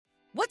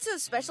What's so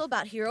special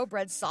about Hero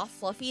Bread's soft,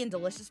 fluffy, and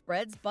delicious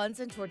breads, buns,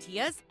 and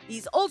tortillas?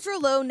 These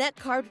ultra-low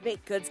net-carb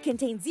baked goods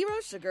contain zero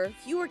sugar,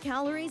 fewer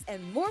calories,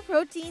 and more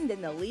protein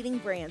than the leading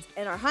brands,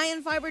 and are high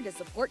in fiber to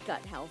support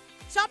gut health.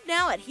 Shop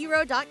now at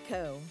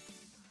hero.co.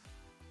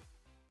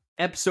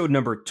 Episode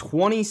number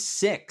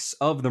 26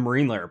 of the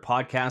Marine Layer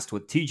podcast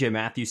with TJ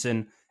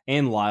Mathewson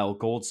and Lyle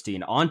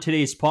Goldstein. On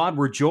today's pod,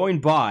 we're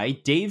joined by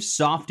Dave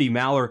Softy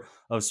Mahler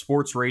of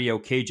Sports Radio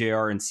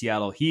KJR in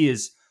Seattle. He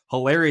is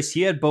hilarious.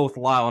 He had both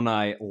Lyle and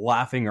I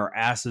laughing our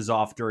asses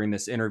off during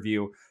this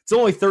interview. It's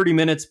only 30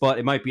 minutes, but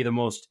it might be the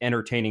most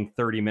entertaining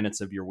 30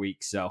 minutes of your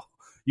week. So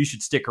you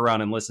should stick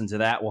around and listen to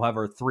that. We'll have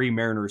our 3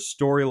 Mariners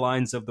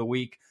storylines of the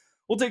week.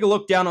 We'll take a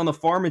look down on the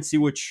farm and see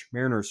which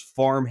Mariners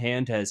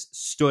farmhand has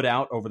stood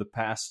out over the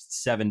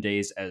past 7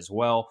 days as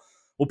well.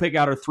 We'll pick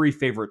out our 3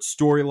 favorite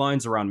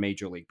storylines around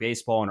Major League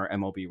Baseball and our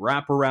MLB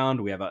wraparound.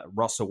 We have a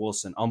Russell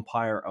Wilson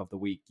umpire of the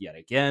week yet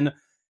again.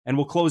 And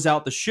we'll close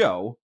out the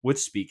show with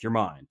Speak Your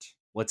Mind.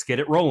 Let's get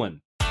it rolling.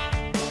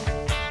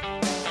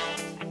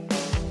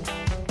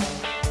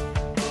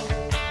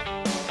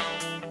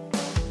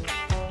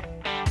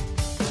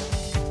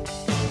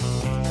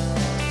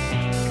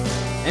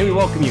 And we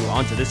welcome you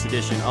onto this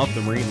edition of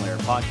the Marine Layer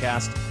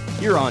podcast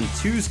here on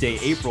Tuesday,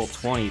 April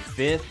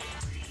 25th.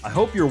 I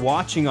hope you're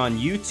watching on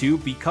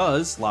YouTube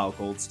because, Lyle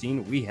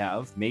Goldstein, we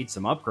have made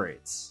some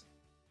upgrades.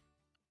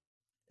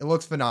 It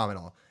looks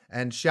phenomenal.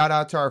 And shout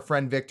out to our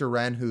friend Victor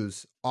Wren,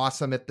 who's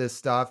awesome at this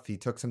stuff. He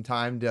took some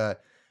time to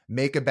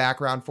make a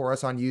background for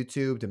us on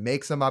YouTube, to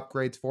make some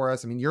upgrades for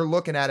us. I mean, you're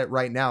looking at it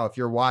right now if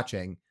you're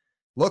watching.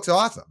 Looks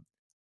awesome.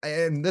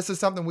 And this is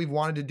something we've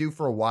wanted to do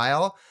for a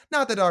while.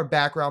 Not that our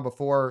background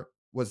before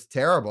was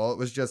terrible. It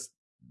was just,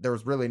 there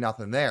was really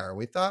nothing there.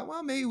 We thought,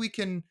 well, maybe we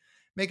can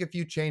make a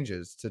few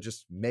changes to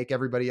just make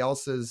everybody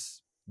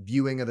else's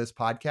viewing of this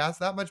podcast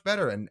that much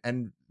better.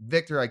 And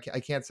Victor, I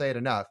can't say it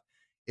enough,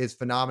 is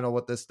phenomenal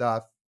with this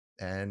stuff.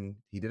 And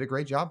he did a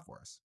great job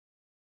for us.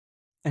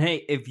 And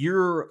hey, if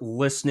you're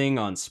listening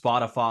on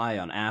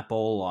Spotify, on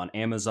Apple, on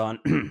Amazon,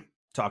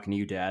 talking to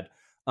you, Dad,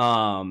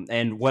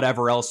 and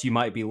whatever else you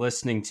might be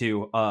listening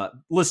to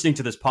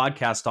this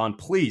podcast on,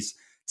 please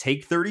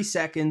take 30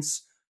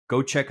 seconds,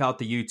 go check out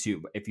the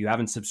YouTube. If you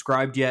haven't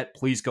subscribed yet,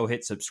 please go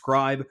hit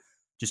subscribe.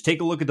 Just take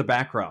a look at the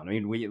background. I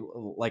mean, we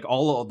like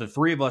all of the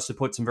 3 of us have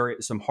put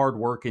some hard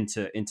work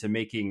into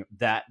making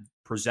that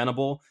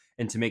presentable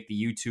and to make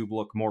the YouTube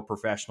look more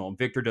professional. And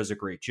Victor does a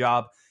great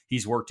job.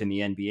 He's worked in the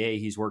NBA.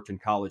 He's worked in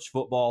college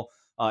football.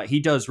 He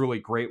does really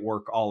great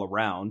work all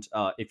around.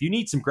 If you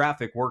need some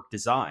graphic work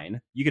design,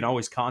 you can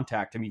always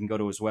contact him. You can go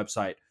to his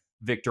website,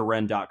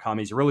 victorwren.com.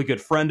 He's a really good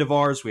friend of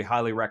ours. We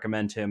highly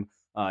recommend him.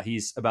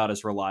 He's about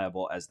as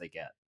reliable as they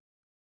get.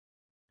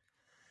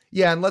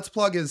 Yeah, and let's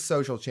plug his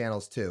social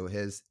channels too.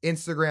 His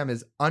Instagram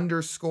is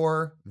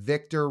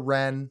 _Victor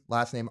Wren,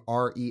 last name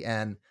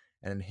Ren,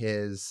 and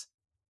his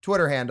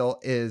Twitter handle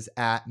is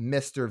at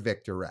Mr.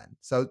 Victor Wren.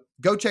 So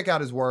go check out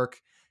his work.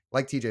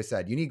 Like TJ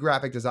said, you need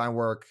graphic design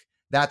work.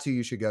 That's who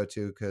you should go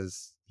to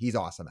because he's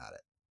awesome at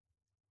it.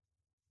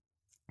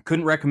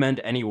 Couldn't recommend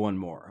anyone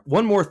more.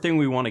 One more thing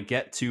we want to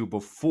get to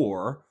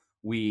before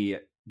we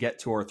get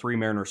to our 3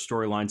 Mariner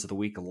storylines of the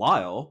week.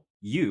 Lyle,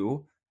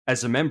 you,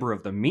 as a member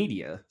of the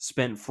media,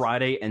 spent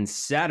Friday and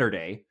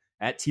Saturday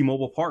at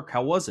T-Mobile Park.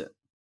 How was it?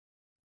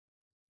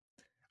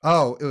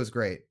 Oh, it was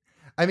great.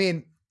 I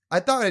mean, I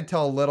thought I'd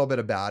tell a little bit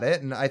about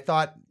it. And I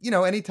thought,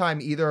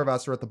 anytime either of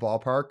us are at the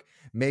ballpark,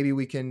 maybe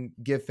we can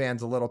give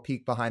fans a little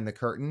peek behind the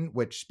curtain,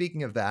 which,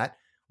 speaking of that,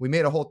 we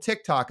made a whole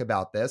TikTok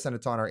about this, and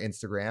it's on our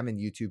Instagram and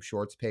YouTube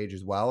Shorts page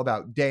as well,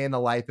 about day in the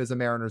life as a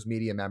Mariners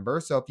media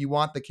member. So if you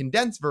want the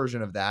condensed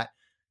version of that,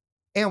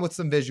 and with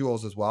some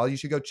visuals as well, you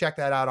should go check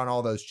that out on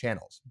all those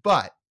channels.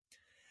 But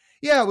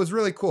yeah, it was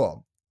really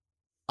cool.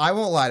 I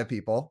won't lie to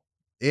people.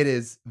 It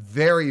is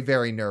very,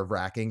 very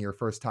nerve-wracking your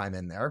first time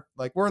in there.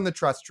 Like, we're in the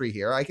trust tree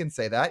here. I can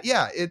say that.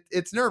 Yeah,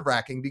 it's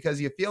nerve-wracking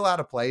because you feel out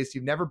of place.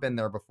 You've never been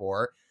there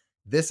before.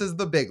 This is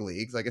the big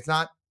leagues. Like, it's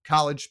not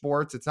college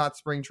sports. It's not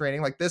spring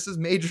training. Like, this is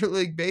Major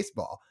League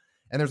Baseball.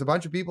 And there's a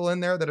bunch of people in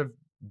there that have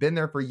been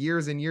there for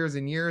years and years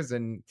and years.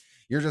 And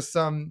you're just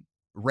some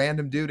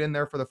random dude in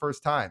there for the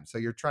first time. So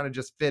you're trying to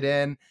just fit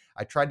in.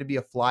 I tried to be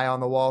a fly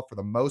on the wall for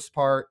the most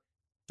part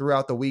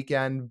throughout the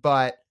weekend,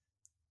 but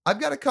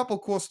I've got a couple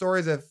cool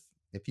stories.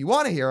 If you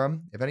want to hear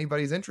them, if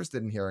anybody's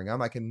interested in hearing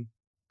them, I can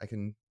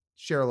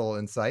share a little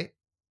insight.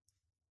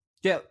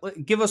 Yeah.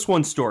 Give us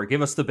one story.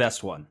 Give us the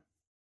best one.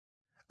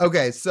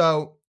 Okay.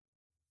 So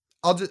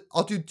I'll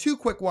do 2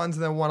 quick ones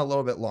and then one a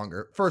little bit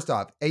longer. First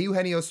off,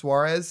 Eugenio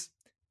Suarez,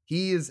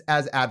 he is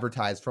as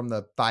advertised from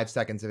the 5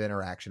 seconds of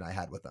interaction I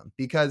had with him,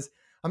 because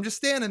I'm just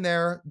standing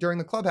there during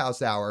the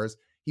clubhouse hours.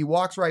 He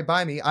walks right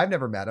by me. I've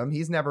never met him.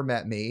 He's never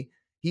met me.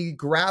 He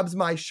grabs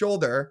my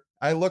shoulder.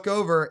 I look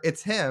over.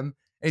 It's him.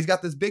 And he's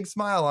got this big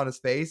smile on his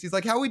face. He's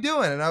like, "How we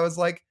doing?" And I was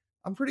like,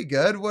 "I'm pretty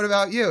good. What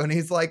about you?" And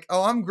he's like,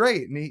 "Oh, I'm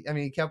great." And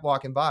he kept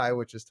walking by,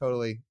 which is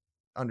totally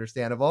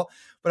understandable.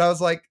 But I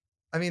was like,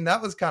 I mean,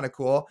 that was kind of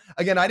cool.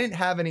 Again, I didn't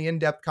have any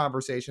in-depth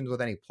conversations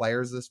with any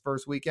players this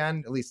first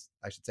weekend, at least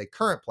I should say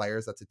current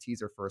players. That's a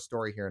teaser for a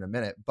story here in a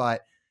minute.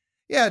 But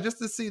yeah, just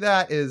to see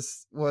that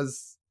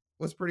was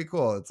pretty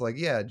cool. It's like,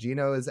 yeah,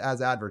 Gino is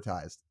as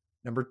advertised.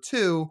 Number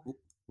 2,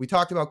 we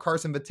talked about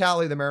Carson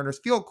Vitale, the Mariners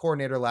field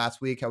coordinator,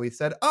 last week, how he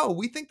said, oh,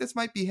 we think this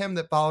might be him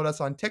that followed us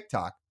on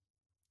TikTok.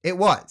 It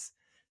was.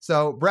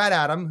 So Brad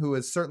Adam, who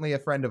is certainly a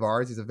friend of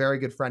ours, he's a very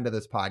good friend of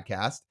this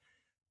podcast.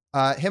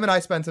 Him and I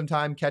spent some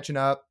time catching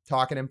up,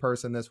 talking in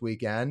person this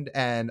weekend.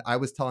 And I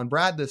was telling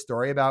Brad this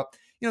story about,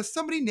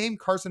 somebody named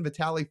Carson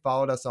Vitale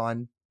followed us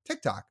on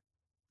TikTok.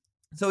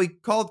 So he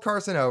called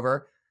Carson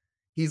over.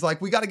 He's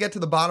like, we got to get to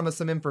the bottom of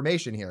some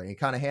information here. And he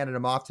kind of handed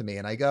him off to me.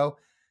 And I go,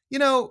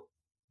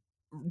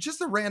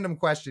 just a random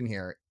question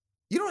here.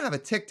 You don't have a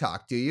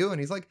TikTok, do you? And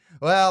he's like,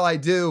 well, I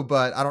do,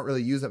 but I don't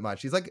really use it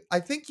much. He's like, I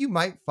think you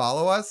might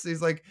follow us.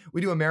 He's like,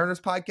 we do a Mariners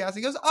podcast.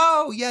 He goes,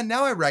 oh yeah,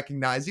 now I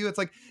recognize you. It's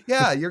like,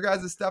 yeah, your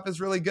guys' stuff is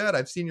really good.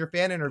 I've seen your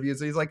fan interviews.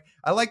 So he's like,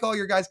 I like all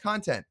your guys'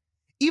 content,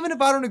 even if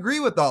I don't agree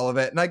with all of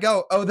it. And I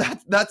go, oh,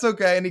 that's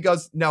okay. And he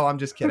goes, no, I'm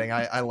just kidding.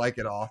 I like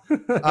it all.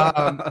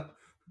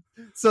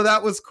 So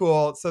that was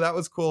cool. So that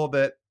was cool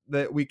that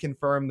we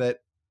confirmed that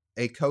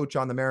a coach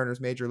on the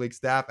Mariners Major League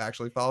staff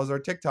actually follows our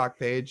TikTok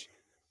page.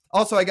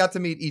 Also, I got to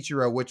meet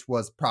Ichiro, which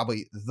was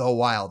probably the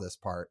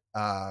wildest part,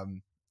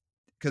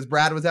 because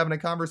Brad was having a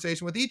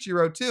conversation with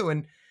Ichiro too,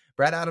 and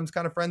Brad Adams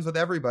kind of friends with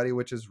everybody,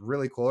 which is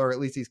really cool, or at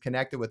least he's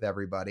connected with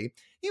everybody.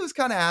 He was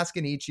kind of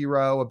asking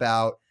Ichiro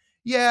about,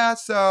 yeah,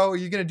 so are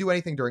you going to do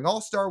anything during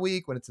All-Star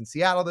Week when it's in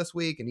Seattle this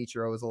week? And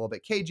Ichiro was a little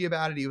bit cagey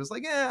about it. He was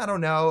like, I don't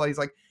know. He's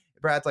like,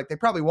 Brad's like, they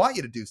probably want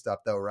you to do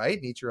stuff though, right?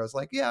 And Ichiro's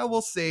like, yeah,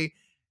 we'll see.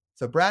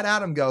 So Brad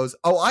Adam goes,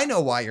 oh, I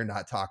know why you're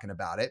not talking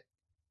about it.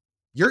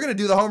 You're going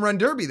to do the home run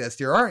derby this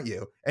year, aren't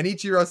you? And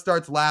Ichiro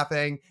starts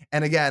laughing.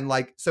 And again,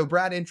 so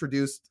Brad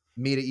introduced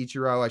me to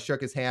Ichiro. I shook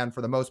his hand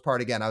for the most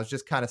part. Again, I was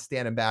just kind of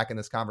standing back in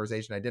this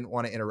conversation. I didn't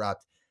want to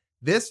interrupt.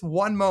 This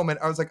one moment,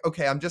 I was like,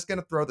 okay, I'm just going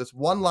to throw this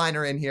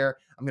one-liner in here.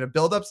 I'm going to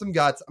build up some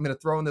guts. I'm going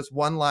to throw in this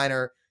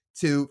one-liner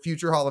to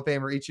future Hall of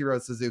Famer Ichiro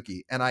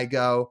Suzuki. And I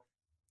go,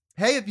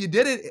 hey, if you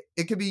did it,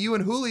 it could be you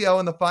and Julio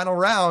in the final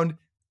round.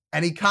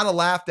 And he kind of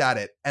laughed at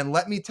it. And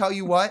let me tell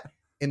you what,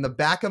 in the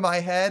back of my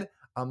head,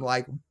 I'm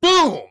like,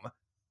 boom,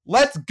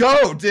 let's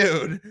go,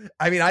 dude.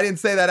 I mean, I didn't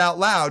say that out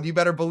loud. You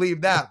better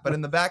believe that. But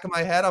in the back of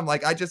my head, I'm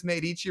like, I just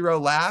made Ichiro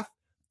laugh.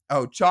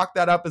 Oh, chalk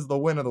that up as the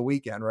win of the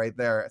weekend right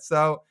there.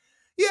 So,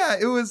 yeah,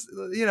 it was,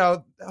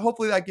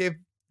 hopefully that gave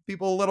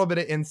people a little bit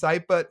of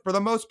insight. But for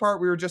the most part,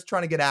 we were just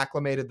trying to get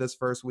acclimated this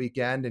first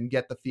weekend and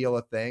get the feel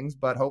of things.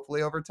 But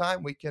hopefully over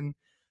time, we can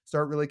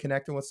start really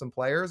connecting with some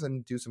players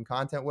and do some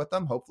content with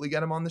them. Hopefully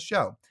get them on the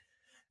show.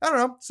 I don't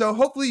know. So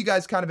hopefully you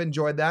guys kind of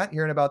enjoyed that,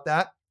 hearing about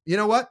that. You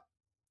know what?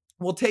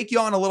 We'll take you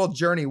on a little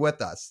journey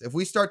with us. If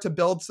we start to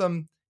build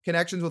some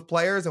connections with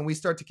players and we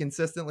start to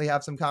consistently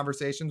have some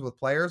conversations with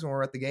players when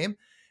we're at the game,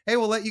 hey,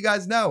 we'll let you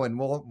guys know and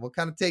we'll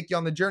kind of take you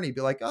on the journey. Be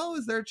like, oh,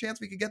 is there a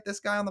chance we could get this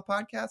guy on the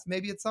podcast?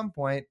 Maybe at some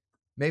point,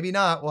 maybe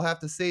not. We'll have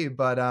to see.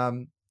 But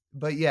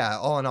yeah,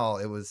 all in all,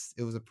 it was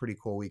a pretty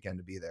cool weekend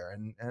to be there,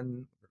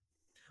 and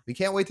we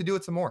can't wait to do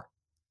it some more.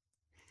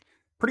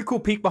 Pretty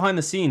cool peek behind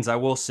the scenes, I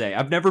will say.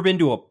 I've never been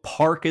to a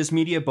park as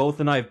media. Both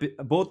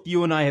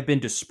you and I have been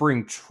to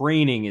spring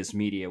training as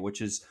media, which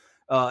is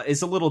a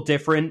little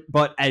different.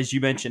 But as you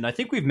mentioned, I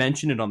think we've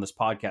mentioned it on this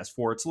podcast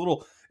before. It's a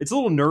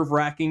little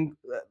nerve-wracking.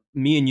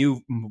 Me and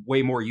you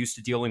way more used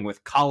to dealing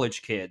with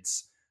college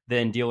kids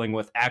than dealing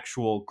with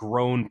actual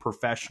grown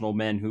professional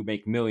men who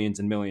make millions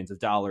and millions of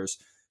dollars,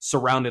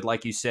 surrounded,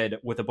 like you said,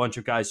 with a bunch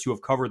of guys who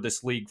have covered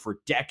this league for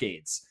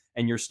decades.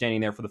 And you're standing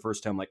there for the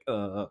first time, like,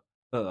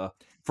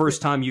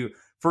 First time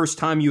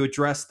you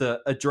address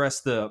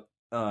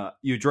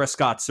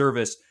Scott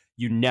Service,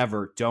 you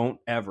don't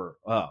ever,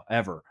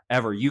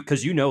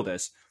 because you know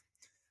this,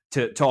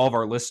 to all of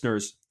our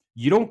listeners,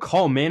 you don't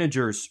call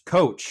managers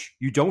coach.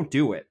 You don't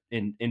do it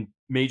in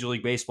Major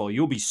League Baseball.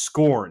 You'll be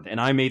scorned.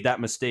 And I made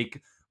that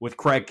mistake with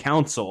Craig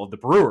Counsell of the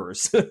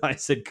Brewers. I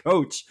said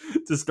coach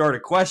to start a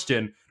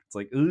question. It's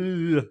like,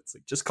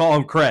 just call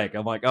him Craig.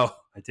 I'm like, oh,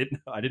 I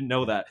didn't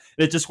know that.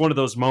 It's just one of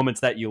those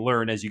moments that you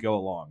learn as you go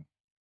along.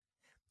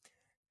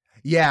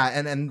 Yeah,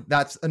 and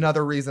that's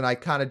another reason I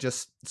kind of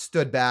just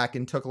stood back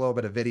and took a little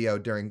bit of video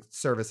during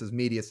Service's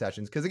media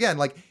sessions. Because again,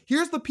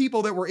 here's the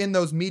people that were in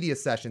those media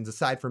sessions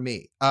aside from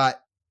me.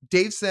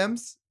 Dave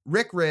Sims,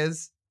 Rick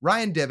Riz,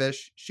 Ryan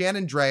Divish,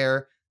 Shannon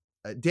Dreyer,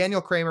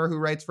 Daniel Kramer, who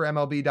writes for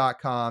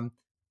MLB.com.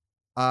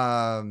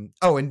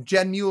 And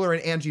Jen Mueller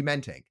and Angie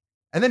Mentink.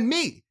 And then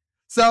me.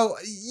 So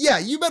yeah,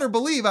 you better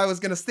believe I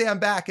was going to stand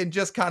back and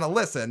just kind of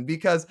listen,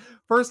 because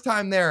first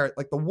time there,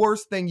 the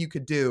worst thing you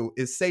could do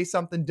is say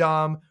something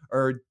dumb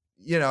or,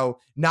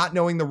 not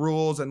knowing the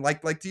rules. And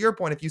like to your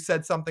point, if you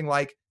said something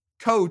like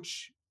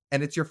coach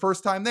and it's your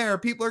first time there,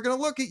 people are going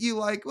to look at you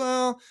like,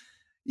 well,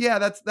 yeah,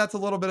 that's a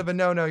little bit of a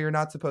no-no. You're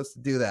not supposed to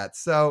do that.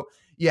 So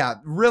yeah,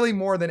 really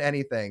more than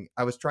anything,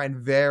 I was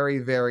trying very,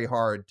 very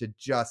hard to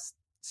just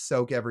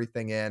soak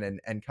everything in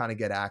and kind of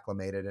get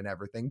acclimated and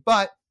everything.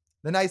 But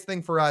the nice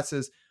thing for us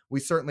is we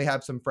certainly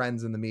have some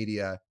friends in the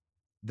media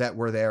that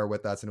were there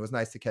with us. And it was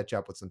nice to catch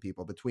up with some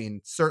people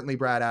between certainly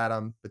Brad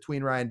Adam,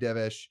 between Ryan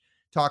Divish,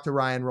 talk to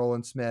Ryan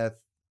Rowland Smith,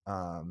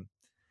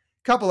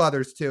 couple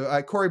others too.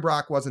 Corey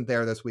Brock wasn't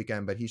there this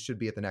weekend, but he should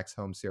be at the next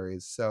home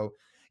series. So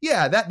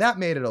yeah, that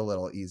made it a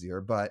little easier,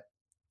 but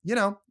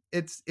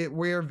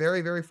we're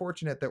very, very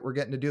fortunate that we're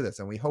getting to do this.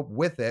 And we hope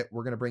with it,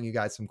 we're going to bring you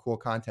guys some cool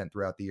content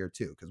throughout the year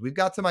too, because we've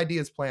got some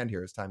ideas planned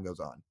here as time goes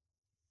on.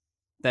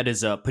 That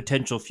is a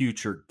potential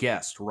future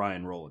guest,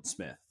 Ryan Rowland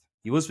Smith.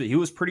 He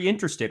was pretty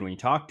interested when you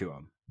talked to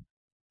him.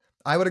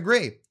 I would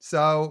agree.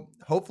 So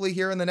hopefully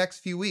here in the next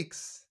few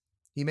weeks,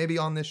 he may be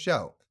on this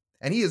show.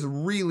 And he is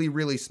really,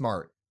 really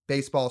smart.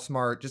 Baseball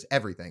smart, just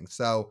everything.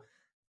 So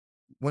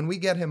when we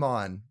get him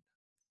on,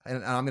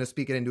 and I'm going to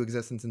speak it into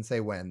existence and say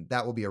when,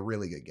 that will be a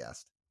really good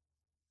guest.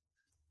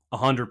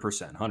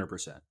 100%.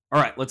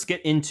 All right, let's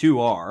get into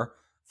our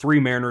 3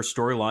 Mariners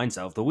storylines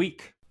of the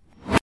week.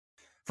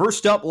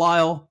 First up,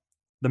 Lyle,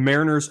 the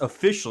Mariners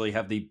officially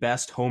have the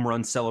best home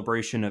run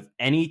celebration of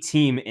any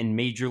team in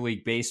Major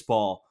League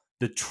Baseball.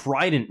 The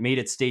Trident made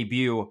its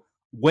debut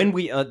when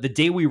the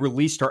day we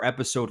released our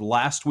episode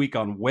last week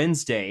on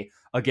Wednesday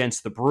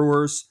against the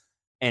Brewers,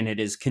 and it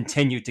has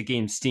continued to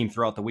gain steam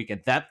throughout the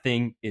weekend. That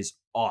thing is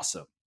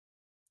awesome.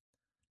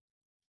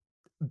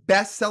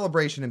 Best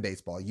celebration in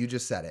baseball. You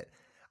just said it.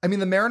 I mean,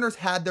 the Mariners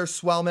had their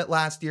swell mitt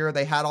last year.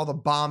 They had all the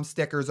bomb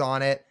stickers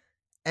on it,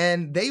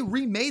 and they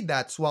remade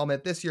that swell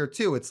mitt this year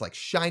too. It's like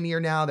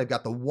shinier now. They've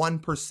got the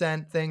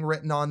 1% thing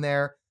written on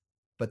there.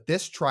 But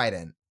this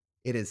Trident,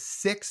 it is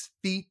 6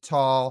 feet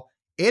tall.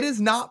 It is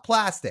not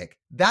plastic.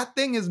 That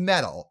thing is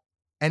metal,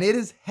 and it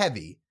is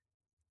heavy.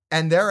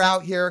 And they're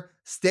out here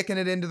sticking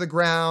it into the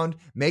ground,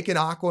 making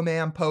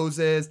Aquaman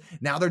poses.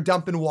 Now they're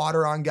dumping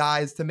water on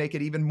guys to make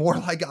it even more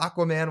like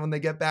Aquaman when they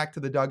get back to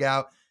the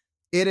dugout.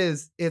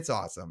 It's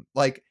awesome.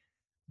 Like,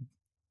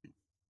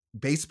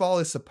 baseball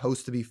is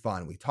supposed to be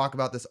fun. We talk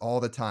about this all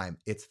the time.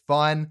 It's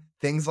fun.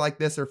 Things like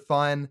this are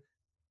fun.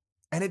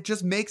 And it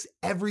just makes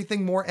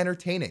everything more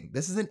entertaining.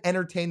 This is an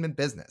entertainment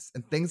business.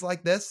 And things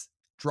like this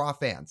draw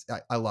fans.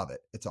 I love it.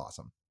 It's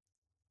awesome.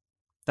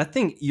 That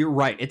thing, you're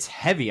right. It's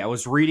heavy. I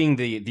was reading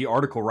the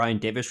article Ryan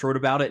Davis wrote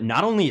about it.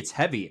 Not only it's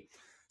heavy,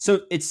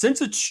 so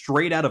since it's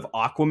straight out of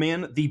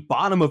Aquaman, the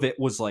bottom of it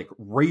was like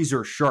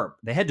razor sharp.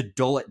 They had to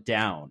dull it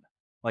down.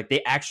 Like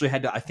they actually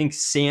had to, I think,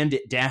 sand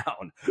it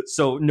down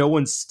so no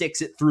one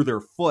sticks it through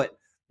their foot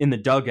in the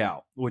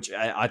dugout, which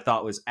I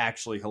thought was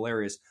actually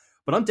hilarious.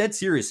 But I'm dead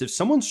serious. If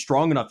someone's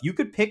strong enough, you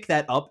could pick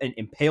that up and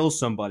impale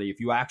somebody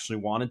if you actually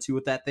wanted to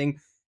with that thing.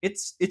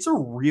 It's a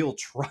real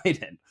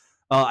Trident.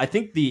 I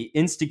think the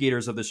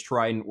instigators of this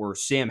Trident were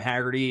Sam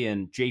Haggerty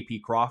and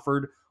J.P.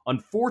 Crawford.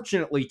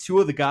 Unfortunately,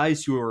 2 of the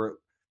guys who are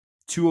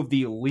 2 of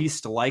the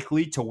least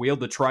likely to wield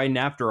the Trident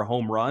after a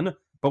home run,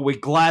 but we're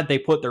glad they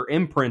put their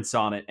imprints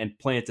on it and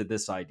planted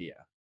this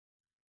idea.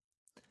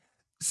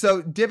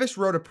 So Divish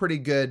wrote a pretty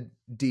good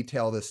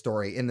detail of this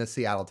story in the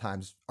Seattle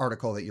Times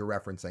article that you're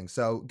referencing.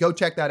 So go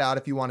check that out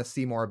if you want to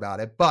see more about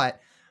it.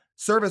 But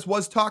Service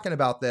was talking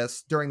about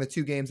this during the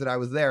 2 games that I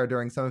was there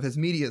during some of his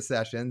media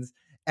sessions.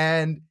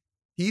 And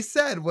he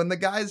said when the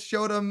guys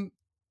showed him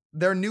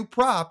their new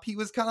prop, he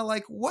was kind of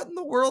like, what in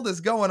the world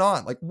is going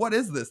on? Like, what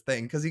is this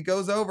thing? Because he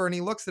goes over and he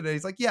looks at it.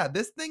 He's like, yeah,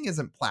 this thing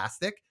isn't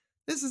plastic.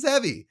 This is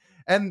heavy.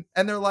 And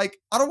they're like,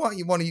 I don't want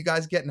one of you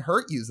guys getting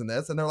hurt using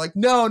this. And they're like,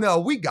 no,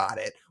 we got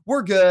it.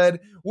 We're good.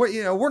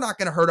 We're not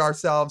going to hurt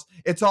ourselves.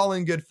 It's all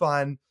in good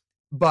fun.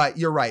 But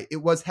you're right.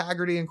 It was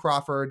Haggerty and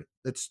Crawford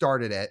that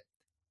started it.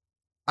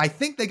 I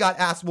think they got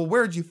asked, well,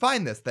 where'd you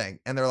find this thing?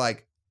 And they're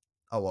like,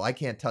 oh, well, I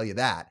can't tell you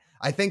that.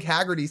 I think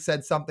Haggerty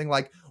said something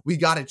like, we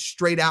got it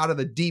straight out of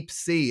the deep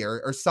sea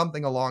or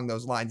something along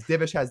those lines.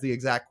 Divish has the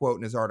exact quote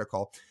in his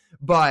article.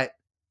 But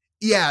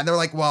yeah, and they're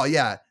like, well,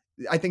 yeah,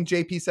 I think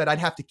JP said, I'd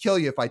have to kill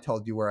you if I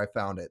told you where I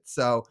found it.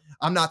 So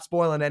I'm not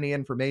spoiling any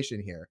information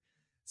here.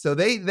 So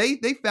they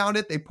found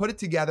it, they put it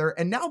together.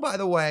 And now, by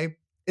the way,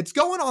 it's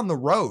going on the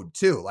road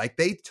too. Like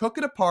they took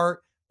it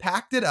apart,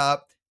 packed it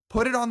up,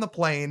 put it on the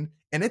plane,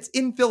 and it's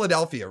in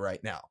Philadelphia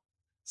right now.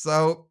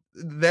 So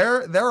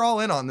they're all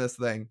in on this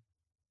thing.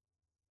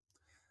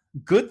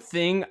 Good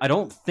thing, I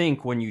don't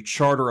think when you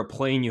charter a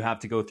plane, you have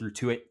to go through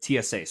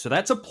TSA. So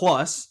that's a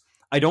plus.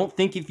 I don't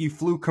think if you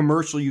flew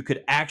commercial, you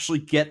could actually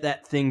get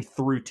that thing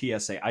through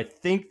TSA. I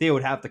think they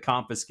would have to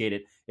confiscate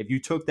it if you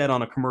took that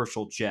on a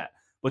commercial jet.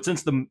 But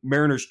since the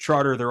Mariners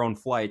charter their own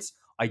flights,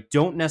 I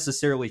don't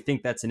necessarily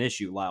think that's an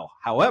issue, Lyle.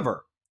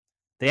 However,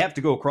 they have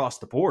to go across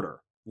the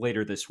border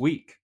later this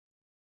week.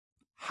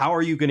 How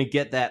are you going to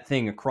get that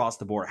thing across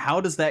the border?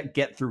 How does that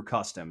get through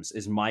customs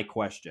is my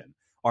question.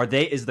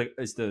 Is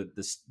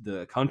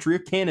the country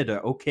of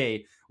Canada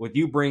okay with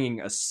you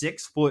bringing a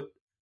 6-foot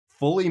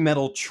fully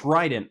metal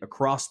Trident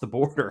across the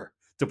border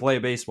to play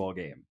a baseball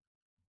game?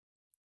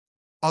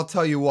 I'll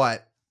tell you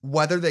what,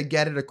 whether they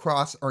get it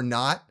across or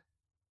not,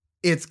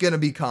 it's going to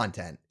be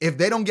content. If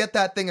they don't get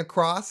that thing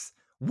across,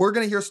 we're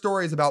going to hear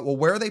stories about, well,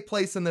 where are they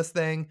placing this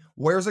thing?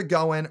 Where's it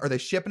going? Are they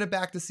shipping it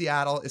back to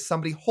Seattle? Is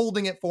somebody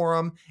holding it for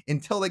them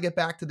until they get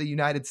back to the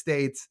United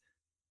States?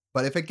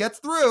 But if it gets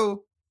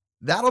through,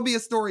 that'll be a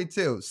story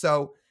too.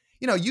 So,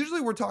 usually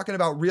we're talking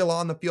about real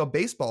on the field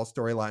baseball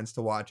storylines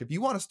to watch. If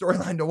you want a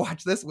storyline to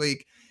watch this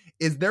week,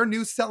 is their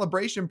new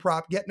celebration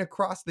prop getting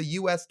across the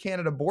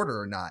US-Canada border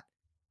or not?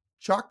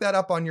 Chalk that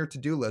up on your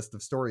to-do list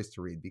of stories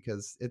to read,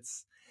 because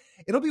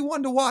it'll be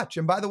one to watch.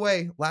 And by the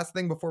way, last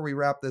thing before we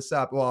wrap this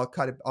up, well,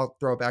 I'll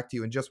throw it back to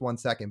you in just 1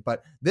 second,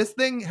 but this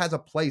thing has a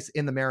place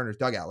in the Mariners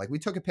dugout. Like, we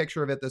took a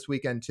picture of it this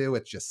weekend too.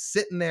 It's just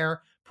sitting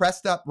there,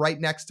 pressed up right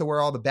next to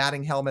where all the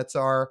batting helmets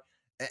are.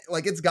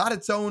 Like, it's got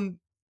its own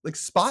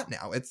spot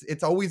now.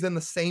 It's always in the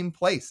same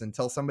place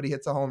until somebody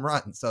hits a home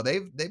run. So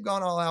they've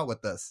gone all out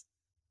with this.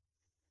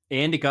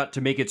 And it got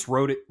to make its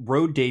road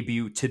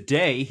debut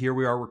today. Here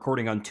we are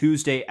recording on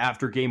Tuesday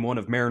after Game 1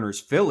 of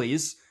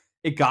Mariners-Phillies.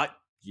 It got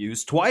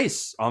used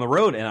twice on the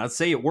road, and I'd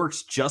say it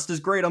works just as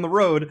great on the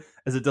road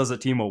as it does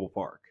at T-Mobile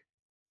Park.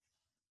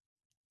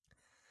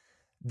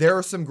 There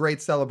are some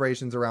great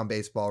celebrations around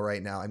baseball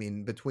right now. I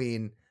mean,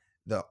 between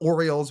the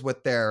Orioles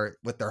with their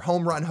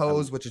home run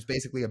hose, which is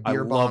basically a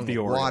beer bong with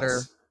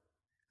water.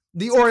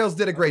 The Orioles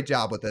did a great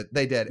job with it.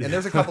 They did. And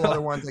there's a couple other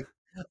ones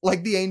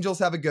like the Angels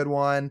have a good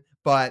one,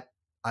 but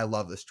I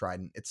love this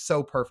Trident. It's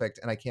so perfect,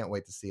 and I can't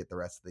wait to see it the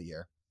rest of the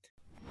year.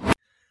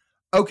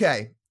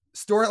 Okay,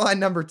 storyline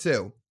number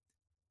 2.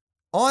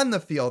 On the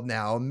field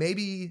now,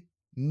 maybe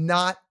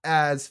not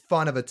as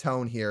fun of a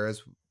tone here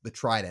as the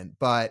Trident,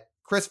 but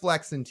Chris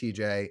Flexen,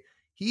 TJ,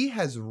 he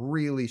has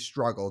really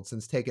struggled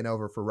since taking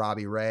over for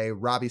Robbie Ray.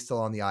 Robbie's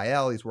still on the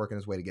IL. He's working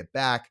his way to get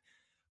back.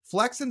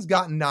 Flexen's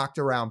gotten knocked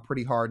around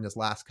pretty hard in his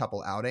last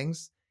couple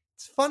outings.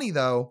 It's funny,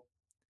 though.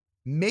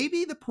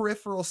 Maybe the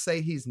peripherals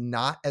say he's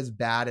not as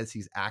bad as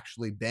he's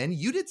actually been.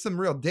 You did some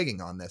real digging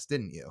on this,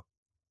 didn't you?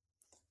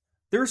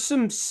 There's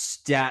some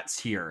stats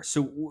here.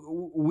 So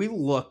we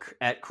look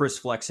at Chris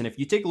Flexen. If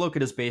you take a look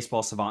at his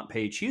Baseball Savant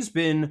page, he's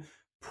been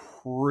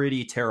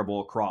pretty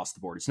terrible across the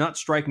board. He's not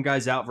striking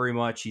guys out very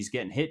much. He's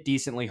getting hit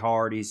decently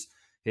hard. He's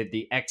hit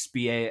the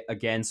XBA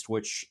against,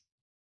 which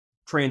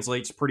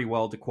translates pretty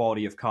well to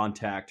quality of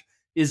contact,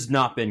 has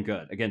not been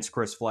good against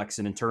Chris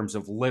Flexen in terms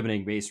of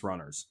limiting base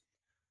runners.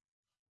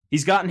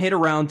 He's gotten hit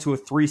around to a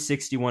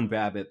 361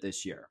 BABIP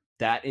this year.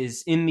 That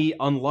is in the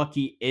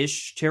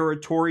unlucky-ish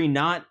territory,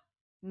 not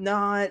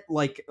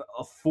like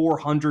a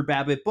 400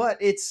 BABIP, but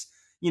it's,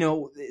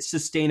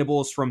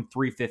 sustainable is from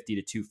 350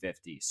 to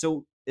 250.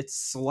 So it's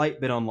a slight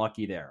bit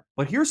unlucky there.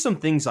 But here's some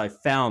things I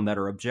found that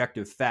are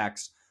objective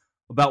facts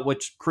about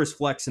what Chris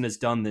Flexen has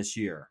done this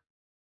year.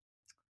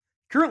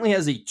 Currently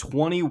has a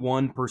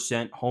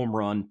 21% home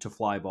run to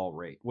fly ball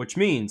rate, which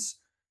means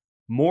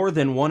more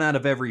than 1 out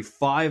of every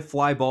 5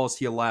 fly balls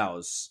he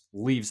allows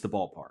leaves the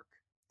ballpark.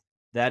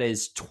 That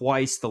is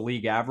twice the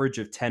league average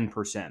of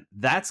 10%.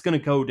 That's going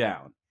to go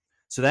down.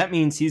 So that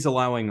means he's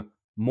allowing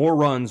more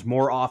runs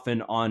more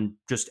often on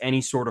just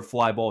any sort of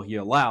fly ball he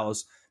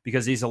allows,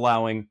 because he's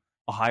allowing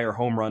a higher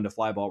home run to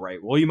fly ball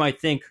rate. Well, you might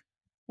think,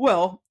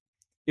 well,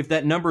 if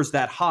that number's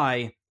that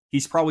high,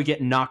 he's probably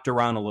getting knocked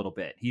around a little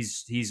bit.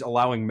 He's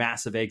allowing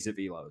massive exit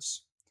velos.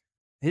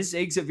 His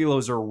exit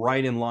velos are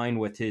right in line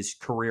with his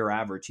career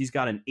average. He's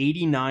got an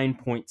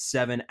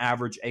 89.7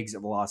 average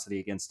exit velocity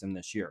against him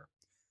this year,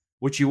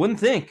 which you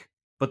wouldn't think,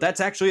 but that's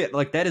actually it.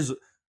 Like, that is,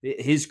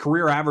 his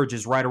career average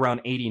is right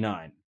around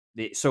 89.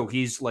 So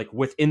he's like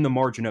within the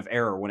margin of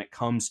error when it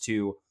comes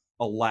to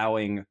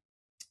allowing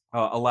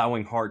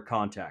hard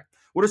contact.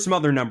 What are some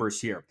other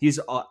numbers here? He's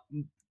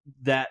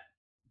that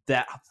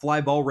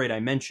fly ball rate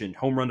I mentioned,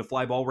 home run to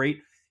fly ball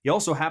rate. He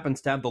also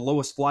happens to have the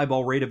lowest fly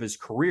ball rate of his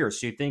career.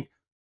 So you think,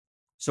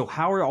 so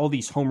how are all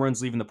these home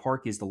runs leaving the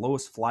park? He has the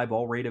lowest fly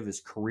ball rate of his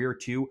career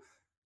too.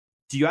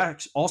 Do you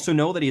also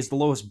know that he has the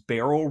lowest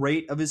barrel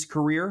rate of his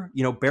career?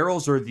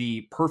 Barrels are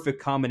the perfect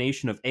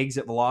combination of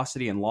exit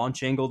velocity and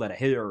launch angle that a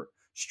hitter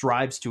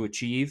strives to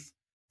achieve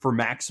for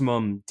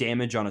maximum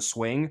damage on a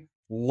swing.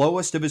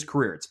 Lowest of his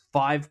career. It's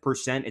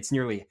 5%. It's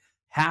nearly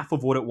half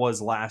of what it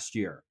was last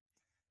year.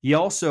 He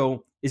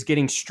also is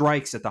getting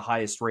strikes at the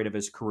highest rate of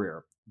his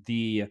career.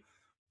 The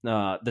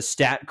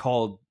stat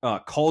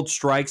called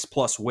strikes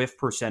plus whiff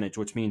percentage,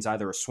 which means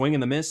either a swing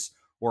and a miss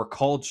or a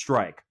called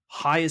strike.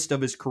 Highest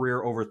of his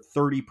career, over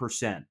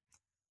 30%.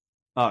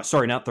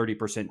 Sorry, not 30%,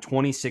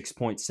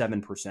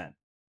 26.7%.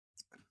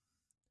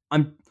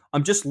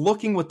 I'm just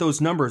looking with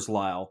those numbers,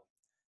 Lyle.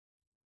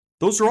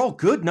 Those are all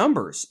good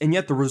numbers, and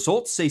yet the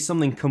results say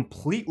something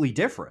completely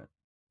different.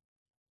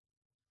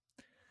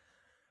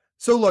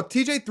 So look,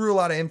 TJ threw a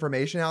lot of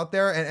information out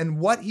there, and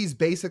what he's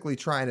basically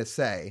trying to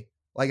say,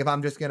 like, if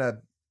I'm just going to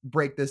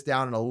break this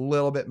down in a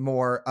little bit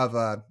more of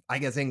a, I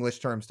guess, English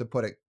terms to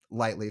put it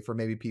lightly for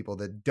maybe people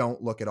that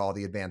don't look at all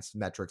the advanced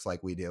metrics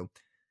like we do.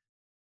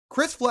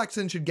 Chris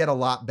Flexen should get a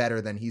lot better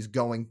than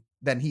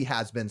he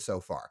has been so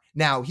far.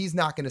 Now, he's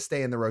not going to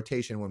stay in the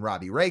rotation when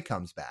Robbie Ray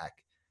comes back.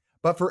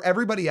 But for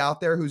everybody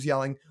out there who's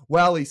yelling,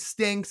 well, he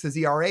stinks, his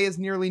ERA is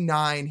nearly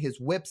 9, his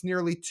whip's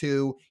nearly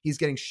 2, he's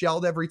getting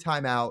shelled every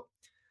time out.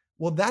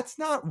 Well, that's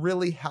not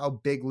really how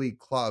big league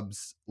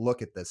clubs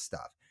look at this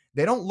stuff.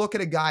 They don't look at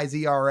a guy's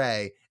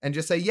ERA and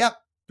just say, yep,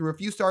 through a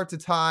few starts,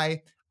 it's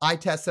high. Eye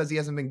test says he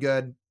hasn't been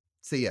good.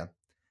 See ya.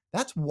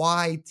 That's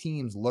why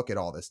teams look at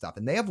all this stuff.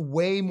 And they have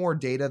way more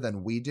data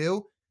than we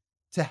do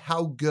to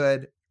how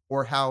good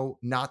or how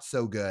not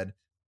so good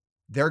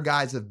their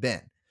guys have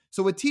been.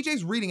 So what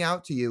TJ's reading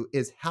out to you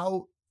is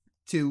how,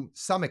 to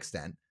some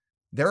extent,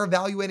 they're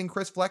evaluating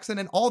Chris Flexen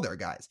and all their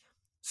guys.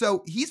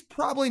 So he's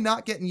probably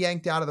not getting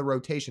yanked out of the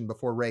rotation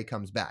before Ray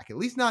comes back, at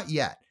least not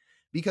yet,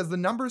 because the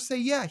numbers say,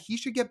 yeah, he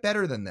should get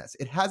better than this.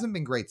 It hasn't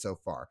been great so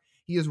far.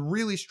 He has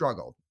really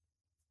struggled.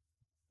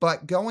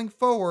 But going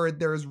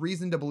forward, there is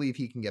reason to believe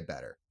he can get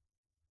better.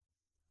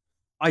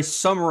 I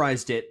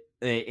summarized it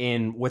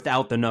in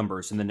without the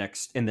numbers in the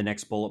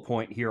next bullet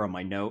point here on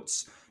my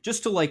notes,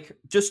 just to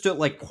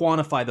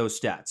quantify those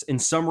stats. In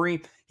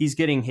summary, he's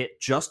getting hit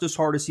just as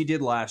hard as he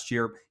did last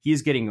year. He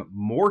is getting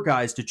more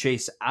guys to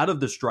chase out of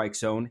the strike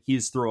zone. He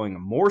is throwing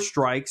more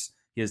strikes.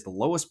 He has the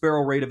lowest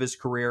barrel rate of his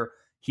career.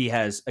 He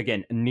has,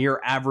 again, near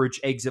average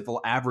exit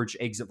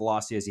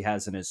velocity as he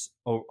has in his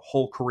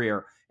whole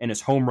career, and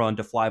his home run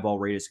to fly ball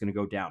rate is going to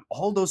go down.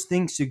 All those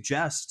things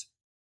suggest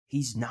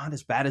he's not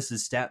as bad as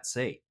his stats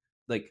say.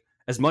 Like,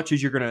 as much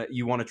as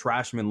you want to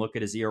trash him and look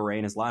at his ERA,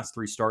 and his last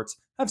 3 starts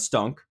have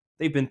stunk.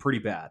 They've been pretty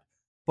bad.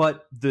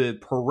 But the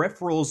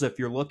peripherals, if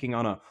you're looking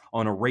on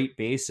a rate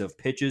base of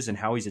pitches and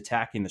how he's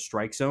attacking the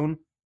strike zone,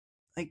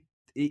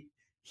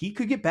 he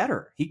could get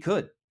better. He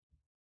could.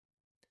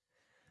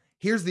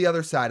 Here's the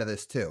other side of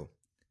this too.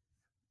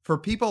 For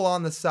people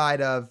on the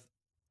side of,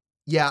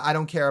 yeah, I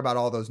don't care about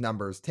all those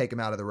numbers, take him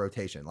out of the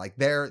rotation. Like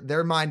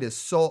their mind is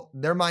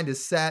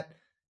set.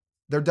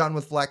 They're done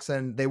with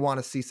Flexen. They want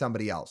to see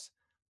somebody else.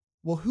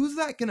 Well, who's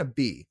that going to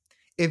be?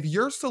 If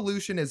your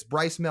solution is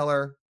Bryce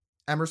Miller,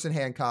 Emerson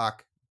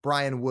Hancock,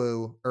 Brian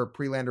Wu, or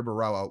Prelander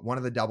Baroa, one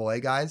of the AA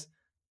guys,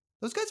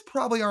 those guys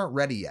probably aren't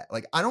ready yet.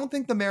 Like, I don't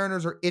think the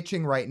Mariners are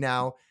itching right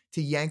now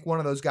to yank one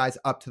of those guys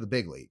up to the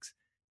big leagues.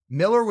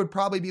 Miller would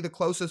probably be the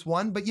closest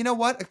one, but you know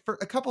what?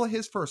 A couple of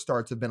his first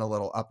starts have been a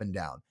little up and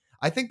down.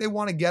 I think they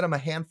want to get him a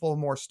handful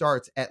more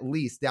starts, at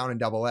least down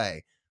in AA,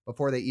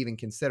 before they even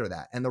consider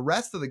that. And the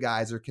rest of the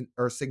guys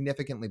are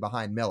significantly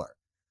behind Miller.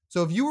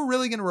 So if you were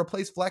really going to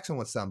replace Flexen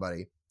with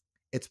somebody,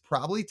 it's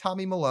probably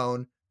Tommy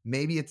Malone.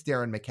 Maybe it's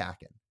Darren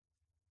McCacken.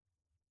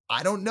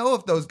 I don't know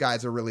if those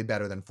guys are really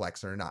better than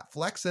Flexen or not.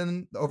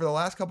 Flexen, over the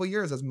last couple of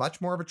years, has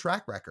much more of a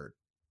track record.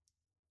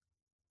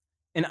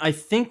 And I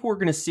think we're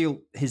going to see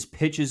his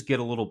pitches get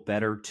a little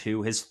better,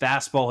 too. His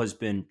fastball has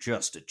been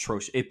just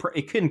atrocious.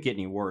 It couldn't get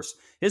any worse.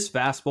 His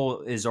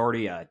fastball is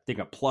already, I think,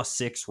 a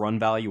 +6 run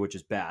value, which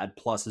is bad.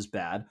 Plus is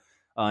bad.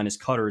 And his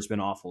cutter has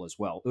been awful as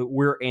well.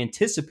 We're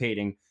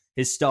anticipating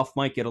his stuff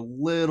might get a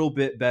little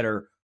bit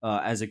better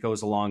as it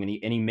goes along,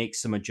 and he makes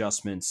some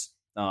adjustments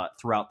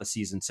throughout the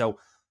season. So,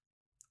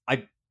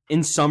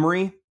 in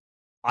summary,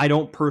 I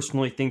don't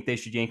personally think they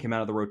should yank him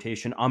out of the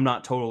rotation. I'm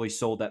not totally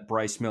sold that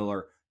Bryce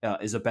Miller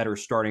is a better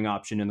starting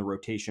option in the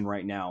rotation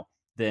right now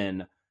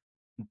than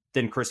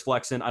Chris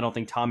Flexen. I don't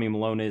think Tommy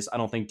Malone is. I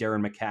don't think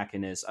Darren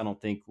McCacken is. I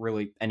don't think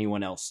really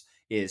anyone else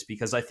is,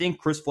 because I think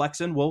Chris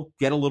Flexen will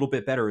get a little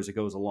bit better as it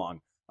goes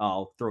along.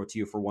 I'll throw it to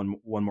you for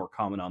one more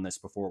comment on this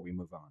before we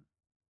move on.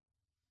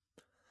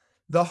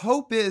 The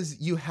hope is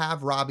you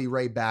have Robbie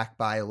Ray back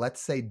by, let's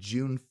say,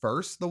 June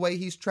 1st, the way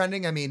he's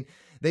trending. I mean,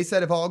 they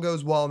said if all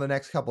goes well in the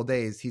next couple of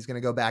days, he's going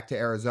to go back to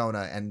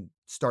Arizona and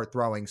start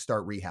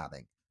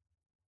rehabbing.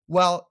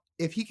 Well,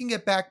 if he can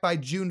get back by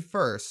June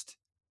 1st,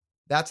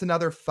 that's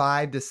another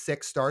 5 to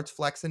 6 starts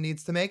Flexen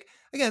needs to make.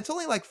 Again, it's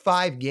only like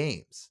 5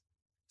 games.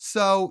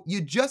 So you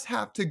just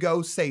have to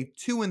go, say,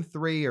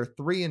 2-3 or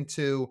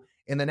 3-2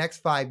 in the next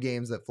 5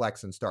 games that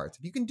Flexen starts.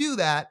 If you can do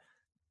that,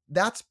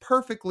 that's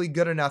perfectly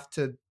good enough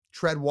to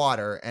tread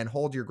water and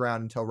hold your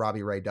ground until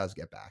Robbie Ray does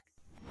get back.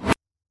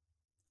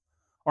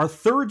 Our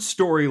third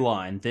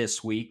storyline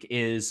this week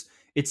is,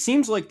 it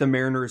seems like the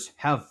Mariners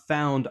have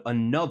found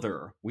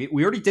another. We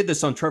already did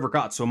this on Trevor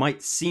Gott, so it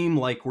might seem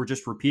like we're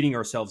just repeating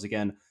ourselves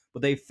again,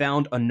 but they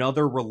found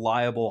another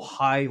reliable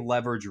high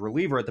leverage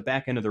reliever at the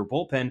back end of their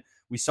bullpen.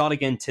 We saw it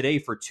again today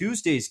for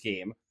Tuesday's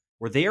game,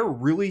 where they are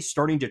really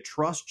starting to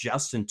trust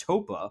Justin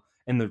Topa,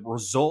 and the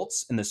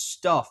results and the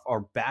stuff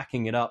are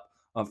backing it up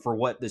for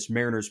what this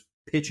Mariners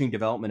pitching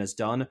development has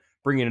done,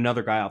 bringing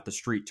another guy off the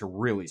street to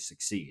really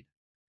succeed.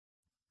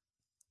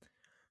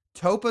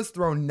 Topa's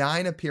thrown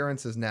 9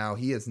 appearances now.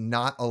 He is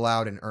not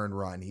allowed an earned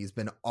run. He's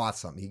been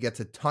awesome. He gets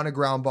a ton of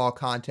ground ball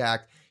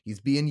contact. He's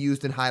being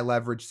used in high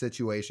leverage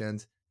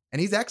situations,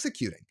 and he's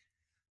executing.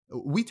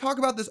 We talk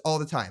about this all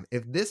the time.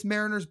 If this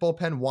Mariners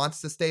bullpen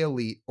wants to stay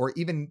elite or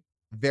even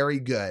very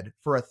good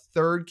for a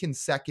 3rd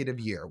consecutive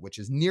year, which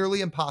is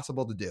nearly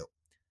impossible to do,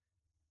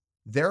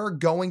 there are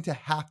going to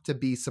have to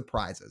be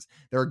surprises.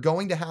 There are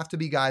going to have to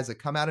be guys that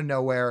come out of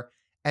nowhere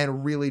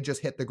and really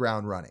just hit the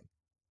ground running.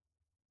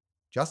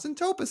 Justin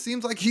Topa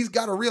seems like he's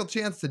got a real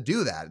chance to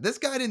do that. This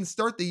guy didn't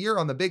start the year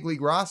on the big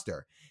league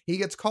roster. He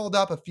gets called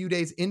up a few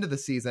days into the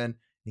season.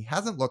 He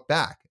hasn't looked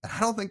back. And I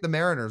don't think the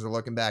Mariners are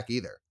looking back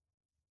either.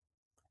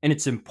 And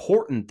it's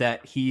important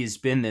that he has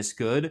been this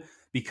good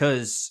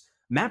because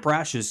Matt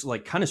Brash has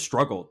like kind of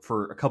struggled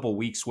for a couple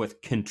weeks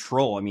with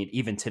control. I mean,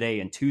 even today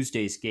in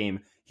Tuesday's game,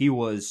 he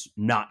was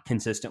not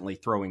consistently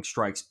throwing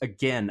strikes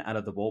again out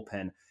of the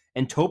bullpen.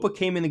 And Topa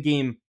came in the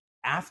game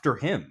after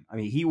him. I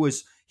mean, he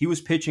was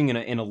pitching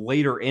in a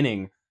later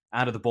inning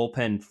out of the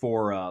bullpen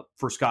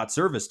for Scott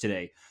Service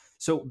today.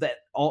 So that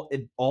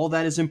all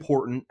that is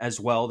important as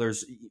well.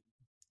 There's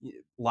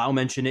Lau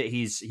mentioned it.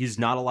 He's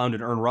not allowed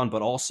an earned run,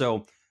 but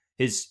also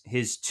his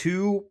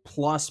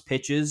 2+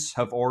 pitches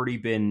have already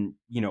been,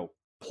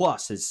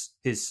 plus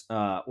his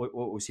what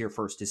was here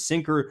first. His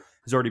sinker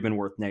has already been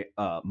worth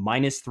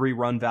 -3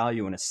 run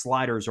value, and his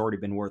slider has already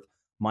been worth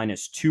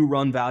 -2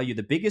 run value.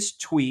 The biggest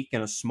tweak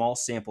in a small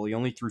sample, he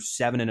only threw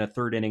 7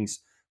 1/3 innings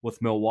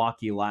with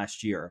Milwaukee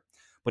last year.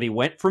 But he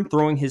went from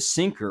throwing his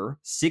sinker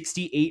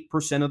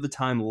 68% of the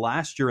time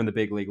last year in the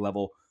big league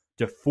level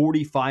to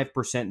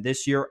 45%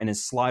 this year, and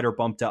his slider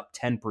bumped up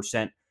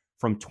 10%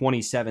 from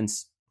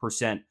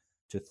 27%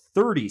 to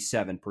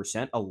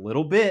 37%, a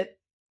little bit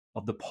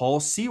of the Paul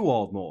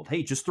Sewald mold.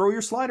 Hey, just throw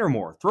your slider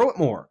more, throw it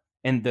more.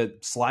 And the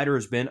slider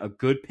has been a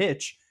good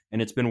pitch,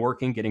 and it's been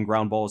working, getting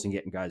ground balls and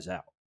getting guys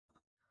out.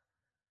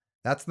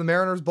 That's the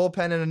Mariners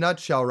bullpen in a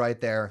nutshell right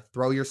there.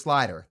 Throw your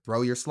slider,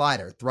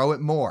 throw it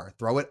more,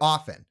 throw it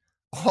often.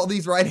 All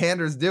these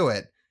right-handers do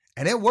it,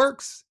 and it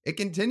works. It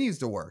continues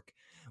to work.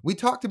 We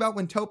talked about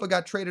when Topa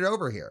got traded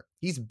over here.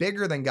 He's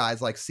bigger than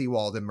guys like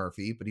Sewald and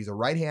Murphy, but he's a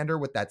right-hander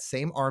with that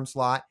same arm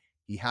slot.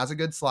 He has a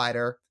good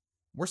slider.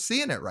 We're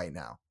seeing it right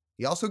now.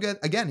 He also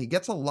he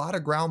gets a lot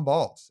of ground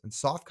balls and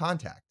soft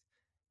contact.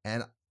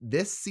 And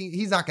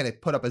he's not going to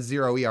put up a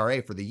 0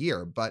 ERA for the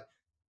year, but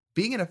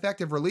being an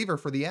effective reliever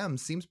for the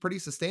M's seems pretty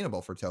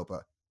sustainable for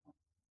Topa.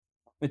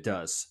 It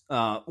does.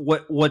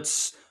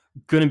 What's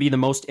going to be the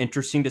most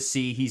interesting to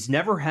see, he's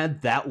never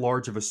had that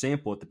large of a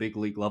sample at the big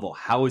league level.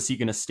 How is he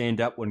going to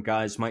stand up when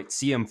guys might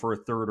see him for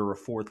a third or a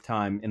fourth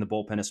time in the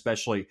bullpen,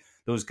 especially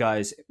those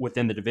guys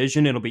within the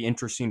division? It'll be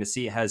interesting to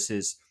see as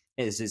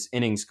his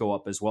innings go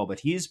up as well.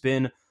 But he's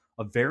been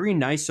a very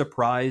nice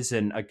surprise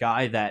and a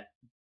guy that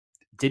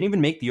didn't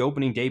even make the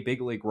opening day big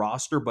league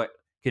roster, but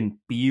can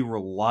be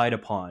relied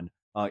upon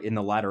in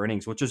the latter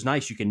innings, which is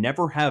nice. You can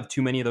never have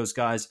too many of those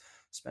guys,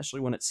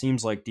 especially when it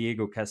seems like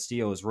Diego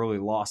Castillo has really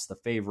lost the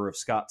favor of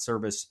Scott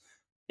Service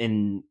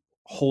in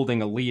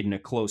holding a lead in a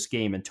close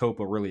game, and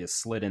Topa really has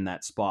slid in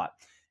that spot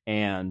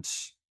and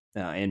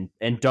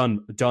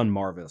done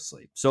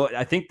marvelously. So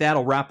I think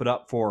that'll wrap it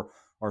up for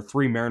our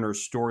 3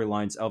 Mariners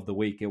storylines of the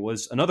week. It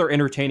was another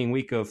entertaining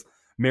week of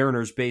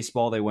Mariners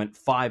baseball. They went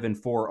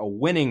 5-4, a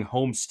winning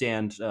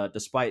homestand,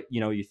 despite,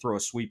 you throw a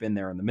sweep in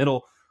there in the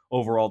middle.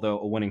 Overall, though,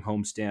 a winning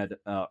homestand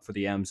for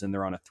the M's, and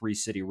they're on a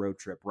 3-city road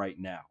trip right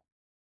now.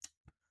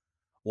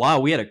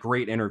 Wow, we had a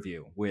great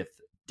interview with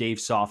Dave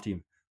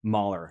Softy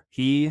Mahler.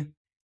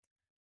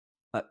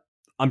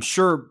 I'm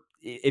sure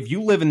if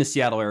you live in the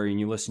Seattle area and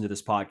you listen to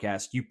this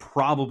podcast, you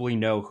probably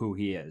know who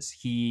he is.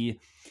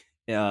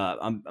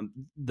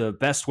 The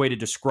best way to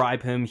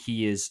describe him,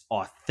 he is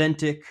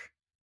authentic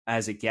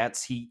as it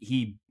gets.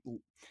 He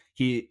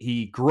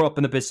grew up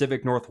in the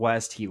Pacific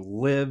Northwest. He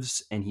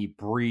lives and he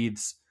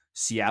breathes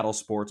Seattle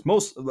sports.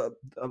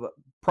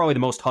 Probably the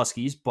most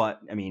Huskies, but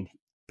I mean,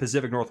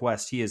 Pacific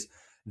Northwest, he is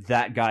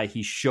that guy.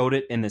 He showed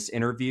it in this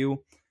interview.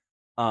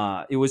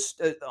 It was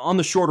on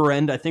the shorter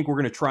end. I think we're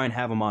going to try and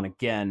have him on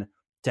again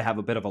to have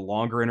a bit of a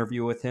longer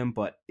interview with him,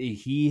 but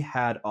he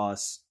had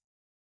us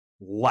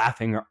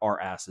laughing our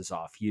asses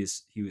off. He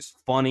was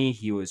funny.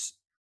 He was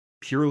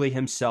purely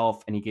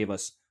himself, and he gave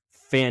us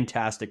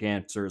fantastic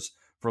answers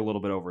for a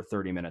little bit over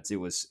 30 minutes. It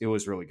was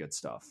really good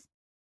stuff.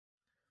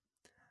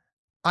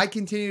 I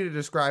continue to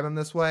describe him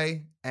this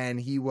way, and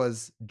he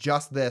was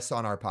just this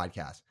on our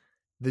podcast.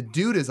 The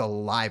dude is a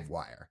live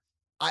wire.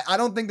 I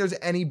don't think there's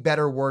any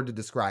better word to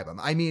describe him.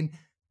 I mean,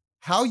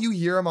 how you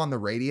hear him on the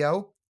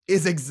radio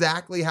is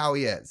exactly how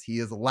he is. He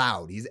is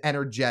loud, he's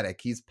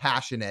energetic, he's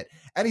passionate,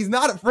 and he's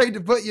not afraid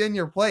to put you in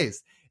your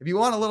place. If you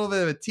want a little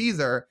bit of a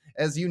teaser,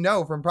 as you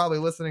know from probably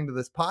listening to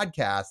this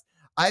podcast,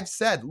 I've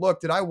said,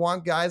 look, did I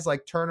want guys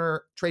like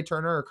Trey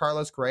Turner or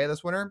Carlos Correa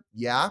this winter?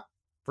 Yeah.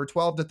 For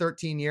 12 to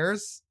 13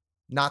 years?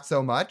 Not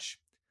so much.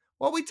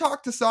 Well, we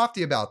talked to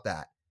Softy about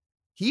that.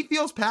 He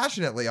feels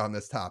passionately on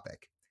this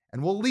topic,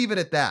 and we'll leave it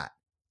at that.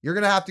 You're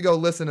going to have to go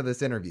listen to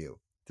this interview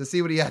to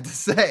see what he had to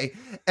say.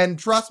 And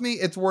trust me,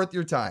 it's worth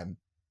your time.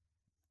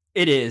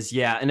 It is,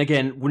 yeah. And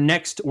again, we're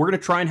going to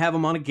try and have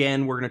him on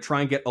again. We're going to try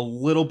and get a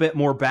little bit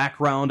more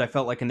background. I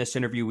felt like in this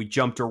interview, we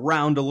jumped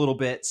around a little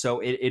bit. So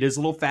it is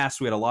a little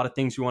fast. We had a lot of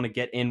things we want to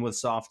get in with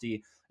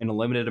Softy in a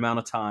limited amount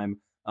of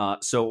time.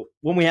 So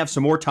when we have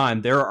some more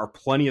time, there are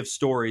plenty of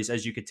stories,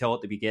 as you could tell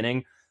at the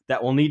beginning,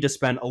 that we'll need to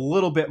spend a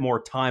little bit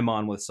more time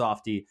on with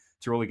Softy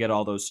to really get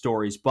all those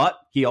stories. But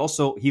he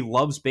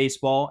loves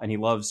baseball, and he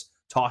loves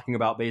talking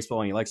about baseball,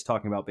 and he likes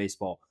talking about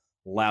baseball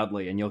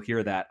loudly. And you'll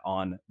hear that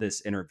on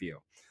this interview.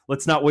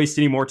 Let's not waste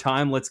any more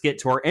time. Let's get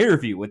to our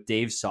interview with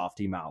Dave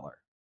Softy Mahler.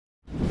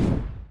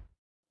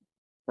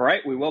 All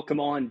right, we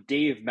welcome on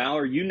Dave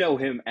Mahler. You know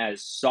him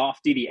as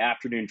Softy, the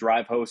afternoon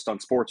drive host on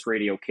sports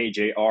radio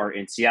KJR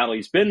in Seattle.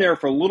 He's been there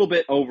for a little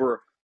bit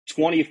over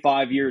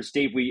 25 years.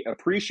 Dave, we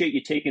appreciate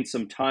you taking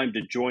some time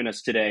to join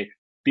us today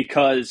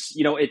because,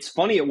 you know, it's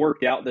funny it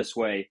worked out this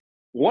way.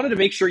 Wanted to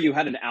make sure you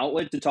had an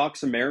outlet to talk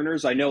some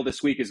Mariners. I know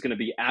this week is going to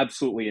be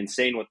absolutely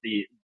insane with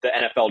the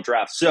NFL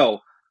draft.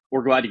 So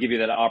we're glad to give you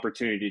that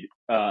opportunity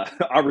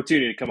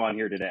to come on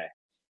here today.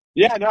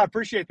 Yeah, no, I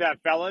appreciate that,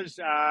 fellas.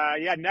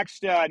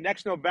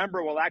 Next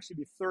November will actually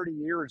be 30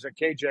 years at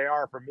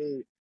KJR for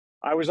me.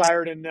 I was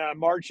hired in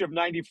March of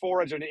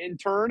 '94 as an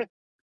intern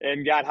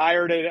and got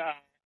hired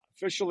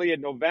officially in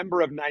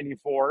November of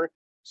 '94.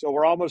 So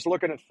we're almost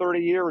looking at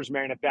 30 years,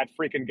 man, at that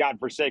freaking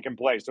godforsaken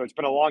place. So it's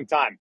been a long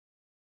time.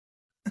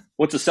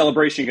 What's the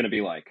celebration going to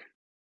be like?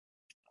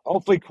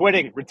 Hopefully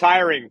quitting,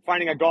 retiring,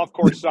 finding a golf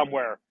course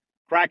somewhere.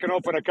 Cracking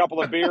open a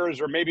couple of beers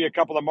or maybe a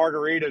couple of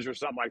margaritas or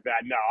something like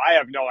that. No, I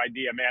have no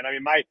idea, man. I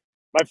mean, my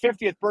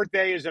 50th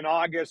birthday is in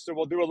August, so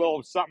we'll do a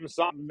little something,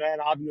 man,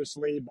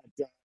 obviously. But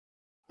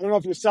I don't know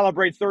if you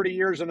celebrate 30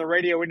 years in the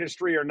radio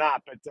industry or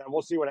not, but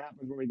we'll see what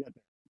happens when we get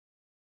there.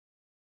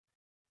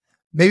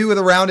 Maybe with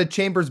a round at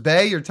Chambers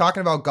Bay, you're talking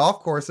about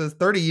golf courses,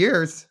 30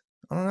 years.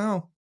 I don't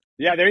know.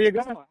 Yeah, there you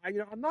go.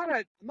 I'm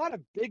not a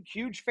big,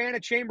 huge fan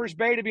of Chambers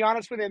Bay, to be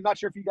honest with you. I'm not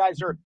sure if you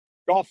guys are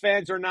golf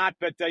fans or not,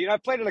 but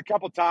I've played it a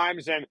couple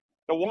times, and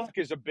the walk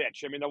is a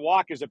bitch. I mean, the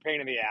walk is a pain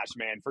in the ass,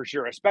 man, for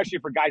sure, especially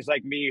for guys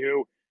like me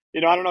who,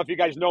 I don't know if you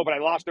guys know, but I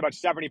lost about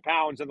 70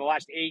 pounds in the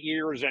last 8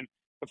 years, and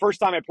the first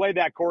time I played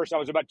that course, I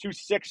was about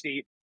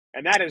 260,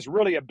 and that is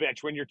really a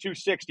bitch when you're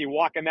 260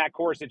 walking that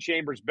course at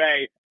Chambers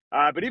Bay.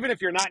 But even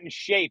if you're not in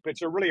shape,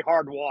 it's a really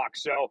hard walk.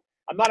 So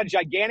I'm not a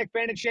gigantic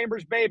fan of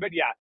Chambers Bay, but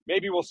yeah,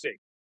 maybe we'll see.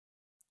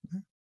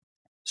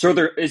 So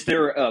is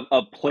there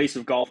a place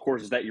of golf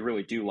courses that you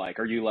really do like?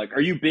 Are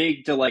you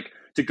big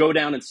to go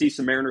down and see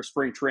some Mariner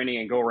spring training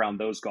and go around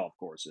those golf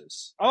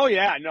courses? Oh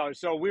yeah, no.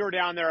 So we were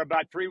down there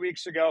about 4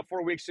 weeks ago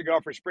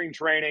for spring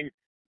training.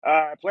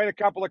 Played a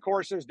couple of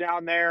courses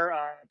down there.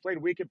 Played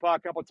Weekapaw a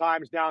couple of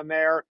times down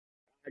there.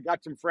 I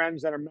got some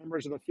friends that are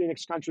members of the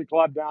Phoenix Country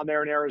Club down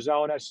there in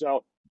Arizona.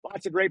 So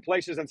lots of great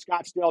places in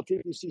Scottsdale.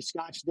 TPC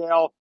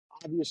Scottsdale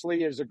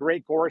obviously is a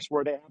great course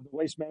where they have the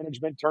waste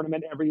management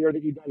tournament every year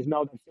that you guys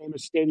know, the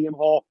famous stadium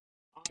hole.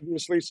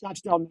 Obviously,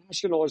 Scottsdale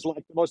National is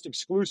like the most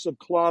exclusive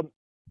club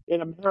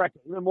in America,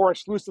 even more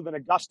exclusive than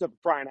Augusta, for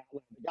crying out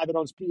loud. The guy that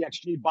owns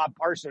PXG, Bob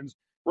Parsons,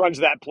 runs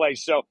that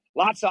place. So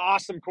lots of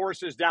awesome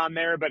courses down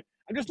there, but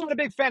I'm just not a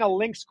big fan of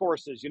links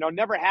courses.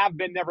 Never have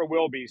been, never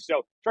will be.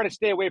 So try to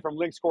stay away from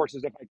links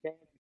courses if I can.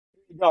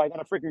 Here you go. I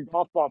got a freaking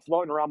golf ball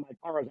floating around my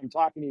car as I'm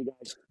talking to you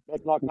guys,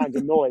 making all kinds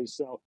of noise.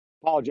 So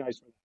apologize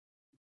for that.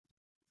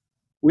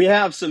 We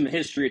have some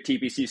history at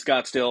TPC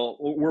Scottsdale.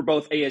 We're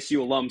both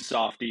ASU alums,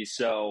 Softies,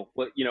 so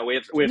we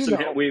have some.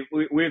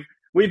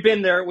 We've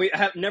been there. We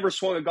have never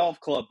swung a golf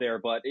club there,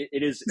 but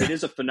it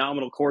is a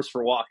phenomenal course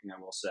for walking, I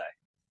will say.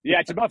 Yeah,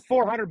 it's about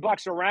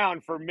 $400 a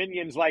round for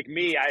minions like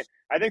me.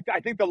 I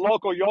think the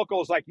local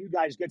yokels like you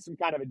guys get some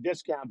kind of a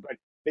discount, but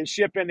they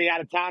ship in the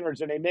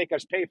out-of-towners and they make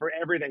us pay for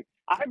everything.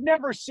 I've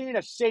never seen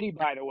a city,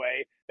 by the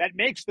way, that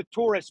makes the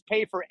tourists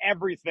pay for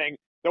everything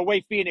the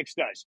way Phoenix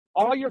does.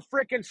 All your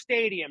freaking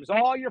stadiums,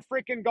 all your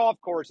freaking golf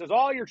courses,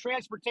 all your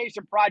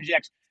transportation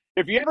projects.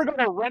 If you ever go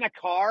to rent a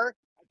car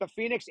at the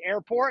Phoenix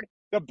airport,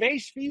 the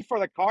base fee for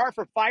the car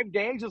for 5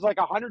 days is like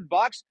 $100.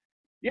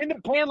 You end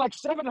up paying like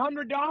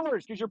 $700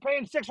 because you're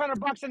paying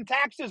 $600 in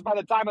taxes by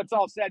the time it's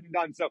all said and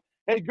done. So,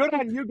 hey, good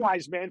on you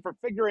guys, man, for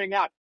figuring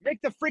out. Make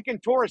the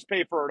freaking tourists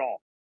pay for it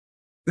all.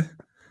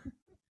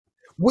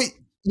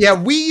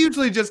 We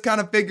usually just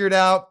kind of figured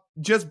out,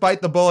 just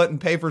bite the bullet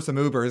and pay for some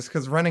Ubers,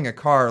 because renting a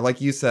car,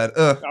 like you said,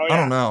 I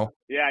don't know.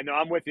 Yeah, no,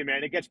 I'm with you,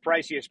 man. It gets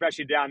pricey,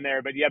 especially down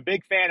there. But yeah,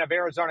 big fan of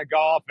Arizona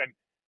golf and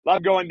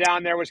love going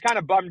down there. Was kind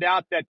of bummed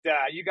out that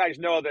you guys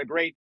know the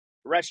great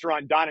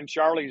restaurant Don and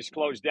Charlie's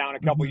closed down a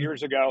couple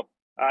years ago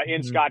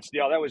in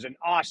Scottsdale. That was an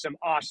awesome,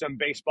 awesome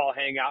baseball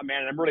hangout,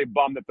 man. And I'm really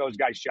bummed that those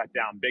guys shut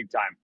down big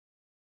time.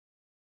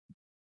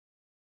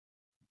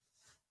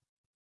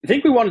 I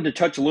think we wanted to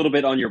touch a little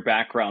bit on your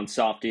background,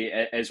 Softy,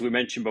 as we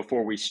mentioned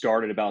before we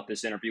started about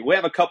this interview. We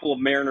have a couple of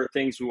Mariner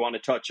things we want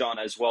to touch on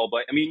as well,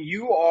 but I mean,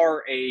 you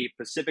are a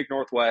Pacific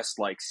Northwest,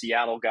 like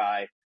Seattle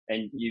guy,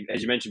 and you,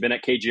 as you mentioned, been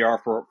at KJR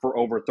for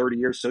over 30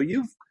 years. So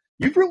you've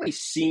really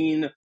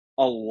seen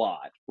a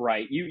lot,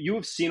 right? You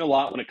have seen a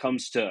lot when it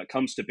comes to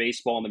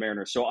baseball and the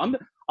Mariners. So I'm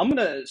going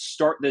to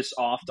start this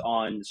off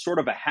on sort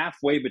of a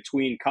halfway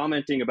between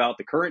commenting about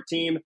the current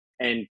team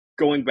and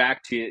going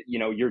back to,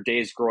 your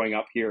days growing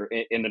up here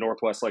in the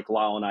Northwest, like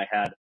Lyle and I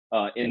had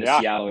in the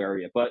Seattle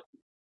area. But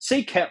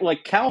say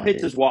Cal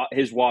hits his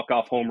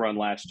walk-off home run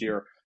last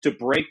year to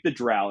break the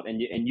drought,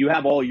 and you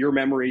have all your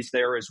memories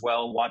there as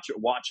well,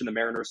 watching the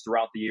Mariners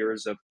throughout the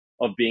years of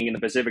being in the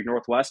Pacific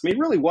Northwest. I mean,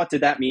 really, what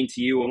did that mean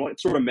to you, and what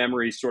sort of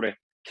memories sort of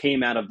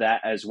came out of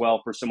that as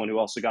well for someone who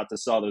also got to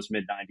saw those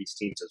mid-'90s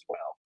teams as well?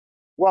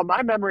 Well,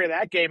 my memory of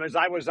that game is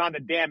I was on the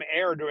damn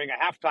air doing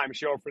a halftime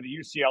show for the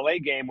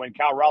UCLA game when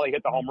Cal Raleigh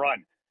hit the home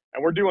run.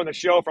 and we're doing the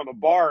show from a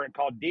bar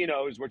called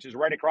Dino's, which is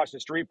right across the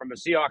street from the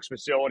Seahawks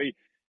facility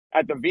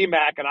at the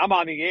VMAC, and I'm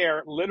on the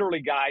air,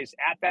 literally, guys,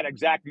 at that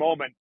exact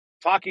moment,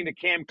 talking to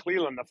Cam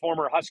Cleland, the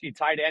former Husky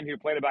tight end who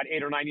played about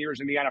 8 or 9 years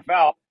in the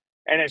NFL.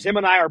 And as him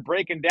and I are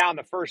breaking down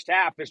the first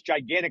half, this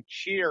gigantic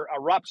cheer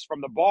erupts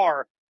from the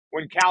bar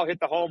when Cal hit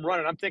the home run.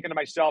 And I'm thinking to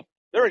myself,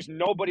 there is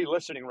nobody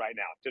listening right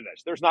now to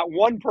this. There's not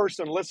one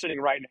person listening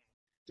right now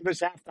to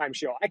this halftime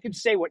show. I could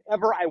say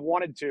whatever I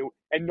wanted to,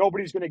 and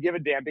nobody's going to give a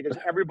damn because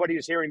everybody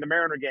is hearing the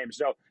Mariner game.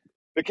 So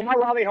the Cal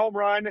Raleigh home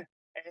run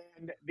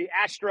and the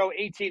Astro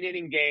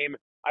 18-inning game,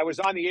 I was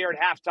on the air at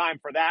halftime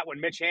for that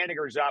when Mitch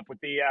Haniger's up with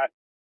the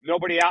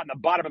nobody out in the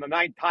bottom of the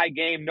ninth, tie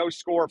game, no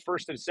score,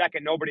 first and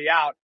second, nobody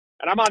out.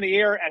 And I'm on the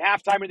air at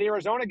halftime of the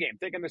Arizona game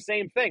thinking the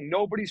same thing.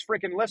 Nobody's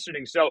freaking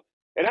listening. So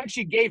it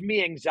actually gave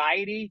me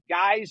anxiety,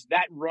 guys,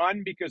 that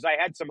run, because I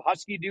had some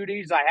Husky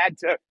duties I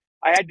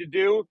had to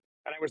do,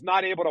 and I was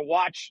not able to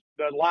watch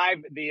go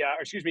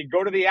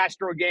to the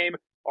Astro game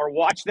or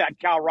watch that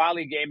Cal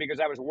Raleigh game because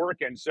I was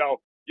working.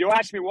 So you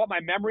asked me what my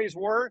memories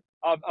were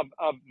of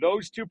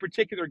those two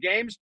particular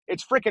games.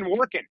 It's freaking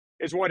working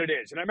is what it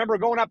is. And I remember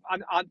going up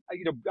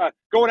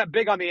going up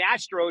big on the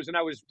Astros, and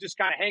I was just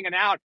kind of hanging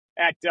out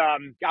at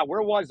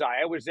where was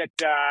I? I was at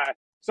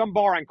some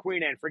bar on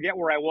Queen Anne, forget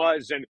where I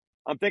was, and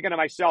I'm thinking to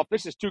myself,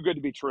 this is too good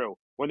to be true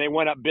when they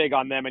went up big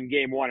on them in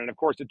game one. And of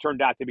course it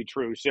turned out to be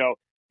true. So,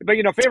 but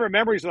favorite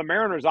memories of the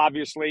Mariners,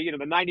 obviously,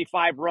 the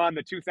 95 run,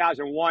 the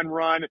 2001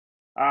 run.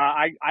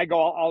 I go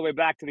all the way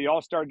back to the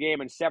All-Star game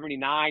in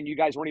 79. You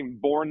guys weren't even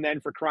born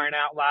then, for crying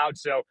out loud.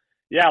 So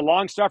yeah,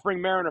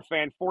 long-suffering Mariner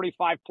fan,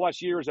 45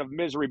 plus years of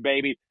misery,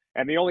 baby.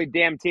 And the only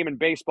damn team in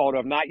baseball to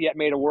have not yet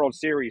made a World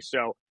Series.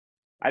 So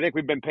I think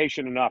we've been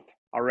patient enough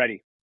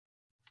already.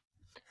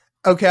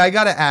 Okay, I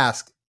got to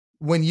ask,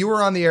 when you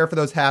were on the air for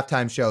those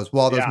halftime shows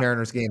while those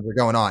Mariners games were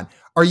going on,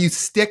 are you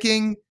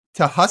sticking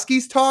to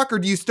Huskies talk, or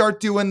do you start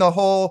doing the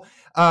whole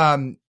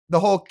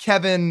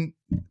Kevin,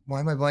 why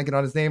am I blanking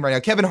on his name right now?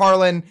 Kevin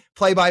Harlan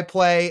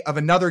play-by-play of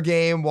another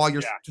game while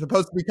you're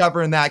supposed to be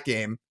covering that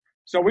game?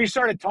 So we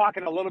started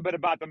talking a little bit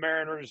about the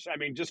Mariners. I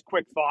mean, just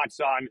quick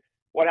thoughts on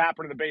what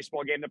happened in the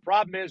baseball game. The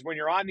problem is when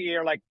you're on the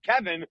air, like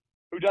Kevin,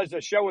 who does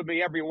a show with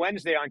me every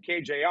Wednesday on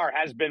KJR,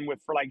 he's been with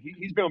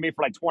me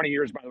for like 20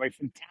 years, by the way.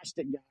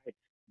 Fantastic guy.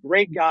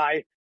 Great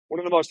guy, one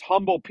of the most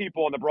humble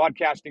people in the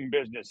broadcasting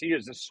business. He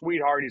is a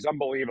sweetheart. He's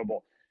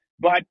unbelievable.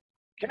 But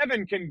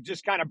Kevin can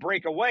just kind of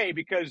break away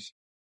because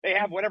they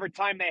have whatever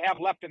time they have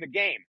left in the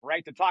game,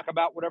 right, to talk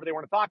about whatever they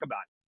want to talk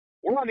about.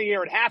 We're on the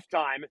air at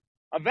halftime.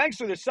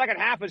 Eventually, the second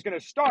half is going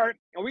to start,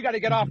 and we got to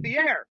get off the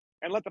air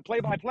and let the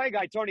play-by-play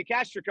guy, Tony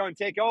Castricone,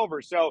 take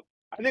over. So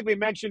I think we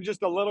mentioned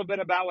just a little bit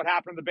about what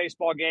happened in the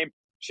baseball game,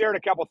 shared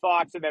a couple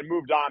thoughts, and then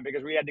moved on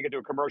because we had to get to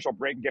a commercial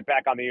break and get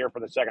back on the air for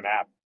the second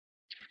half.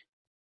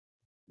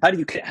 How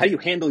do you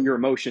handle your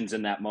emotions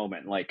in that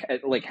moment? Like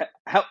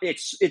how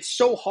it's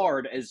so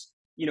hard as,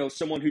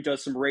 someone who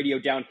does some radio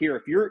down here.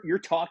 If you're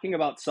talking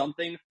about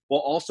something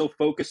while also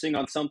focusing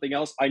on something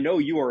else, I know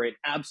you are an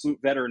absolute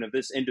veteran of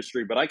this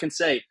industry, but I can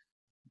say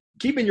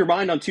keeping your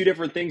mind on two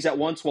different things at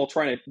once while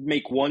trying to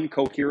make one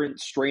coherent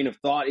strain of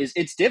thought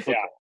it's difficult.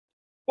 Yeah.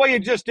 Well, you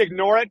just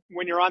ignore it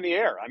when you're on the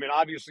air. I mean,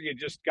 obviously you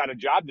just got a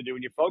job to do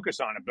and you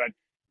focus on it, but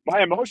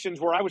my emotions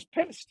were, I was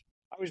pissed.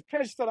 I was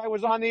pissed that I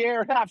was on the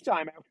air at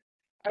halftime.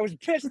 I was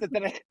pissed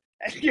that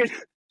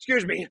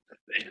excuse me,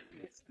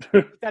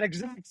 that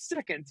exact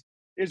second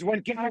is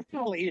when Cal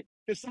Raleigh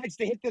decides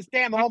to hit this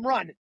damn home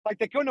run. Like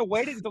they couldn't have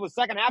waited until the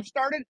second half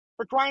started,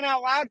 for crying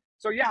out loud.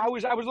 So yeah, I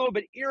was a little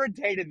bit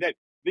irritated that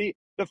the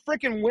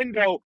freaking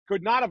window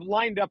could not have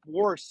lined up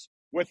worse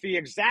with the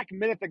exact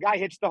minute the guy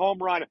hits the home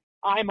run.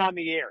 I'm on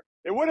the air.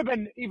 It would have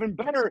been even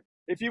better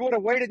if you would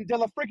have waited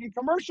until a freaking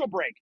commercial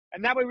break.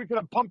 And that way we could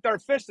have pumped our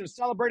fists and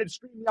celebrated,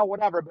 scream, yell,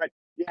 whatever. But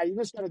yeah, you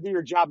just got to do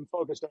your job and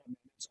focus on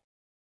it.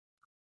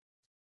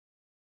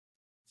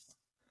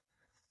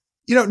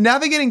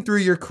 Navigating through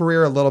your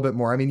career a little bit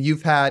more. I mean,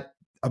 you've had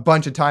a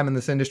bunch of time in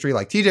this industry,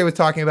 like TJ was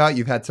talking about.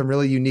 You've had some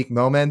really unique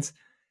moments.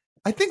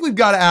 I think we've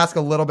got to ask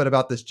a little bit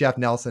about this Jeff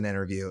Nelson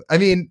interview. I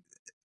mean,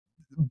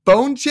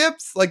 bone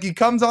chips, like he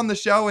comes on the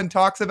show and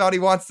talks about he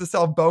wants to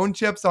sell bone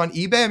chips on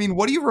eBay. I mean,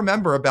 what do you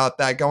remember about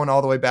that going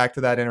all the way back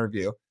to that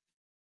interview?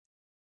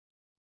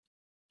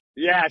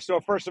 Yeah,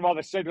 so first of all,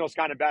 the signal's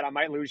kind of bad. I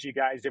might lose you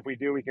guys. If we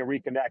do, we can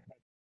reconnect.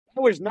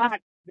 That was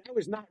not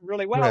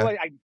really,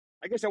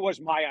 I guess it was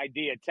my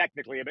idea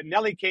technically, but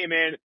Nelly came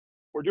in.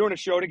 We're doing a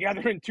show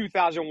together in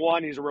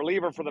 2001. He's a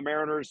reliever for the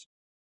Mariners,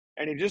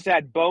 and he just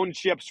had bone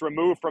chips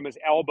removed from his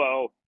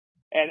elbow.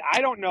 And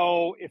I don't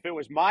know if it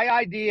was my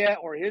idea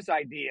or his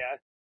idea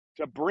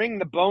to bring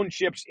the bone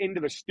chips into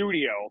the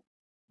studio,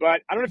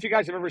 but I don't know if you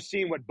guys have ever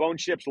seen what bone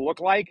chips look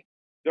like.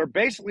 They're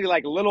basically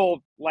like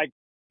little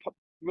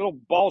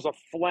balls of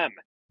phlegm.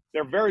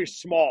 They're very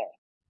small,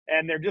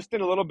 and they're just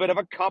in a little bit of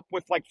a cup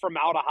with like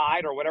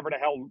formaldehyde or whatever the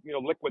hell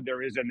liquid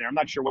there is in there. I'm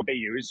not sure what they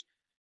use.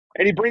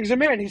 And he brings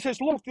them in. He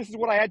says, "Look, this is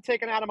what I had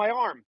taken out of my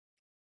arm."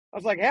 I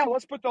was like, "Hell,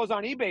 let's put those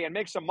on eBay and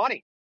make some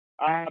money,"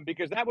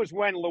 because that was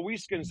when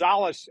Luis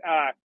Gonzalez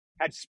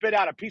had spit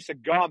out a piece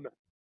of gum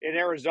in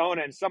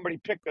Arizona, and somebody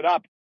picked it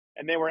up,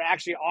 and they were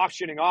actually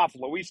auctioning off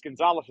Luis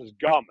Gonzalez's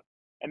gum,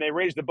 and they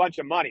raised a bunch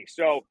of money.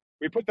 So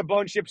we put the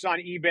bone chips on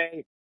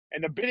eBay,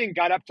 and the bidding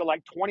got up to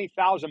like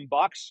 $20,000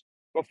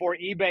 before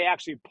eBay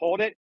actually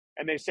pulled it.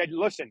 And they said,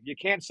 listen, you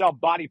can't sell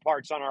body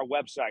parts on our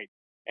website,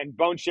 and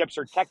bone chips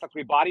are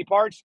technically body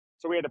parts.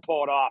 So we had to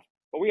pull it off.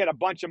 But we had a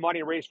bunch of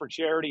money raised for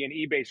charity, and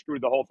eBay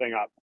screwed the whole thing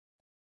up.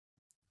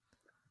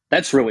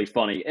 That's really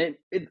funny. And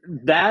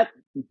that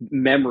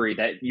memory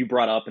that you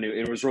brought up, and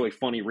it was really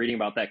funny reading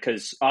about that,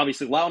 because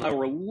obviously Lau and I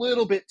were a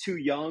little bit too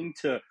young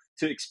to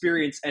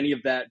experience any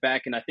of that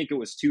back in, I think it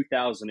was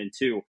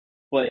 2002.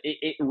 But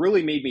it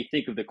really made me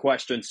think of the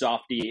question,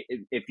 Softy,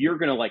 if you're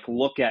going to like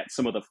look at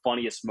some of the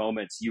funniest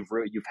moments you've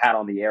had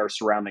on the air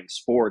surrounding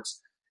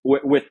sports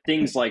with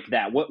things like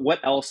that, what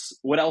else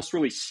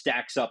really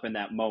stacks up in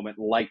that moment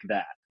like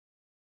that?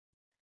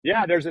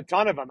 Yeah, there's a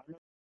ton of them. I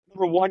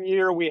remember one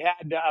year we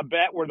had a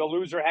bet where the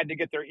loser had to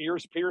get their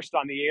ears pierced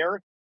on the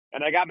air,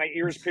 and I got my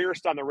ears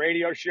pierced on the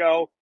radio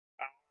show.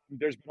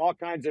 There's been all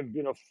kinds of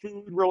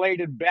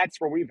food-related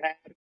bets where we've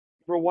had.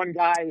 For one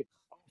guy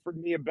offered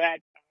me a bet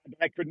that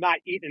I could not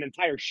eat an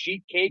entire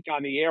sheet cake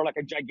on the air, like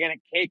a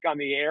gigantic cake on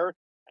the air,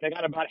 and I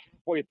got about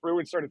halfway through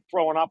and started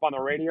throwing up on the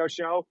radio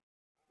show.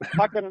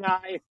 Puckett and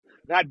I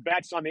had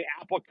bets on the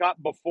Apple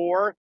Cup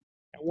before.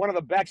 And one of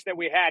the bets that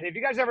we had, have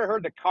you guys ever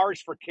heard the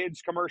Cars for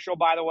Kids commercial,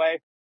 by the way?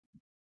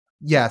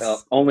 Yes.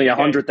 Only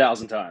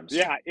 100,000 times.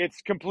 Yeah,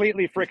 it's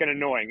completely freaking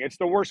annoying. It's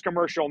the worst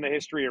commercial in the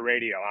history of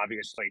radio,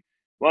 obviously.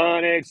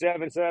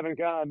 1877,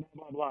 blah,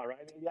 blah, blah, right?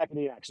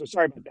 Yak. So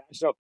sorry about that.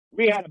 So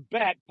we had a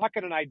bet,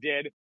 Puckett and I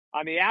did,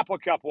 on the Apple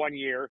Cup one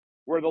year,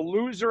 where the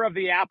loser of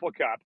the Apple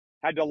Cup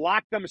had to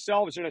lock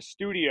themselves in a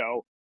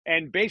studio,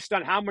 and based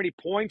on how many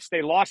points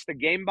they lost the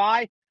game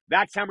by,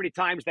 that's how many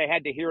times they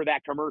had to hear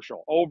that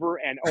commercial over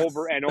and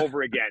over and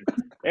over again.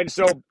 And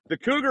so the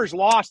Cougars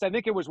lost. I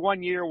think it was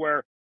one year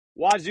where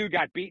Wazoo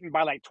got beaten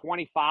by like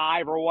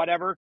 25 or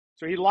whatever.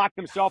 So he locked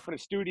himself in a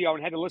studio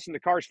and had to listen to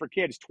Cars for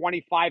Kids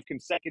 25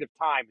 consecutive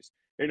times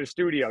in a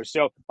studio.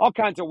 So all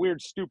kinds of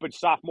weird, stupid,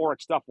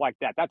 sophomoric stuff like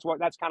that. That's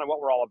kind of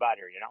what we're all about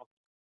here, you know?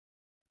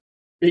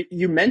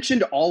 You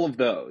mentioned all of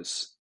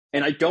those,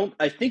 and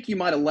I think you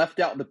might have left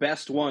out the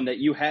best one that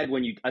you had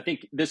I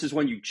think this is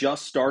when you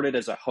just started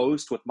as a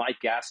host with Mike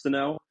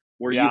Gastineau,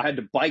 where you had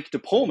to bike to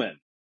Pullman,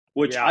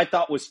 which I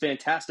thought was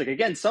fantastic.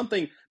 Again,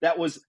 something that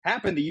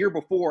happened the year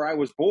before I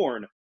was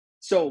born.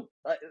 So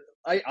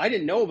I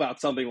didn't know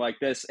about something like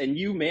this, and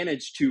you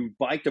managed to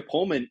bike to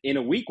Pullman in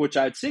a week, which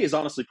I'd say is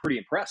honestly pretty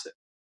impressive.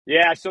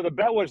 Yeah, so the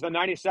bet was the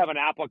 97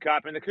 Apple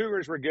Cup, and the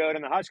Cougars were good,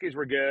 and the Huskies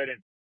were good, and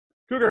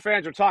Cougar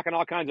fans are talking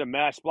all kinds of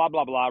mess, blah,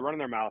 blah, blah, running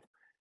their mouth.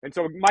 And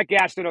so Mike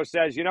Gastineau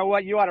says, you know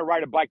what? You ought to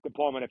ride a bike to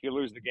Pullman if you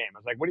lose the game. I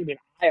was like, what do you mean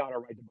I ought to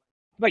ride the bike?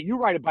 How about you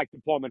ride a bike to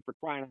Pullman for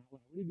crying out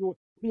loud? What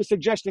are you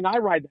suggesting I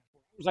ride that for?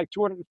 I was like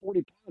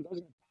 240 pounds. I was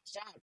going to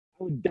pass out.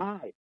 I would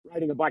die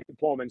riding a bike to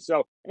Pullman.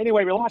 So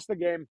anyway, we lost the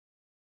game,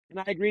 and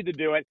I agreed to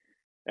do it.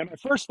 And my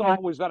first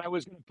thought was that I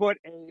was going to put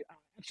a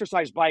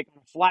exercise bike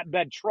on a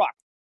flatbed truck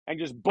and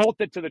just bolt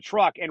it to the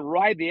truck and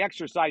ride the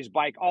exercise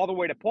bike all the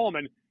way to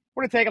Pullman.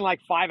 Would have taken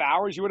like 5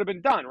 hours. You would have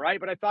been done, right?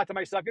 But I thought to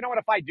myself, you know what?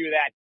 If I do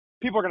that,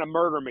 people are going to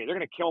murder me. They're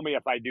going to kill me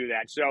if I do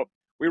that. So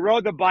we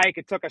rode the bike.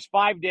 It took us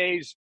 5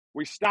 days.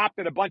 We stopped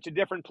at a bunch of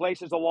different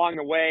places along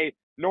the way.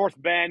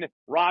 North Bend,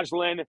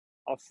 Roslyn,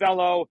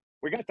 Othello.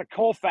 We got to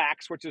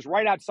Colfax, which is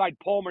right outside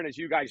Pullman, as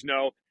you guys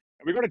know.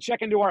 And we go to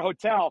check into our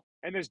hotel,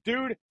 and this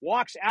dude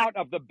walks out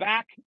of the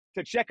back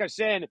to check us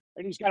in,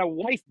 and he's got a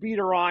wife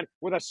beater on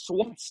with a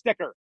SWAT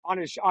sticker on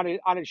his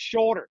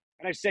shoulder.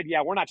 And I said,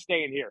 yeah, we're not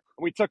staying here.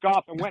 And we took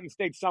off and went and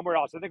stayed somewhere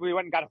else. I think we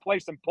went and got a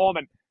place in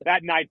Pullman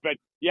that night. But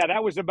yeah,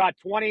 that was about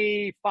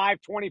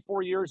 25,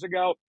 24 years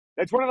ago.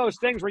 That's one of those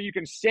things where you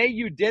can say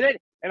you did it,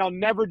 and I'll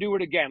never do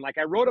it again. Like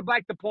I rode a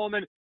bike to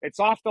Pullman. It's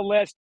off the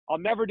list. I'll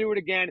never do it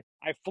again.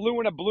 I flew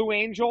in a Blue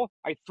Angel.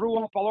 I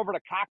threw up all over the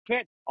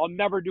cockpit. I'll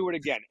never do it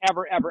again.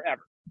 Ever, ever,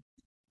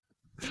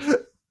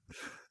 ever.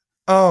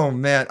 Oh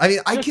man. I mean,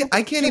 I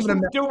can't even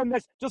imagine doing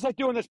this, just like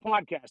doing this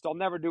podcast. I'll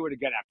never do it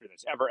again after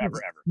this. Ever,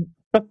 ever,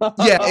 ever.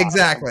 Yeah,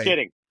 exactly. I'm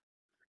kidding.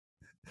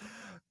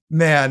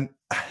 Man,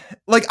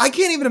 like I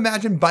can't even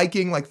imagine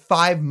biking like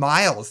 5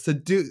 miles to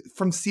do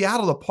from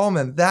Seattle to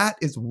Pullman. That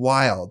is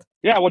wild.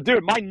 Yeah, well,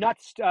 dude, my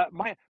nuts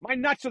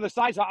are the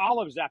size of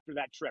olives after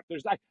that trip.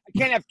 I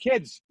can't have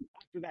kids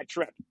after that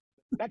trip.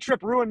 That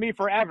trip ruined me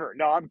forever.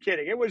 No, I'm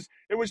kidding. It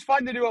was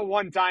fun to do it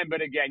one time,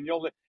 but again,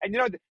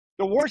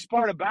 the worst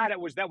part about it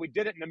was that we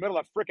did it in the middle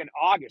of freaking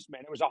August,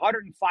 man. It was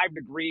 105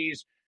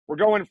 degrees. We're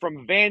going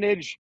from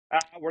Vantage,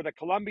 where the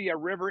Columbia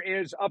River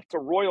is, up to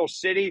Royal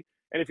City.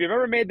 And if you've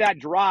ever made that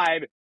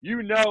drive,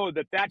 you know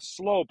that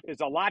slope is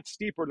a lot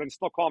steeper than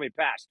Snoqualmie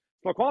Pass.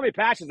 Snoqualmie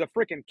Pass is a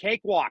freaking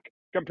cakewalk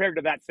compared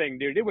to that thing,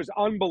 dude. It was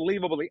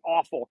unbelievably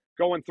awful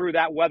going through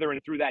that weather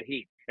and through that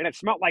heat. And it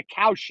smelled like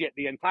cow shit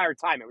the entire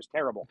time. It was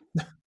terrible.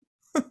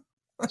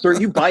 So are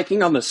you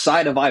biking on the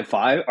side of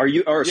I-5?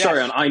 Yes. Sorry,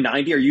 on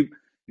I-90? Are you?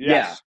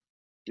 Yes.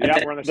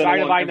 Yeah, we're on the side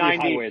of I-90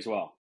 highway as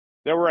well.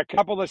 There were a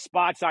couple of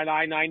spots on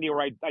I-90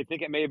 where I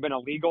think it may have been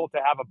illegal to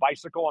have a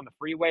bicycle on the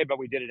freeway, but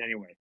we did it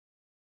anyway.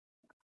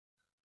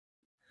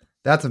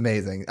 That's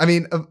amazing. I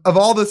mean, of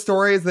all the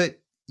stories that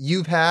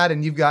you've had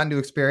and you've gotten to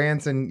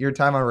experience in your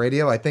time on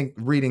radio, I think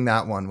reading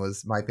that one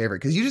was my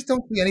favorite because you just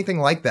don't see anything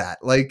like that.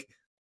 Like,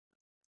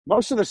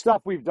 most of the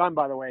stuff we've done,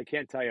 by the way, I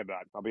can't tell you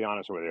about. I'll be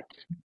honest with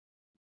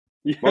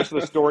you. Most of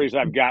the stories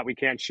I've got, we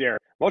can't share.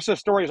 Most of the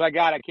stories I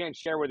got, I can't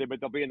share with you, but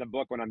they'll be in the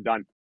book when I'm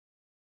done.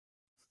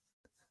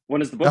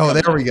 When is the book? Oh,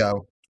 there we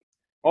go.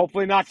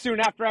 Hopefully not soon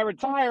after I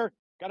retire.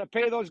 Got to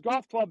pay those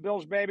golf club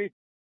bills, baby.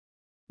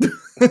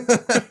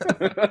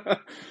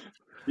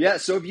 Yeah.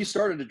 So have you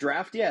started a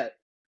draft yet?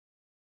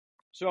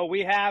 So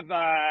we have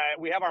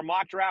our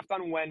mock draft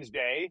on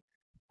Wednesday.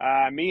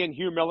 Me and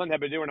Hugh Millen have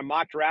been doing a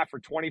mock draft for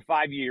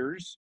 25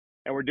 years,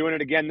 and we're doing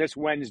it again this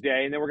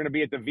Wednesday. And then we're going to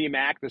be at the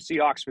VMAC, the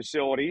Seahawks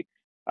facility,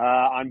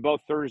 on both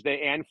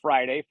Thursday and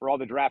Friday for all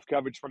the draft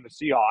coverage from the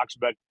Seahawks.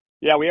 But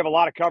yeah, we have a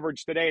lot of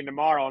coverage today and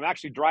tomorrow. I'm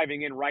actually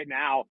driving in right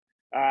now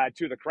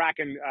to the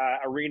Kraken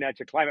Arena,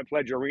 to Climate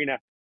Pledge Arena.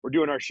 We're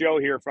doing our show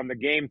here from the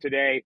game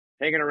today,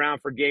 hanging around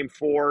for Game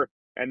 4.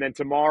 And then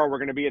tomorrow we're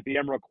going to be at the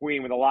Emerald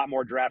Queen with a lot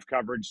more draft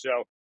coverage.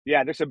 So,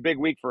 yeah, this is a big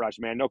week for us,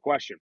 man. No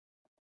question.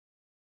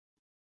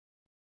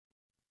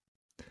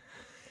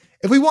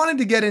 If we wanted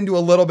to get into a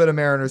little bit of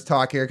Mariners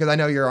talk here, because I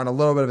know you're on a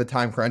little bit of a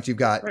time crunch. You've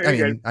got,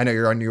 I know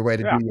you're on your way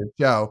to do your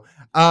show.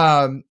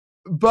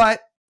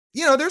 But,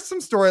 you know, there's some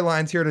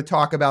storylines here to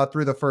talk about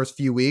through the first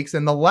few weeks.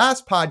 And the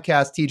last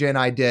podcast TJ and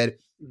I did,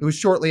 it was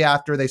shortly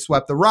after they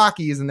swept the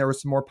Rockies, and there were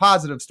some more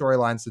positive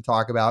storylines to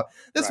talk about.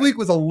 This week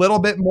was a little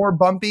bit more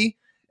bumpy,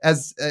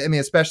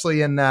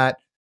 especially in that,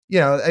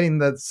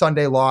 the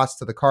Sunday loss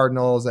to the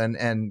Cardinals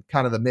and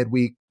kind of the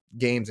midweek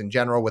games in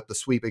general with the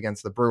sweep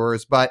against the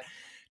Brewers. But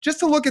just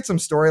to look at some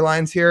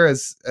storylines here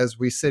as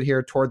we sit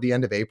here toward the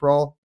end of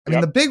April,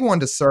 the big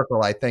one to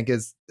circle, I think,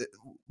 is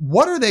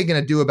what are they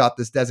going to do about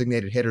this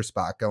designated hitter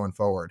spot going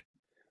forward?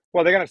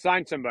 Well, they got to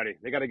sign somebody.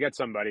 They got to get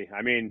somebody.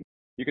 I mean,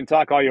 you can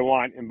talk all you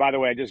want. And by the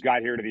way, I just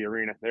got here to the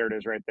arena. There it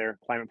is right there.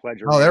 Climate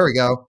Pledge Arena. Oh, there we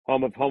go.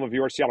 Home of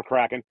your Seattle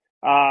Kraken.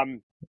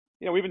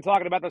 We've been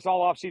talking about this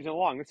all offseason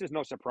long. This is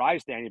no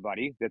surprise to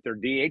anybody that their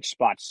DH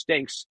spot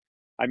stinks.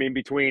 I mean,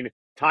 between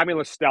Tommy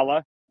La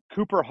Stella,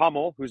 Cooper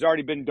Hummel, who's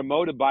already been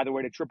demoted, by the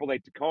way, to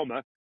AAA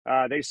Tacoma.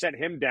 They sent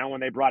him down when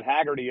they brought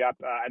Haggerty up,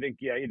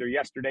 either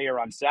yesterday or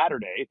on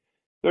Saturday.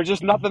 There's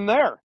just nothing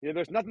there.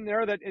 There's nothing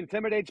there that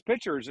intimidates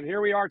pitchers. And here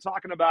we are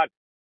talking about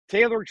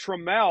Taylor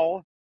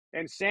Trammell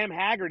and Sam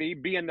Haggerty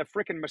being the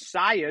freaking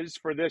messiahs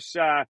for this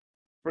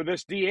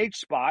DH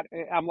spot.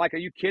 I'm like, are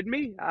you kidding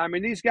me? I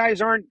mean, these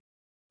guys aren't.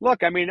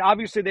 Look, I mean,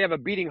 obviously they have a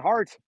beating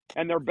heart,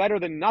 and they're better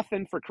than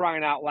nothing, for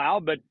crying out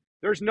loud, but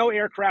there's no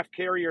aircraft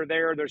carrier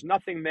there. There's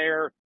nothing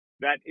there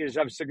that is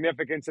of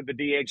significance at the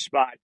DH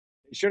spot.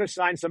 They should have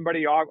signed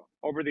somebody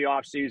over the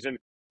offseason.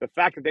 The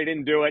fact that they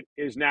didn't do it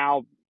is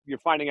now you're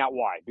finding out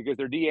why, because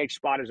their DH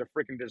spot is a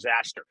freaking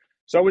disaster.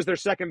 So is their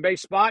second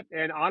base spot,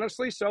 and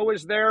honestly, so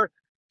is their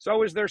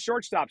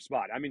shortstop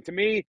spot. I mean, to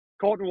me,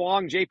 Colton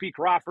Wong, J.P.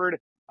 Crawford,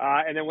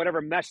 and then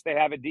whatever mess they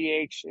have at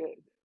DH,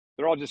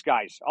 they're all just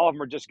guys. All of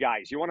them are just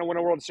guys. You want to win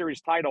a World Series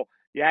title,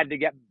 you had to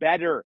get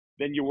better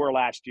than you were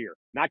last year,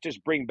 not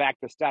just bring back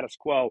the status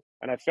quo.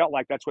 And I felt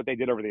like that's what they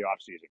did over the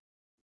offseason.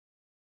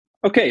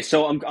 Okay,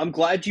 so I'm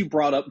glad you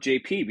brought up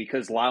JP,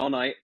 because Lyle and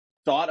I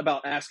thought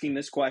about asking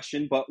this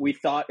question, but we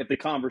thought if the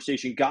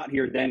conversation got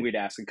here, then we'd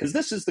ask it, because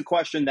this is the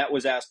question that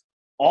was asked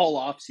all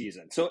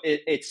offseason. So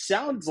it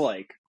sounds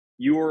like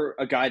you were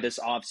a guy this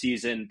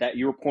offseason that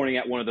you were pointing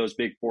at one of those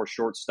big four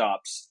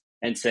shortstops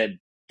and said,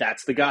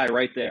 that's the guy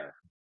right there.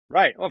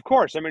 Right. Well, of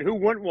course. I mean, who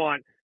wouldn't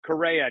want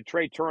Correa,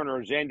 Trey Turner,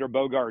 or Xander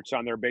Bogaerts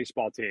on their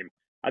baseball team?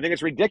 I think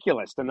it's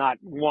ridiculous to not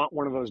want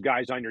one of those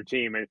guys on your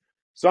team. And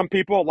some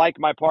people, like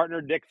my partner,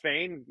 Dick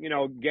Fain,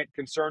 get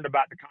concerned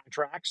about the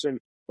contracts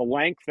and the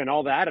length and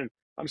all that. And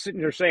I'm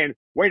sitting here saying,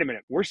 wait a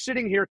minute, we're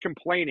sitting here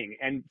complaining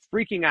and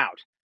freaking out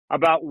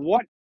about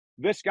what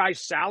this guy's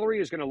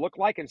salary is going to look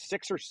like in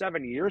 6 or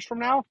 7 years from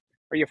now.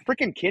 Are you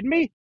freaking kidding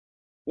me?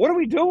 What are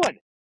we doing?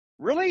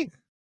 Really?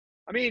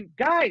 I mean,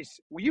 guys,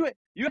 you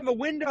have a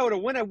window to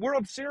win a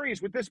World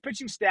Series with this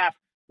pitching staff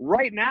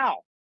right now.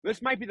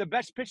 This might be the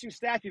best pitching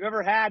staff you've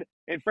ever had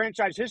in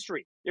franchise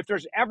history. If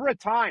there's ever a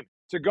time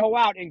to go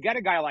out and get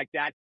a guy like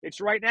that,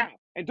 it's right now.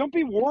 And don't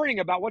be worrying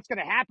about what's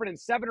going to happen in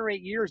 7 or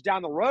 8 years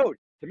down the road.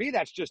 To me,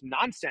 that's just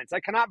nonsense. I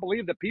cannot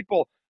believe that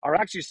people are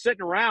actually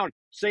sitting around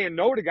saying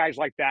no to guys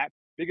like that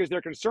because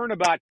they're concerned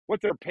about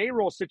what their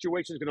payroll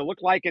situation is going to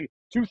look like in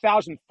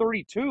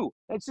 2032.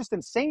 That's just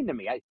insane to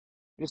me. I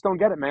just don't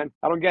get it, man.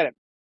 I don't get it.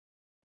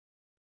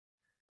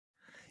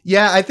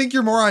 Yeah, I think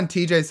you're more on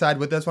TJ's side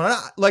with this one.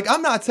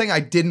 I'm not saying I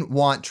didn't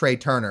want Trey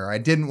Turner. I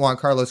didn't want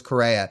Carlos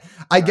Correa.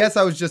 I guess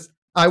I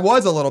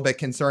was a little bit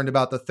concerned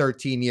about the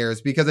 13 years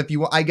because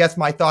I guess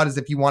my thought is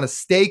if you want to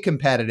stay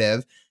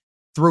competitive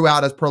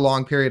throughout a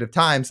prolonged period of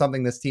time,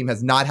 something this team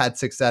has not had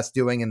success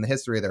doing in the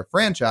history of their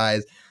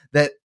franchise,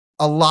 that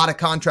a lot of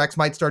contracts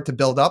might start to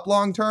build up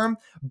long term.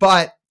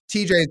 But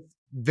TJ's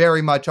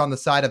very much on the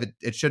side of it.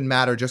 It shouldn't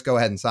matter. Just go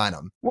ahead and sign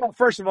them. Well,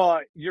 first of all,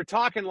 you're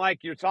talking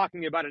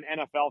about an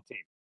NFL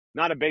team,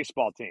 not a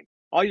baseball team.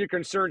 All your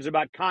concerns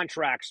about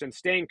contracts and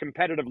staying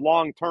competitive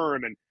long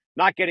term and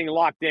not getting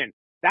locked in.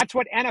 That's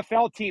what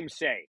NFL teams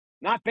say,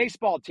 not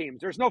baseball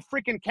teams. There's no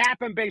freaking cap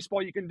in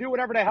baseball. You can do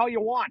whatever the hell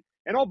you want.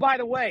 And oh, by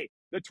the way,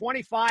 the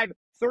 $25,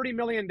 $30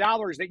 million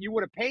that you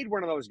would have paid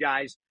one of those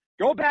guys,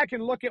 go back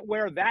and look at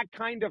where that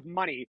kind of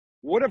money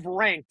would have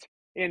ranked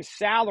in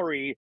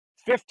salary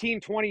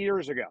 15, 20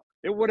 years ago.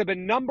 It would have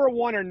been number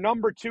 1 or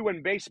number 2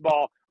 in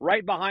baseball,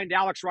 right behind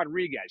Alex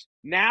Rodriguez.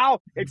 Now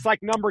it's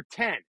like number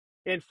 10.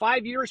 In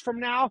 5 years from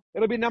now,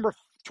 it'll be number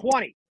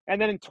 20. And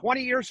then in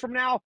 20 years from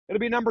now, it'll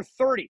be number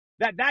 30.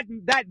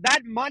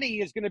 That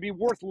money is going to be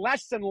worth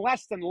less and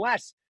less and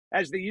less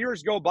as the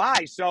years go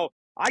by. So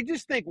I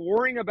just think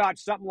worrying about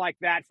something like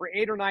that for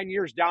 8 or 9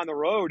 years down the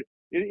road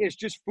is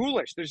just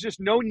foolish. There's just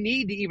no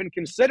need to even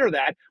consider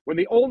that when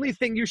the only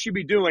thing you should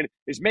be doing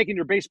is making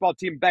your baseball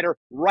team better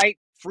right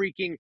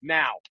freaking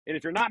now. And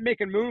if you're not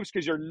making moves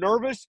because you're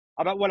nervous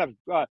about what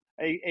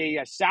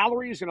a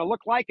salary is going to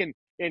look like in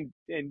 8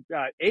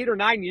 or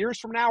 9 years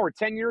from now or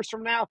 10 years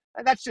from now,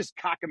 that's just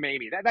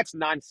cockamamie. That's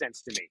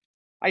nonsense to me.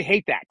 I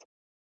hate that.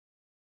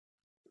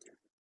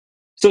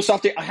 So,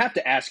 Softy, I have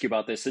to ask you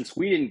about this since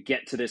we didn't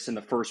get to this in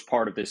the first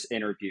part of this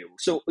interview.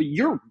 So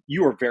you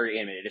are very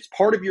animated. It's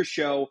part of your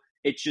show.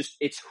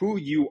 It's who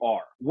you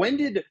are. When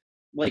did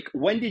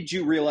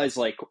you realize,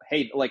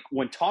 hey,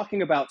 when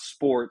talking about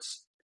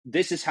sports,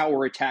 this is how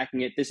we're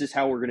attacking it. This is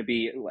how we're going to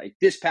be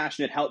this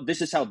passionate.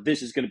 This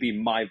is going to be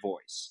my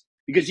voice.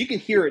 Because you can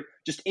hear it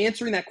just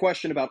answering that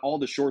question about all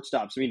the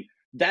shortstops. I mean,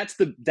 that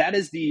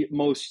is the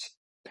most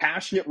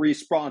passionate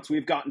response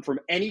we've gotten from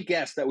any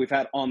guest that we've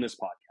had on this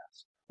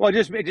podcast. Well,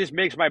 it just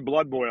makes my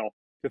blood boil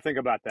to think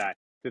about that.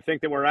 To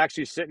think that we're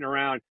actually sitting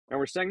around and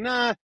we're saying,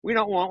 nah, we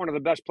don't want one of the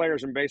best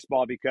players in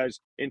baseball because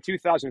in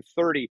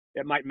 2030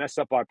 it might mess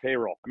up our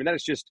payroll. I mean, that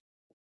is just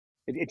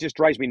it just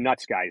drives me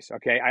nuts, guys.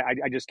 Okay,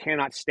 I just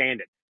cannot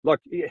stand it.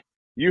 Look,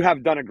 you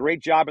have done a great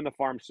job in the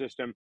farm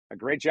system, a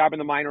great job in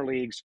the minor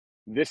leagues.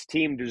 This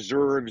team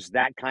deserves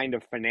that kind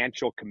of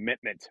financial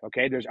commitment.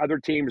 Okay, there's other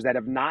teams that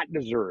have not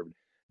deserved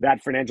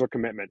that financial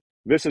commitment.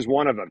 This is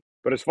one of them.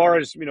 But as far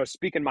as,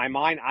 speaking my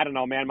mind, I don't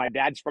know, man. My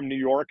dad's from New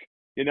York.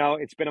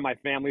 It's been in my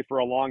family for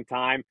a long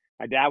time.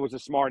 My dad was a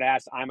smart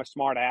ass. I'm a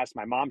smart ass.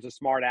 My mom's a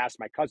smart ass.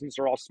 My cousins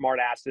are all smart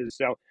asses.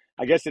 So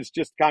I guess it's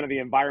just kind of the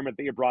environment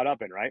that you're brought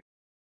up in, right?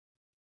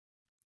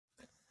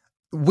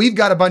 We've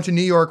got a bunch of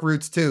New York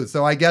roots too,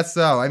 so I guess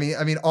so. I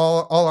mean,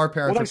 all our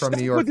parents are from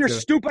New York. With your too.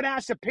 Stupid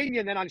ass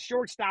opinion, then on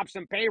shortstops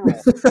and payroll.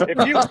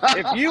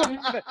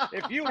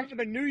 if you have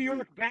a New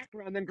York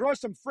background, then grow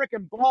some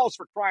freaking balls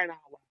for crying out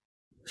loud.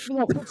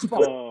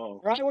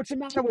 Right? What's the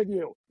matter with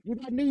you? You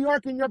got New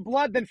York in your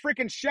blood? Then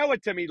freaking show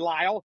it to me,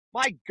 Lyle.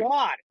 My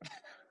God.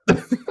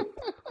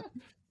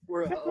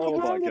 We're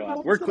going to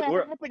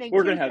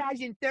have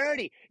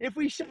 2030. If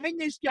we sign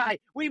this guy,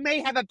 we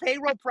may have a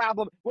payroll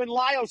problem when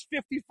Lyle's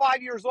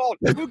 55 years old.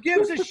 Who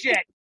gives a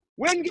shit?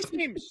 Win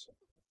games.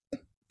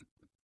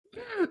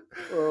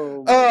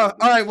 All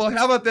right. Well,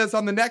 how about this?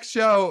 On the next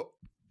show,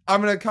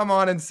 I'm going to come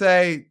on and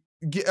say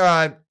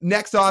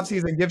next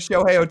offseason, give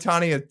Shohei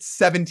Ohtani a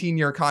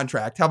 17-year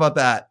contract. How about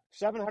that?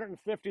 $750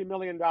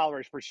 million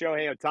for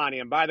Shohei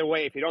Ohtani. And by the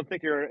way, if you don't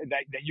think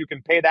that you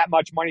can pay that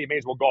much money, you may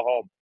as well go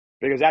home.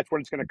 Because that's what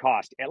it's going to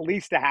cost. At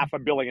least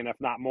 $500 million, if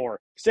not more.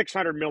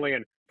 $600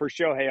 million for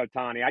Shohei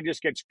Ohtani. I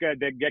just get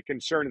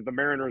concerned that the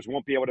Mariners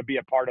won't be able to be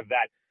a part of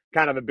that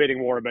kind of a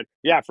bidding war. But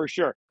yeah, for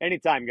sure.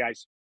 Anytime,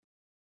 guys.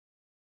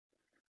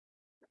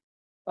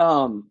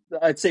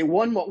 I'd say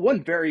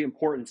one very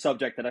important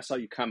subject that I saw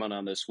you comment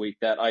on this week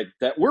that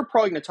we're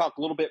probably going to talk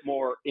a little bit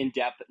more in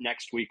depth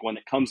next week when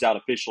it comes out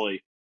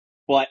officially.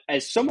 But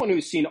as someone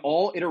who's seen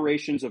all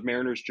iterations of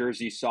Mariners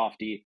jerseys,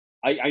 Softy,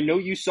 I know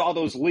you saw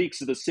those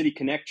leaks of the City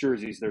Connect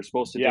jerseys they're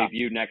supposed to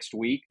debut next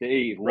week.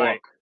 They look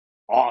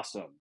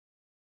awesome.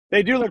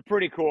 They do look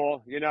pretty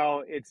cool.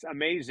 It's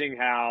amazing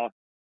how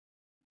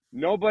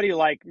nobody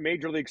like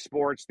Major League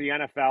Sports, the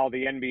NFL,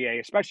 the NBA,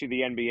 especially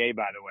the NBA,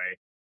 by the way,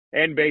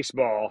 and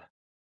baseball.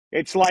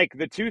 It's like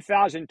the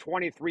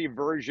 2023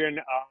 version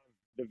of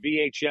the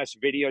VHS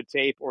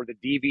videotape or the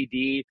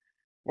DVD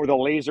or the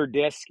laser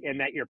disc, in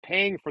that you're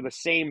paying for the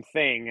same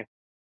thing,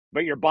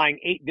 but you're buying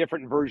 8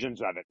 different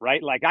versions of it,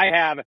 right? Like I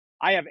have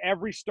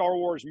every Star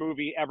Wars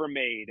movie ever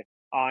made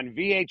on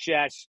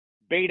VHS,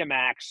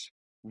 Betamax,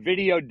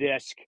 video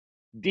disc,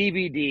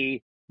 DVD,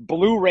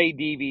 Blu-ray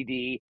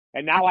DVD,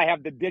 and now I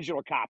have the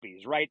digital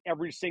copies, right?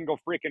 Every single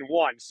freaking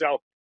one. So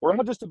we're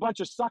all just a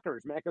bunch of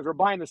suckers, man, because we're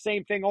buying the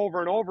same thing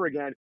over and over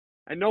again,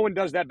 and no one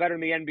does that better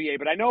in the NBA.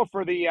 But I know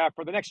for the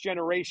next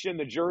generation,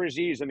 the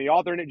jerseys and the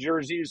alternate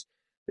jerseys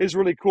is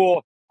really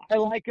cool. I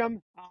like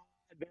them.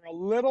 They're a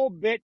little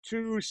bit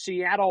too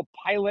Seattle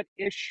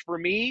Pilot-ish for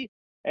me,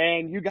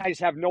 and you guys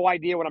have no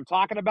idea what I'm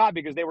talking about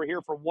because they were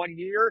here for 1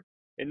 year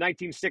in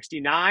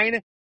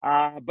 1969.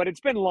 But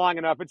it's been long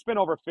enough. It's been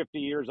over 50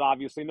 years,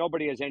 obviously.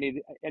 Nobody has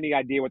any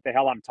idea what the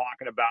hell I'm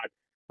talking about.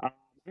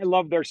 I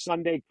love their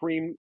Sunday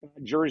cream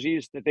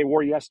jerseys that they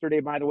wore yesterday,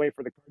 by the way,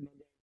 for the Cardinal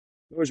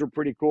game. Those were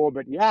pretty cool.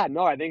 But yeah,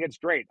 no, I think it's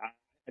great.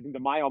 I think the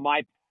My Oh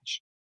My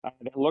patch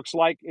that looks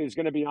like is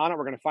going to be on it.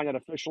 We're going to find out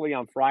officially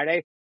on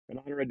Friday in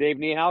honor of Dave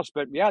Niehaus.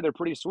 But yeah, they're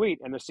pretty sweet.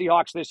 And the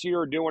Seahawks this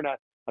year are doing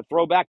a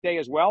throwback day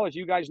as well, as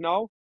you guys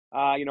know,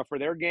 for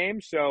their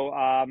game. So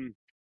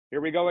here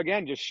we go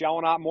again, just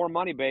shelling out more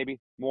money, baby.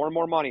 More and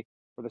more money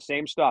for the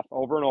same stuff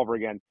over and over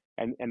again.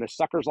 And the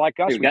suckers like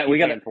us, Dude, we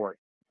got for it.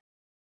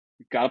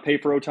 Got to pay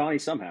for Ohtani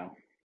somehow.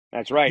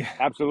 That's right.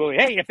 Absolutely.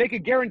 Hey, if they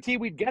could guarantee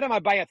we'd get him,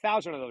 I'd buy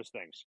 1,000 of those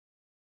things.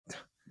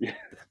 Yeah.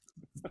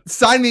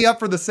 Sign me up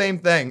for the same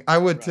thing. I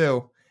would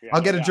too. Yeah,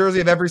 I'll get a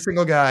jersey of every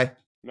single guy.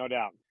 No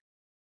doubt.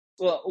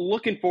 Well,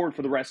 looking forward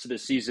for the rest of the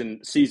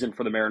season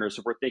for the Mariners.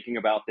 If we're thinking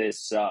about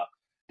this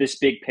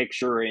big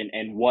picture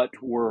and what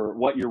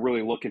you're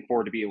really looking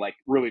for to be like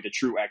really the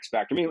true X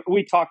factor. I mean,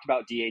 we talked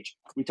about DH,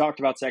 we talked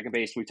about second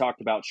base, we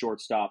talked about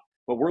shortstop,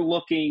 but we're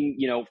looking,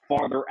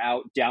 farther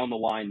out down the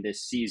line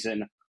this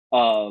season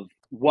of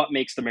what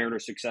makes the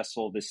Mariners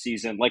successful this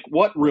season. Like,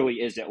 what really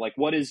is it? Like,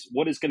 what is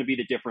going to be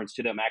the difference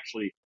to them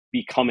actually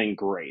becoming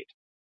great?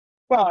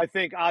 Well, I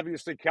think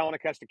obviously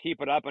Kelenic has to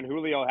keep it up, and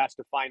Julio has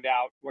to find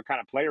out what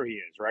kind of player he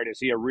is, right? Is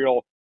he a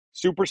real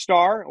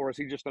superstar, or is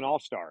he just an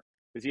all-star?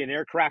 Is he an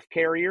aircraft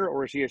carrier,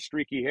 or is he a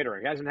streaky hitter?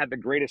 He hasn't had the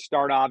greatest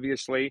start,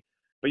 obviously,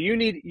 but you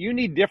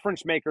need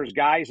difference makers,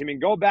 guys. I mean,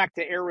 go back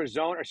to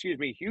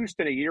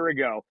Houston a year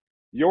ago.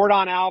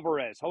 Yordan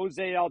Alvarez,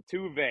 Jose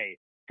Altuve,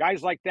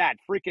 guys like that,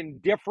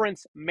 freaking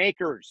difference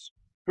makers.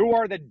 Who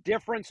are the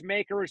difference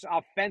makers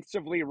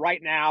offensively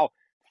right now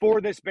for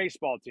this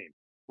baseball team?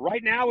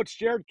 Right now, it's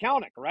Jared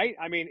Kelenic, right?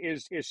 I mean,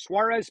 is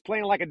Suarez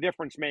playing like a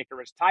difference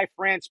maker? Is Ty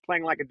France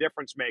playing like a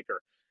difference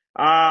maker?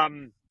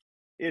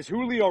 Is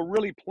Julio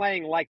really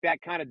playing like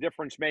that kind of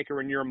difference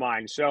maker in your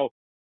mind? So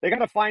they got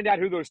to find out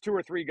who those 2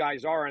 or 3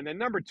 guys are. And then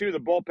number 2, the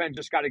bullpen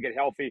just got to get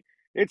healthy.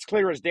 It's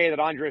clear as day that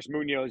Andres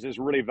Munoz is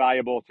really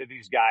valuable to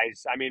these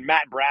guys. I mean,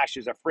 Matt Brash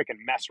is a freaking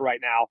mess right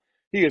now.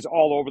 He is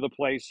all over the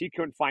place. He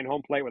couldn't find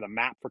home plate with a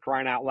map, for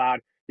crying out loud.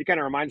 He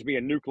kind of reminds me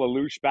of Nuke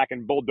LaLoosh back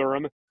in Bull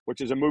Durham,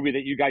 which is a movie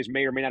that you guys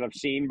may or may not have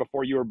seen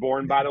before you were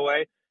born, by the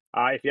way.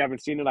 If you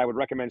haven't seen it, I would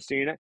recommend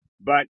seeing it.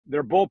 But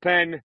their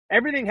bullpen,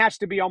 everything has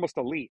to be almost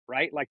elite,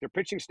 right? Like their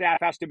pitching staff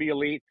has to be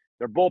elite.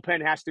 Their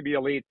bullpen has to be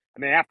elite.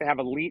 And they have to have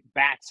elite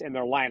bats in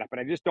their lineup. And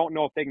I just don't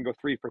know if they can go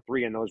 3 for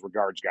 3 in those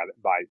regards,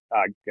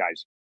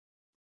 guys.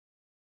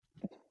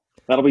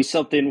 That'll be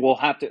something we'll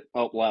have to –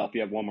 oh, well, if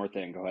you have one more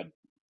thing, go ahead.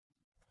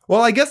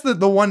 Well, I guess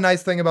the one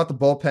nice thing about the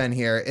bullpen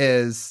here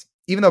is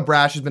even though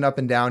Brash has been up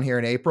and down here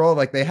in April,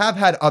 like they have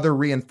had other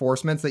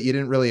reinforcements that you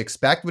didn't really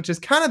expect, which is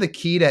kind of the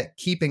key to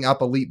keeping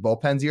up elite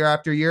bullpens year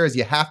after year is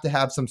you have to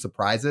have some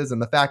surprises.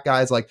 And the fact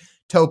guys like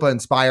Topa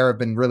and Spire have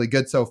been really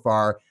good so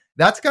far.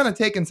 That's kind of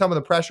taken some of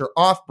the pressure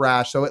off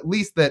Brash. So at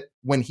least that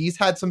when he's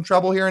had some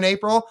trouble here in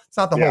April, it's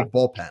not the whole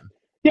bullpen.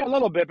 Yeah, a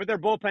little bit, but their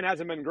bullpen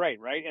hasn't been great,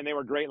 right? And they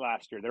were great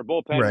last year. Their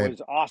bullpen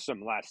was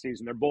awesome last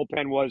season. Their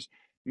bullpen was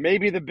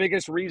maybe the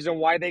biggest reason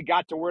why they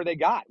got to where they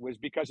got was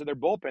because of their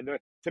bullpen.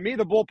 To me,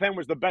 the bullpen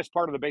was the best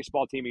part of the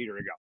baseball team a year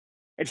ago.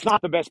 It's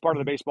not the best part of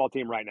the baseball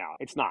team right now.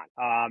 It's not.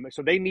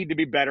 So they need to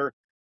be better.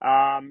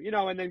 And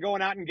then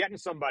going out and getting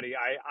somebody.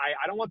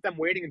 I don't want them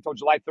waiting until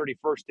July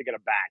 31st to get a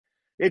bat.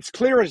 It's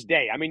clear as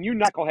day. I mean, you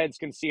knuckleheads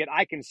can see it.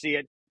 I can see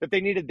it. That they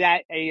needed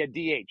a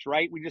DH,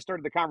 right? We just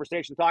started the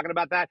conversation talking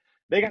about that.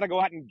 They got to go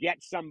out and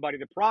get somebody.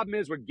 The problem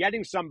is with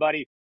getting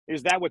somebody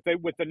is that with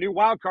the new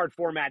wild card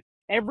format,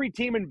 every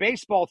team in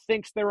baseball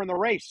thinks they're in the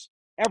race.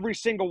 Every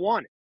single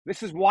one.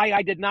 This is why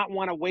I did not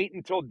want to wait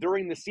until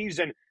during the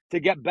season to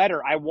get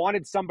better. I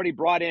wanted somebody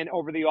brought in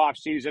over the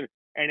offseason,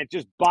 and it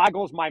just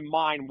boggles my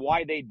mind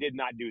why they did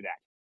not do that.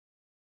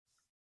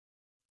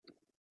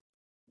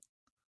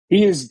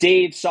 He is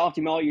Dave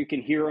Softy. You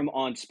can hear him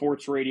on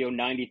Sports Radio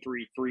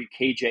 93.3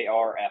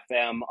 KJR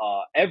FM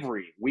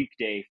every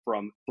weekday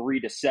from 3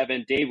 to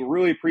 7. Dave, we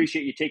really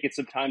appreciate you taking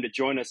some time to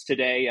join us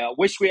today.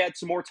 Wish we had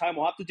some more time.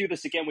 We'll have to do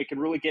this again. We can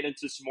really get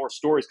into some more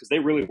stories because they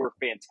really were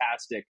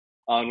fantastic,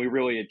 and we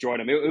really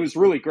enjoyed them. It was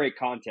really great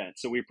content,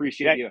 so we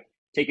appreciate you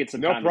taking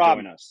some time to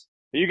join us.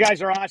 You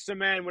guys are awesome,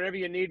 man. Whenever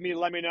you need me,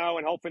 let me know,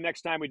 and hopefully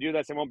next time we do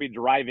this, I won't be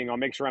driving. I'll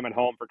make sure I'm at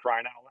home, for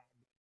crying out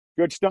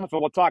loud. Good stuff, and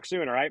we'll talk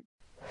soon, all right?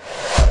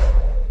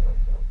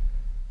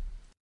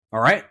 All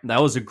right, that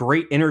was a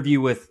great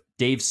interview with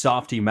Dave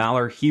Softy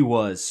Mahler. He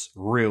was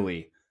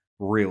really,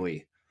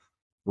 really,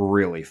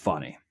 really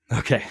funny.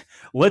 Okay,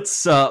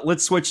 let's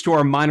switch to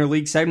our minor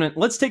league segment.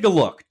 Let's take a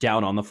look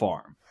down on the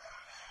farm.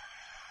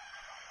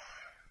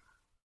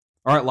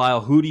 All right,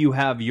 Lyle, who do you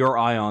have your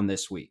eye on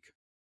this week?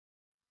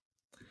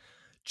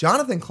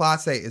 Jonathan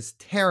Clase is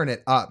tearing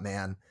it up,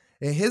 man.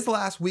 In his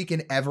last week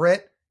in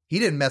Everett, he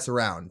didn't mess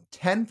around.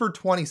 10 for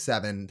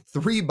 27,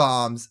 3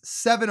 bombs,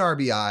 7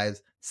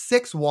 RBIs,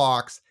 6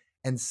 walks,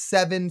 and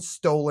 7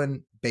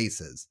 stolen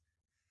bases.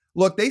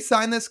 Look, they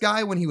signed this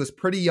guy when he was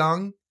pretty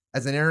young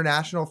as an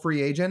international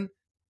free agent.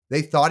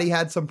 They thought he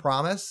had some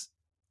promise,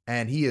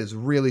 and he is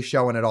really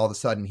showing it all of a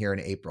sudden here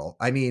in April.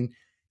 I mean,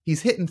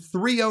 He's hitting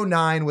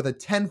 309 with a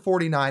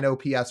 1049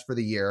 OPS for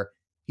the year.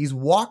 He's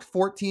walked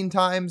 14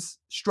 times,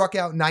 struck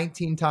out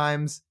 19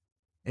 times,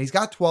 and he's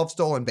got 12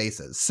 stolen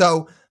bases.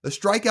 So the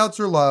strikeouts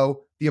are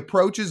low. The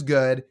approach is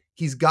good.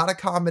 He's got a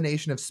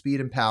combination of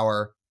speed and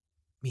power.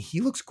 I mean,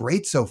 he looks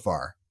great so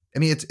far. I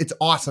mean, it's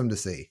awesome to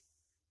see.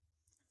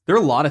 There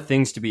are a lot of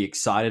things to be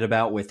excited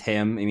about with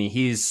him. I mean,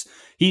 he's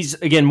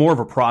again more of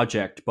a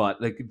project,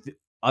 but like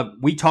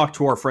we talked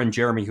to our friend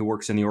Jeremy who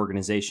works in the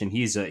organization.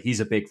 He's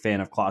a big fan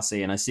of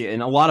Clase, and I see,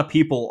 and a lot of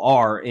people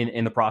are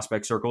in the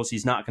prospect circles.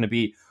 He's not going to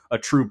be a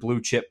true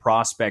blue chip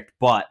prospect,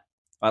 but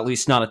at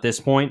least not at this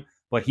point.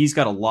 But he's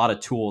got a lot of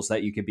tools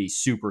that you could be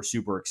super,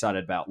 super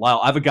excited about. Lyle,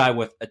 I have a guy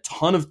with a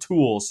ton of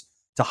tools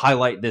to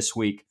highlight this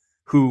week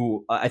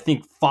who I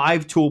think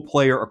 5-tool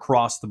player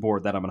across the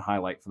board that I'm going to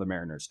highlight for the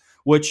Mariners,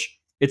 which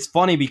it's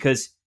funny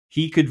because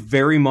he could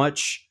very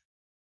much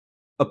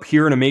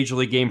appear in a major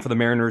league game for the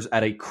Mariners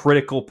at a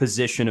critical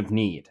position of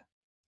need.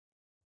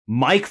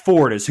 Mike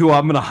Ford is who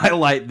I'm going to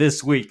highlight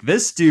this week.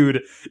 This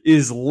dude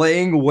is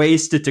laying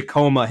waste to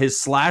Tacoma. His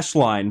slash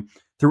line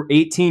through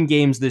 18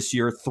 games this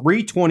year,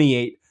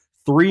 328,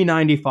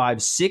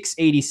 395,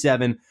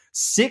 687,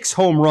 6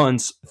 home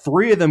runs.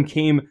 3 of them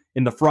came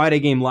in the Friday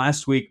game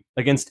last week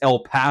against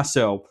El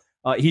Paso.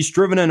 He's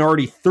driven in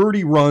already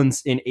 30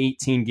 runs in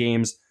 18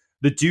 games.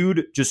 The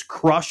dude just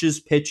crushes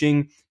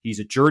pitching. He's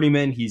a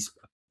journeyman. He's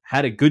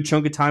had a good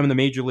chunk of time in the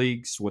major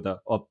leagues with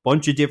a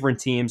bunch of different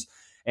teams.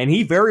 And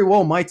he very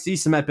well might see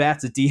some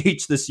at-bats at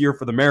DH this year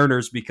for the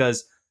Mariners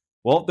because,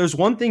 well, there's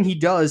one thing he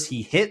does.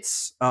 He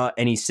hits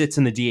and he sits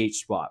in the DH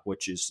spot,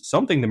 which is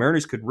something the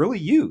Mariners could really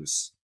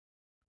use.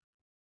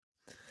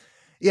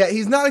 Yeah,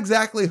 he's not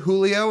exactly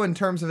Julio in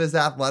terms of his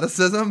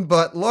athleticism,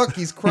 but look,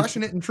 he's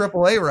crushing it in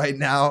AAA right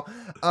now.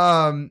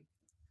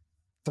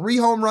 3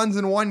 home runs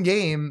in 1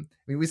 game.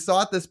 I mean, we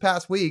saw it this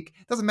past week.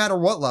 It doesn't matter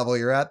what level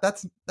you're at.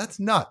 That's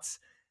nuts.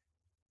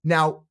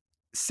 Now,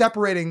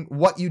 separating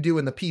what you do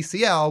in the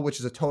PCL, which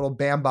is a total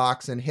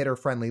bandbox and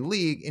hitter-friendly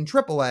league, in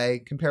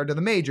AAA compared to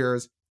the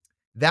majors,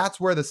 that's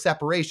where the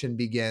separation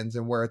begins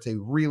and where it's a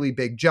really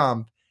big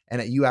jump,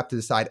 and you have to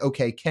decide,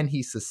 okay, can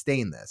he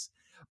sustain this?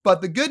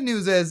 But the good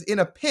news is, in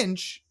a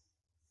pinch,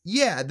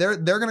 yeah, they're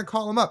going to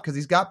call him up because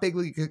he's got big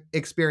league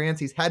experience.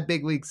 He's had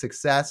big league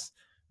success.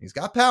 He's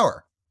got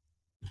power.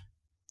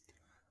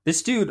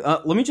 This dude,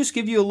 let me just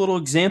give you a little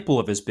example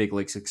of his big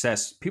league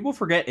success. People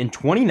forget in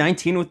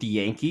 2019 with the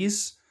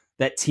Yankees,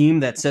 that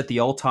team that set the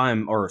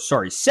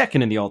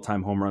second in the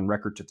all-time home run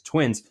record to the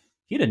Twins,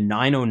 he had a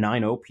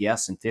 909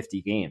 OPS in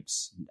 50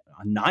 games,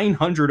 a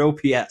 900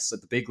 OPS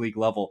at the big league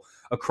level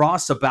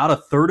across about a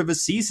third of a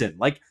season.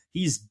 Like,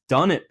 he's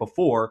done it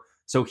before,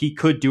 so he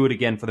could do it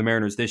again for the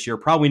Mariners this year.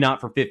 Probably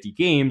not for 50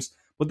 games,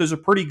 but there's a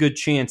pretty good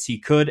chance he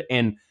could.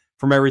 And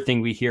from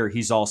everything we hear,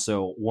 he's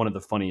also one of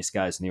the funniest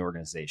guys in the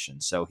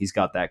organization. So he's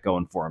got that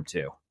going for him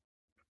too.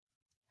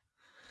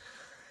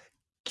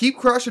 Keep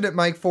crushing it,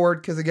 Mike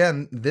Ford, because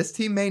again, this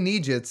team may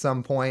need you at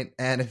some point.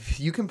 And if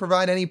you can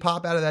provide any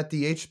pop out of that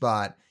DH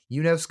spot,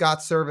 you know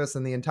Scott Service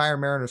and the entire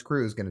Mariners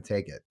crew is going to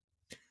take it.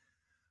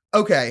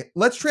 Okay,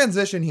 let's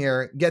transition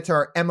here, get to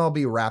our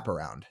MLB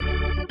wraparound.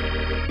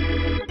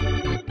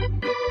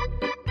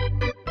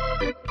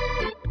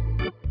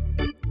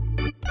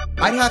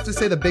 I'd have to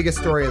say the biggest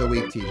story of the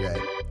week,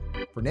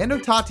 TJ. Fernando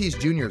Tatis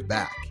Jr. is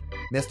back.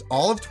 Missed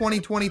all of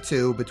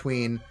 2022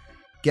 between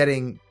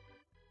getting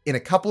in a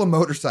couple of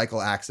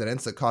motorcycle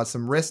accidents that caused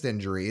some wrist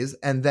injuries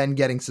and then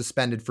getting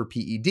suspended for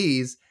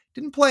PEDs.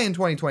 Didn't play in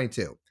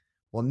 2022.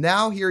 Well,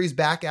 now here he's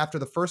back after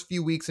the first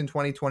few weeks in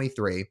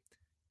 2023.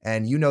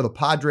 And you know the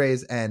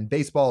Padres and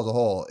baseball as a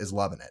whole is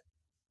loving it.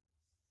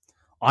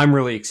 I'm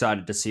really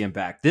excited to see him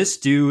back. This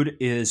dude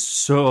is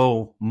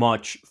so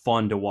much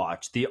fun to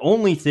watch. The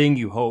only thing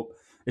you hope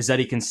is that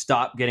he can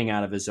stop getting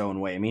out of his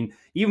own way. I mean,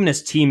 even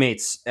his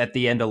teammates at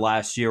the end of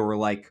last year were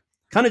like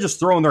kind of just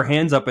throwing their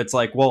hands up. It's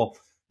like, well,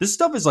 this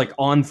stuff is like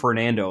on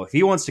Fernando. If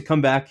he wants to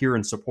come back here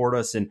and support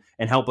us and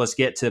help us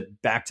get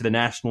back to the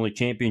National League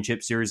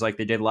Championship Series like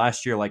they did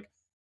last year, like,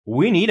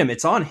 we need him.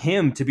 It's on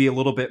him to be a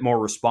little bit more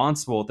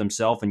responsible with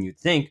himself. And you'd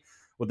think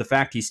with the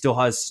fact he still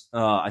has,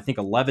 I think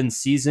 11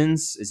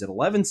 seasons, is it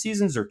 11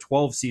 seasons or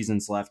 12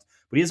 seasons left?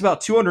 But he has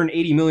about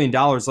 $280 million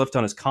left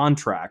on his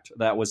contract.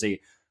 That was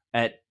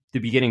at the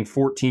beginning,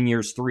 14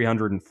 years,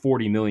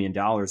 $340 million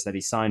that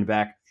he signed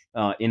back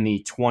in the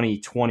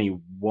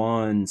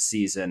 2021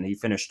 season. He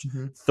finished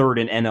third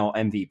in NL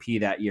MVP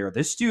that year.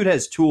 This dude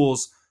has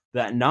tools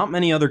that not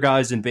many other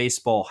guys in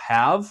baseball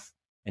have.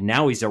 And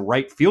now he's a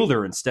right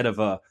fielder instead of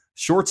a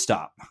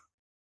shortstop.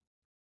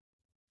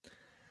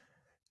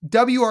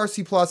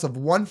 WRC plus of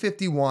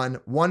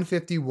 151,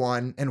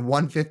 151, and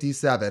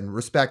 157,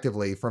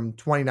 respectively, from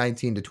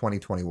 2019 to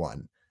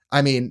 2021.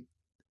 I mean,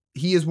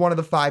 he is one of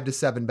the 5 to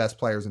 7 best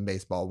players in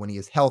baseball when he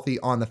is healthy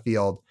on the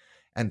field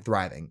and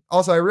thriving.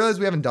 Also, I realize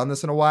we haven't done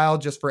this in a while,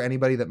 just for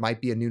anybody that might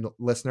be a new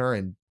listener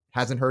and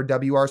hasn't heard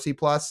WRC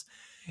plus.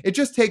 It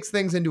just takes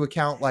things into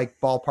account like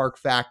ballpark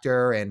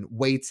factor and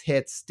weights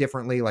hits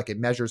differently. Like it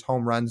measures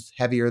home runs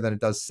heavier than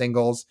it does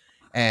singles.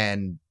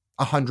 And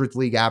 100th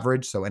league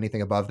average. So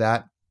anything above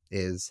that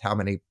is how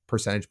many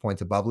percentage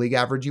points above league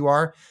average you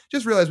are.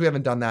 Just realized we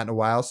haven't done that in a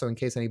while. So in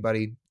case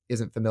anybody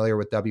isn't familiar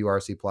with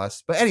WRC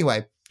plus, but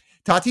anyway,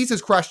 Tatis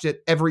has crushed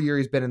it every year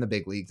he's been in the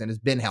big leagues and has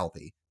been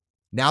healthy.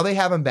 Now they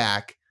have him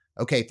back.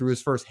 Okay, through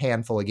his first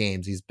handful of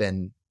games, he's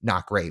been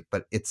not great,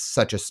 but it's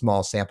such a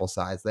small sample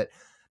size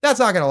that's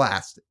not going to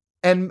last.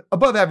 And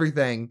above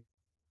everything,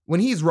 when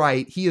he's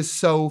right, he is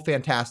so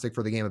fantastic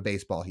for the game of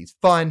baseball. He's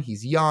fun,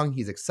 he's young,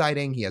 he's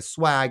exciting, he has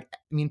swag. I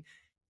mean,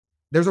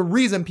 there's a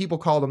reason people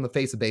called him the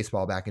face of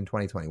baseball back in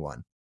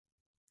 2021.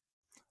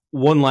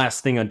 One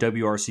last thing on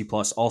WRC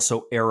Plus,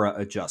 also era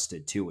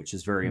adjusted too, which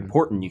is very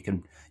important.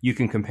 You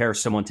can compare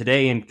someone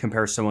today and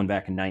compare someone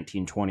back in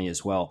 1920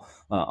 as well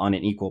on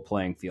an equal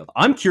playing field.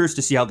 I'm curious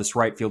to see how this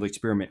right field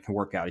experiment can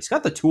work out. He's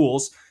got the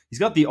tools, he's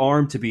got the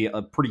arm to be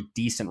a pretty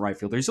decent right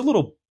fielder. He's a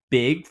little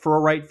big for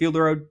a right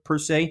fielder per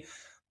se,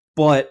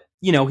 but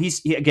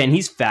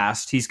he's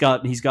fast. He's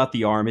got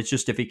the arm. It's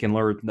just if he can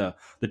learn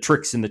the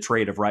tricks in the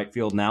trade of right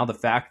field. Now the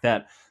fact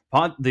that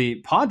the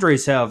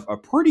Padres have a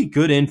pretty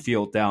good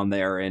infield down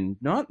there, and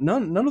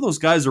none of those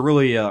guys are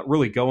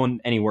really going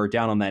anywhere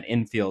down on that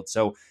infield.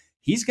 So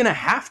he's going to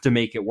have to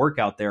make it work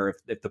out there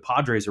if the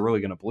Padres are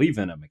really going to believe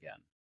in him again.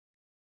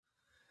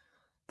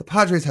 The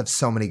Padres have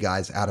so many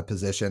guys out of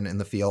position in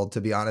the field,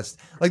 to be honest.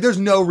 Like, there's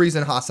no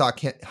reason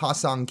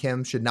Ha-Sung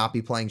Kim should not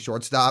be playing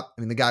shortstop.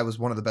 I mean, the guy was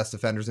one of the best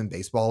defenders in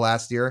baseball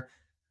last year.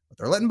 But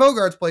they're letting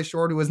Bogarts play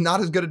short, who is not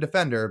as good a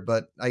defender,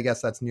 but I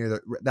guess that's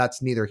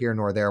neither here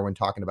nor there when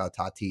talking about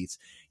Tatis.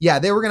 Yeah,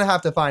 they were going to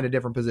have to find a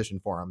different position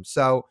for him.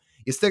 So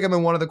you stick him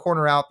in one of the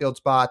corner outfield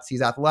spots.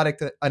 He's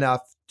athletic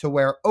enough to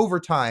where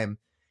over time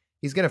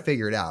he's going to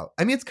figure it out.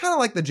 I mean, it's kind of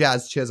like the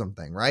Jazz Chisholm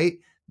thing, right?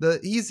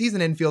 He's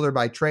an infielder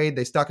by trade.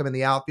 They stuck him in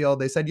the outfield.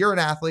 They said, you're an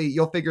athlete,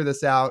 you'll figure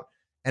this out,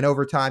 and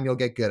over time you'll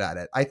get good at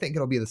it. I think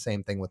it'll be the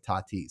same thing with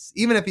Tatis.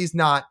 Even if he's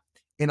not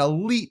an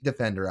elite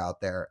defender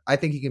out there, I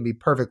think he can be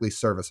perfectly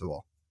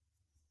serviceable.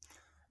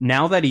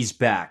 Now that he's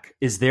back,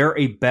 is there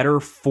a better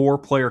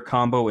 4-player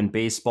combo in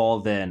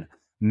baseball than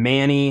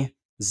Manny,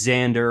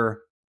 Xander,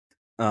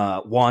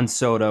 Juan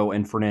Soto,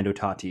 and Fernando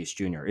Tatis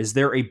Jr.? Is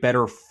there a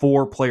better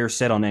 4-player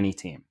set on any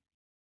team?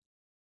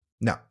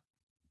 No,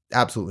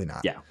 absolutely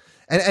not. Yeah.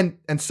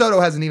 And Soto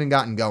hasn't even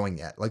gotten going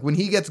yet. Like, when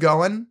he gets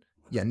going,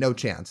 yeah, no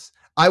chance.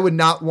 I would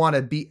not want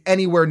to be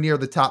anywhere near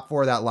the top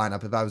 4 of that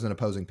lineup if I was an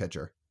opposing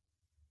pitcher.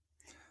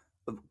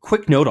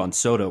 Quick note on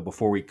Soto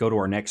before we go to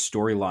our next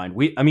storyline.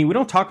 We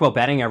don't talk about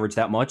batting average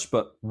that much,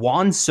 but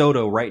Juan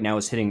Soto right now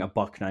is hitting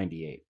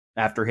 $198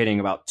 after hitting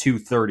about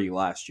 230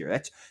 last year.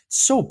 That's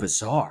so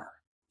bizarre.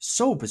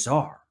 So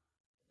bizarre.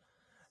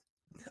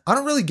 I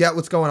don't really get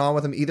what's going on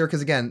with him either,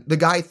 because again, the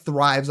guy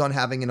thrives on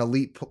having an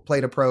elite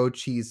plate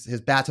approach.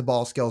 His bat to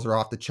ball skills are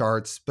off the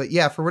charts. But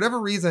yeah, for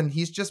whatever reason,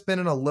 he's just been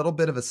in a little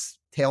bit of a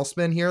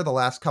tailspin here the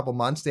last couple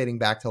months, dating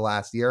back to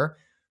last year.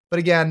 But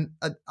again,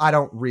 I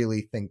don't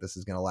really think this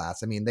is going to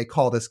last. I mean, they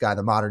call this guy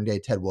the modern day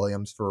Ted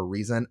Williams for a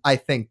reason. I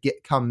think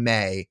come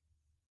May,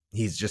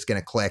 he's just going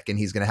to click and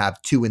he's going to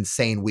have 2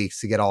 insane weeks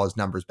to get all his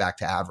numbers back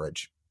to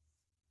average.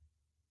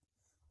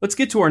 Let's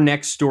get to our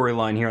next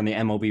storyline here on the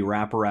MLB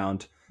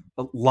wraparound.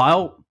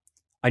 Lyle,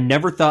 I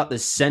never thought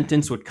this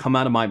sentence would come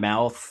out of my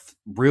mouth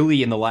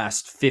really in the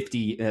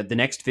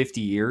next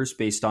 50 years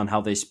based on how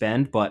they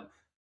spend, but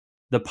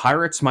the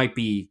Pirates might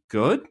be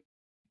good.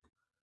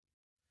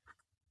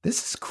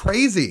 This is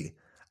crazy.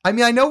 I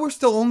mean, I know we're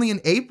still only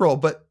in April,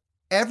 but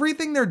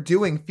everything they're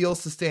doing feels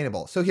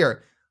sustainable. So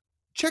here,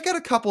 check out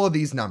a couple of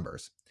these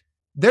numbers.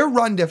 Their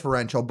run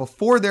differential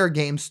before their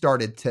game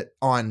started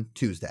on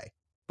Tuesday.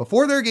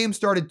 Before their game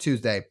started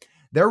Tuesday,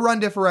 their run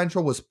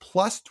differential was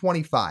plus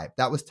 25.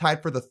 That was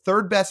tied for the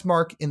 3rd best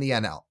mark in the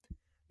NL.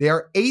 They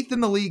are 8th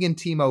in the league in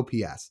team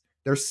OPS.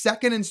 They're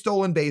 2nd in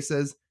stolen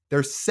bases.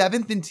 They're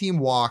 7th in team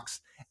walks.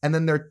 And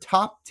then they're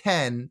top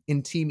 10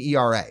 in team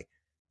ERA.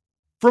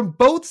 From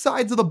both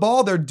sides of the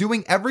ball, they're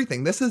doing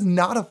everything. This is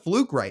not a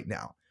fluke right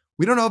now.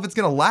 We don't know if it's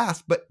going to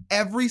last, but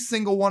every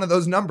single one of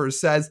those numbers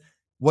says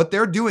what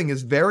they're doing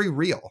is very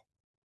real.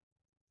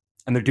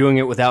 And they're doing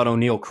it without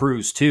O'Neal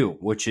Cruz, too,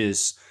 which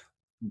is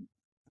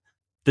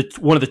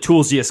one of the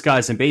toolsiest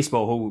guys in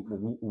baseball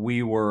who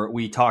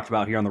we talked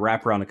about here on the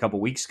wraparound a couple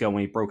weeks ago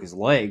when he broke his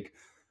leg.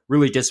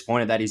 Really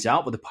disappointed that he's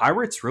out, but the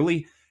Pirates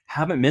really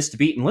haven't missed a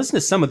beat. And listen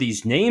to some of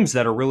these names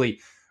that are really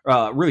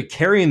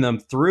carrying them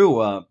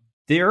through.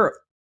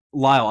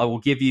 Lyle, I'll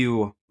give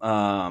you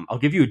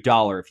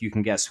 $1 if you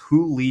can guess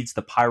who leads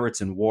the Pirates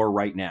in WAR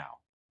right now.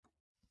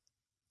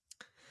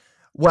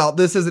 Well,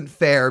 this isn't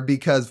fair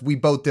because we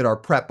both did our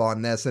prep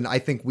on this, and I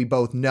think we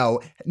both know.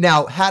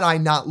 Now, had I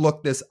not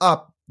looked this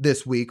up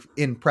this week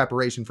in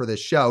preparation for this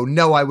show,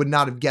 no, I would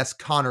not have guessed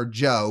Connor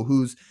Joe,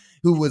 who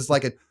was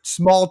like a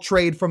small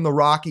trade from the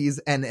Rockies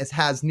and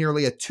has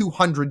nearly a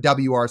 200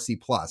 WRC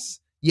plus.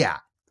 Yeah,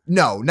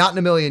 no, not in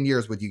a million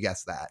years would you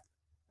guess that.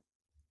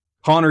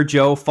 Connor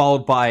Joe,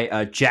 followed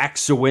by Jack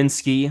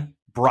Sawinski,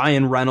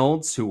 Brian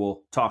Reynolds, who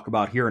we'll talk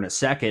about here in a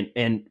second,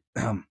 and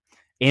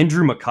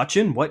Andrew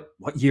McCutchen, what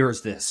year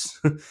is this?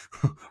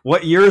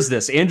 What year is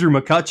this? Andrew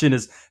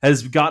McCutchen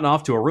has gotten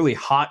off to a really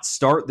hot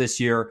start this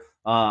year.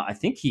 I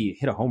think he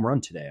hit a home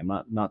run today. I'm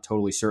not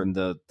totally certain.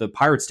 The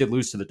Pirates did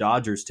lose to the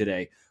Dodgers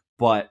today,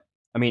 but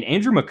I mean,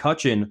 Andrew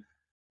McCutchen,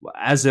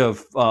 as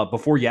of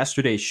before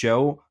yesterday's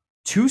show,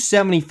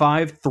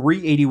 275,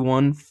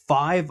 381,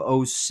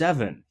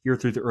 507 here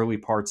through the early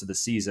parts of the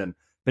season.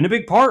 Been a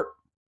big part.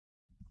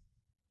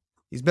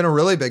 He's been a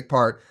really big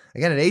part.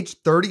 Again, at age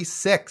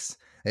 36,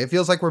 it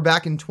feels like we're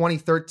back in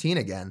 2013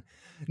 again.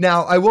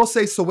 Now, I will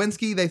say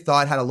Sawinski, they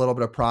thought had a little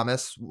bit of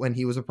promise when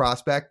he was a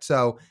prospect.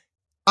 So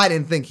I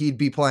didn't think he'd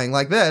be playing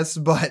like this,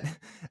 but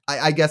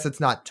I guess it's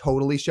not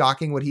totally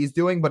shocking what he's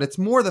doing, but it's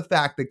more the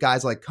fact that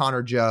guys like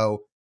Connor Joe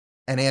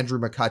and Andrew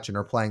McCutchen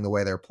are playing the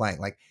way they're playing.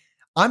 Like,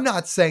 I'm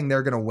not saying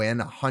they're going to win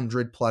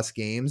 100 plus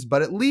games,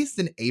 but at least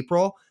in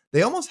April,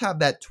 they almost have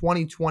that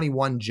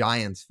 2021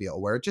 Giants feel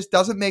where it just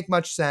doesn't make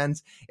much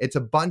sense. It's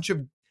a bunch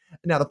of,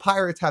 now the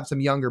Pirates have some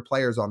younger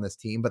players on this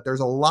team, but there's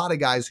a lot of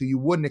guys who you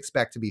wouldn't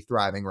expect to be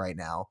thriving right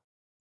now.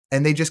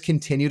 And they just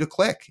continue to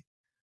click.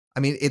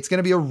 I mean, it's going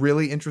to be a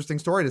really interesting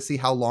story to see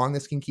how long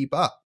this can keep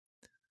up.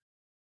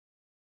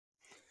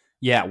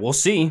 Yeah, we'll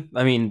see.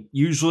 I mean,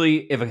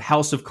 usually if a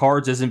house of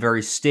cards isn't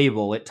very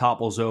stable, it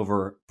topples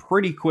over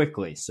pretty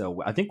quickly.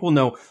 So I think we'll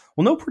know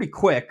pretty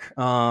quick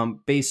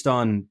based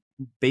on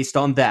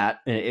that,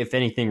 if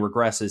anything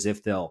regresses,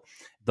 if they'll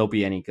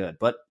be any good.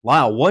 But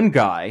Lyle, one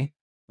guy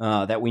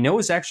that we know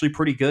is actually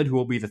pretty good, who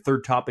will be the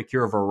third topic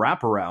here of our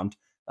wraparound,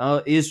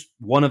 is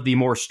one of the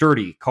more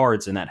sturdy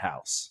cards in that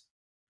house.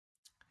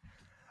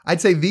 I'd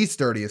say the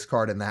sturdiest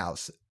card in the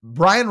house.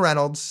 Brian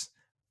Reynolds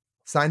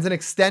signs an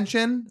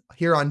extension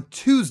here on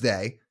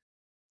Tuesday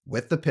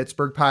with the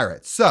Pittsburgh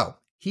Pirates. So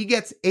he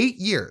gets 8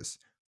 years,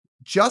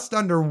 just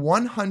under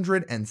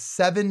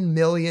 $107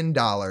 million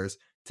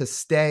to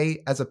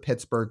stay as a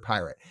Pittsburgh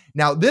Pirate.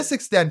 Now, this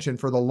extension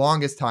for the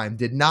longest time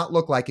did not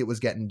look like it was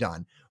getting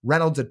done.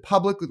 Reynolds had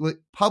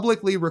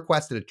publicly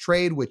requested a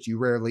trade, which you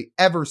rarely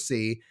ever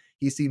see.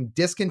 He seemed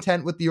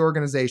discontent with the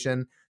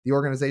organization. The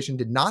organization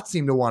did not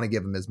seem to want to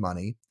give him his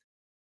money.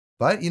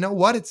 But you know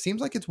what? It seems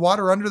like it's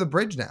water under the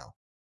bridge now.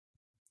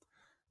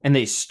 And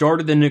they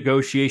started the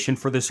negotiation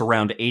for this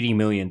around $80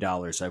 million,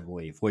 I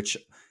believe, which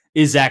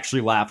is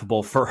actually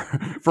laughable for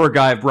a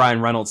guy of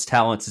Brian Reynolds'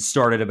 talents. It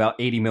started about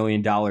 $80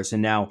 million,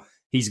 and now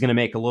he's going to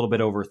make a little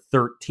bit over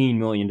 $13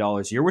 million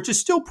a year, which is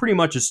still pretty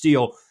much a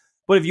steal.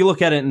 But if you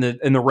look at it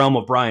in the realm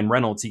of Brian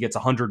Reynolds, he gets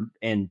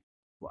 $107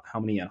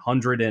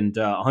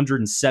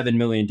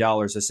 million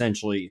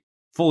essentially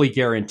fully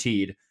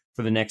guaranteed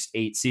for the next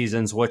 8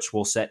 seasons, which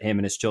will set him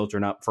and his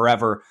children up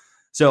forever.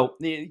 So,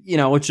 you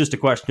know, it's just a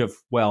question of,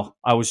 well,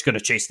 I was going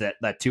to chase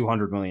that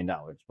 $200 million.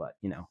 But,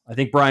 you know, I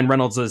think Brian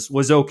Reynolds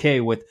was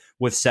okay with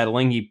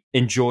settling. He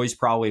enjoys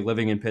probably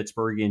living in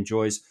Pittsburgh. He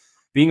enjoys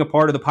being a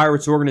part of the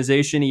Pirates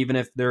organization, even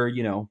if they're,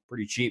 you know,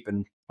 pretty cheap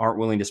and aren't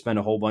willing to spend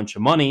a whole bunch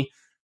of money.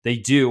 They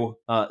do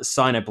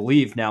sign, I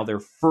believe, now their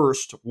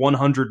first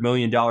 $100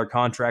 million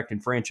contract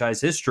in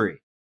franchise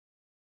history.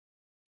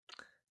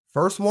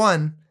 First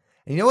one.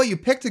 And you know what? You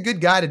picked a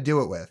good guy to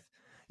do it with.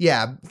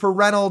 Yeah, for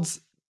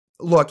Reynolds,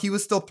 look, he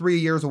was still 3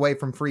 years away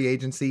from free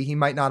agency. He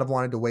might not have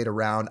wanted to wait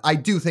around. I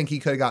do think he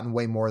could have gotten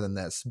way more than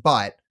this.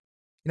 But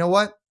you know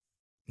what?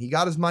 He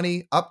got his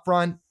money up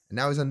front, and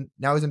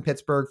now he's in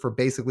Pittsburgh for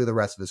basically the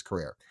rest of his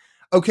career.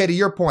 Okay, to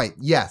your point,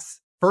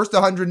 yes, first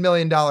 $100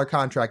 million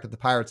contract that the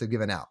Pirates have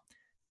given out.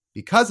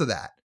 Because of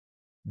that,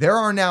 there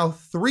are now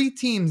 3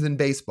 teams in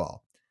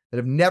baseball that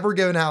have never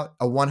given out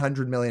a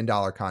 $100 million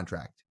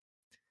contract.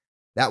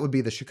 That would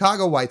be the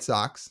Chicago White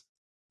Sox,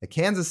 the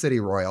Kansas City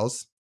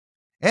Royals,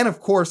 and of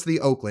course the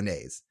Oakland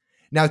A's.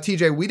 Now,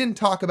 TJ, we didn't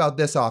talk about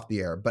this off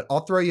the air, but I'll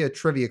throw you a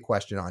trivia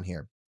question on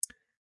here.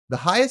 The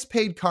highest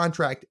paid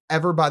contract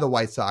ever by the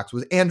White Sox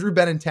was Andrew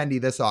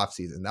Benintendi this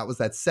offseason. That was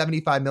that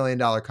 $75 million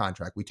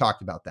contract. We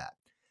talked about that.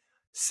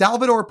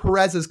 Salvador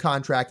Perez's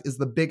contract is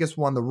the biggest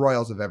one the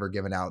Royals have ever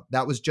given out.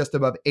 That was just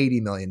above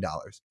 $80 million.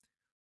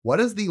 What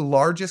is the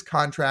largest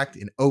contract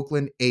in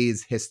Oakland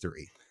A's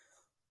history?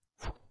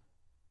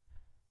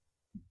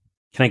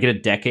 Can I get a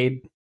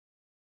decade?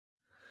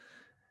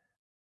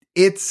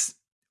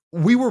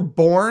 We were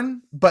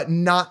born, but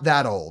not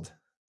that old.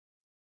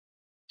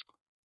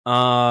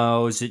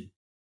 Was it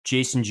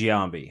Jason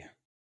Giambi?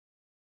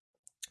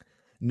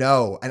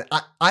 No, and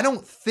I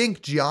don't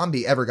think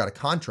Giambi ever got a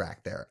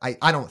contract there.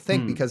 I don't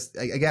think because,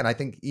 again, I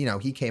think, you know,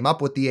 he came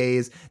up with the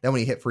A's. Then when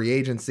he hit free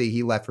agency,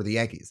 he left for the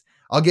Yankees.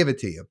 I'll give it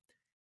to you.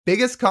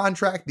 Biggest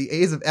contract the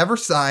A's have ever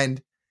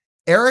signed,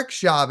 Eric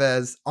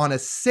Chavez on a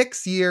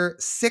 6-year,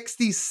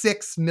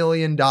 $66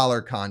 million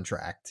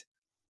contract.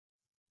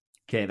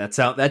 Okay, that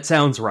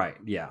sounds right.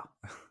 Yeah,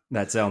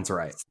 that sounds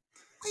right.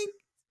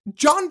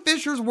 John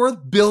Fisher's worth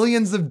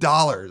billions of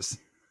dollars.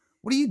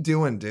 What are you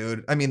doing,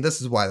 dude? I mean,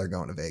 this is why they're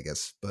going to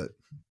Vegas, but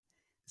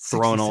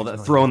throwing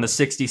the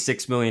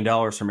 $66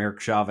 million from Eric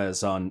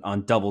Chavez on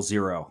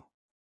 00.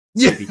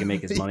 Yeah, if he can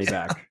make his money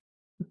back.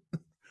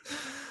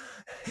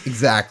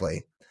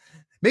 Exactly.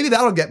 maybe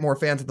that'll get more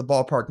fans at the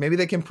ballpark. Maybe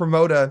they can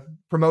promote a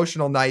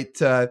promotional night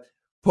to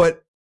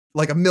put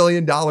like $1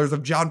 million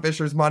of John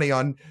Fisher's money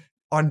on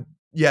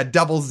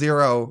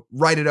 00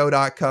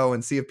 rightatO.co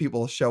and see if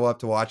people show up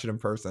to watch it in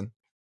person.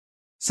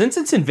 Since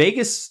it's in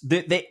Vegas,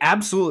 they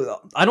absolutely,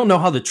 I don't know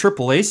how the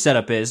AAA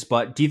setup is,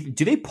 but do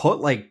they put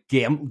like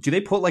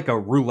a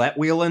roulette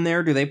wheel in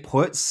there? Do they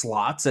put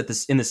slots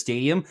in the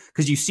stadium?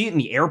 Because you see it in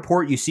the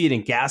airport, you see it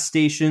in gas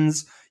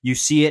stations, you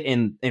see it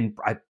in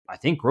I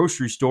think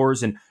grocery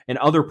stores and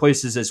other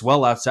places as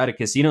well outside of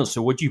casinos.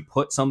 So would you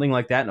put something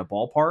like that in a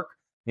ballpark?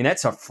 I mean,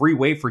 that's a free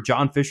way for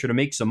John Fisher to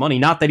make some money.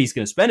 Not that he's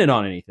going to spend it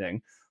on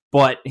anything,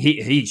 but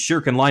he sure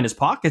can line his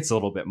pockets a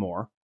little bit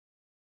more.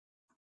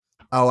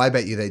 Oh, I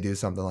bet you they do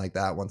something like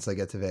that once they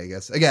get to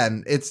Vegas.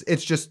 Again,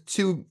 it's just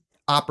too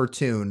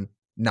opportune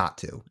not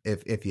to,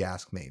 if you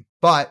ask me.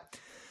 But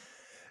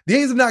the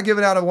A's have not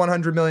given out a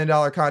 $100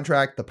 million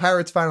contract. The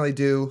Pirates finally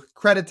do.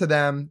 Credit to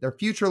them. Their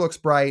future looks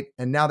bright,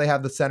 and now they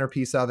have the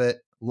centerpiece of it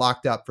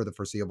locked up for the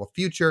foreseeable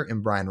future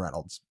in Brian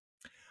Reynolds.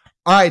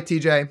 All right,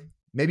 TJ,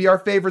 maybe our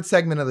favorite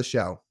segment of the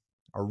show,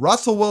 a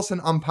Russell Wilson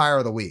Umpire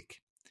of the Week.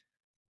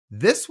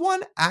 This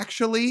one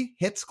actually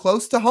hits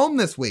close to home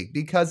this week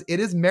because it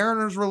is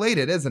Mariners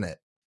related, isn't it?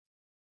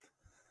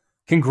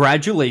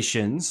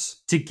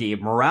 Congratulations to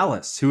Gabe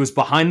Morales, who was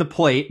behind the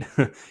plate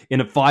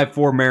in a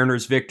 5-4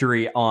 Mariners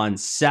victory on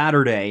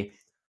Saturday.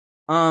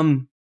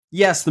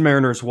 Yes, the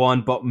Mariners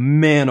won, but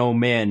man, oh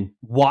man,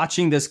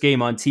 watching this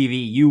game on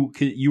TV,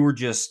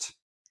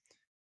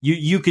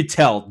 you could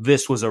tell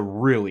this was a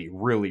really,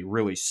 really,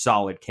 really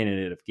solid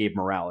candidate of Gabe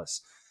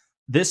Morales.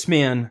 This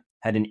man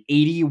had an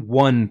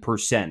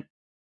 81%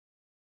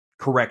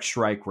 correct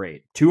strike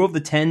rate. 2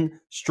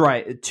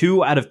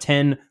 out of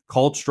 10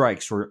 called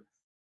strikes were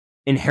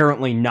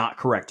inherently not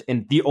correct.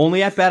 And the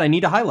only at bat I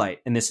need to highlight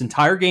in this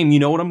entire game, you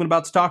know what I'm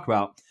about to talk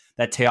about,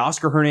 that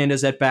Teoscar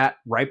Hernandez at bat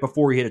right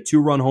before he hit a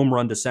 2-run home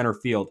run to center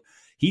field.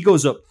 He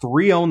goes up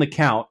 3-0 in the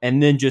count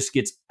and then just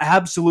gets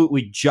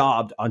absolutely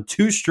jobbed on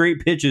 2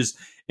 straight pitches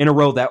in a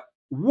row that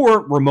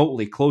weren't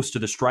remotely close to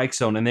the strike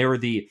zone. And they were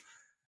the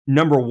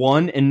number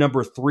 1 and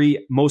number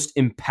 3 most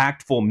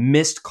impactful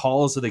missed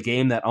calls of the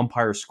game that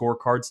umpire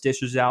scorecards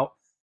dishes out.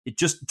 It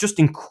just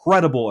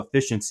incredible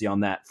efficiency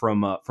on that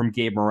from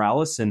Gabe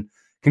Morales, and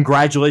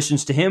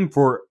congratulations to him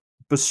for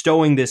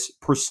bestowing this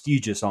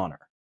prestigious honor.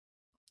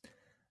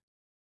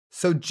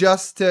 So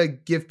just to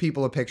give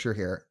people a picture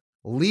here,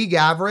 league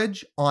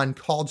average on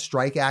called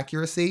strike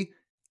accuracy,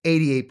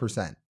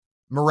 88%.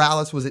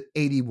 Morales was at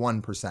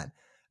 81%.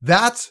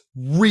 That's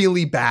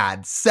really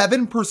bad.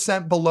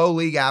 7% below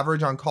league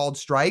average on called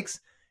strikes.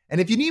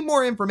 And if you need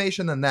more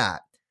information than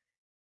that,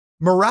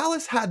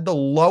 Morales had the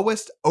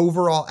lowest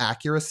overall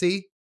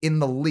accuracy in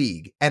the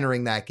league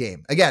entering that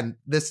game. Again,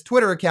 this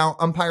Twitter account,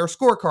 Umpire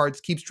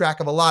Scorecards, keeps track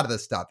of a lot of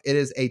this stuff. It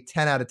is a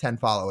 10 out of 10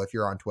 follow if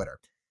you're on Twitter.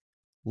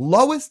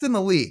 Lowest in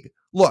the league.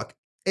 Look,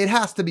 it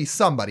has to be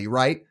somebody,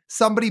 right?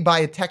 Somebody by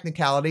a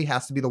technicality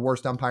has to be the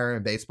worst umpire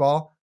in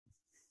baseball.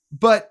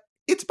 But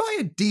it's by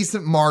a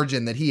decent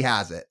margin that he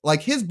has it.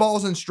 Like, his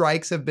balls and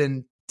strikes have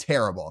been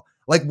terrible.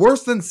 Like,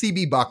 worse than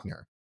CB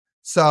Buckner.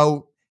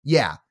 So,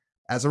 yeah.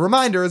 As a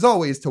reminder, as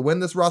always, to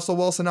win this Russell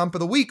Wilson Ump of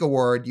the Week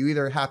award, you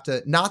either have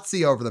to not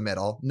see over the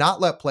middle, not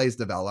let plays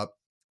develop,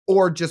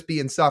 or just be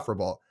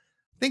insufferable.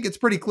 I think it's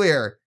pretty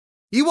clear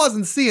he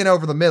wasn't seeing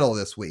over the middle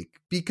this week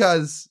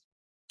because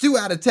 2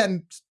 out of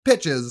 10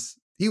 pitches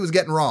he was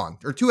getting wrong,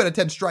 or 2 out of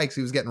 10 strikes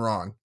he was getting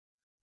wrong.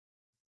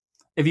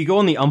 If you go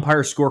on the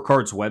Umpire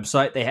Scorecards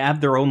website, they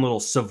have their own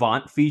little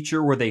savant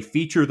feature where they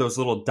feature those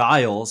little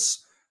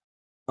dials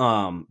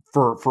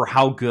for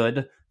how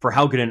good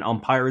an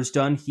umpire is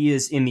done. He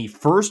is in the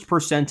first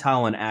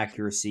percentile in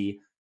accuracy,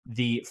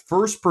 the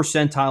first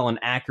percentile in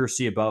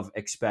accuracy above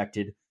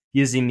expected. He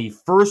is in the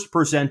first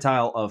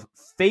percentile of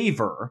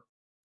favor,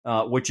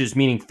 which is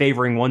meaning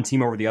favoring one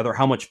team over the other.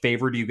 How much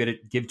favor do you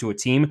give to a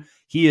team?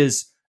 He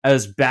is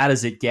as bad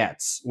as it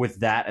gets with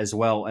that as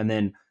well. And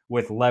then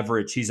with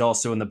leverage, he's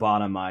also in the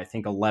bottom, I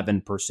think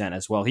 11%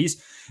 as well.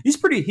 He's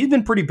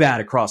been pretty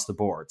bad across the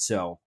board.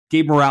 So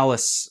Gabe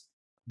Morales,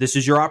 this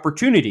is your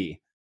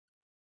opportunity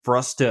for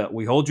us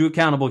we hold you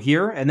accountable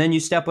here, and then you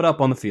step it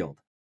up on the field.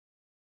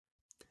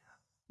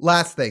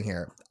 Last thing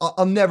here.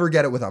 I'll never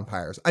get it with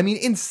umpires. I mean,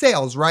 in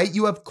sales, right?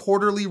 You have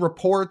quarterly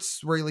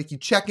reports where you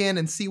check in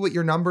and see what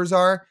your numbers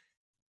are.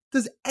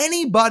 Does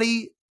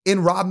anybody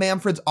in Rob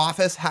Manfred's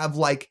office have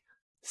like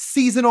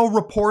seasonal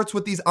reports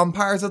with these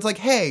umpires? It's like,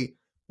 hey,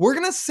 we're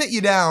going to sit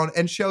you down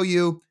and show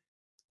you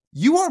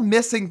are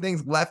missing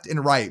things left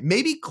and right.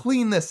 Maybe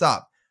clean this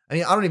up. I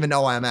mean, I don't even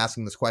know why I'm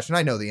asking this question.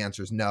 I know the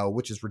answer is no,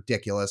 which is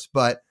ridiculous,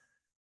 but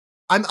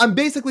I'm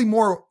basically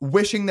more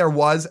wishing there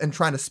was and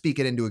trying to speak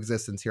it into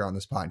existence here on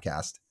this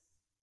podcast.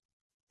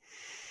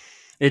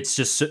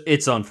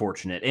 It's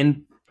unfortunate.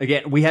 And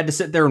again, we had to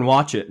sit there and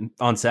watch it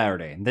on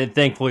Saturday. And then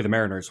thankfully the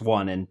Mariners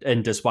won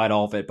and despite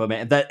all of it, but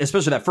man,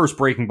 especially that first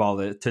breaking ball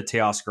to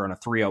Teoscar on a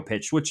 3-0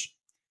 pitch, which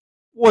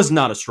was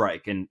not a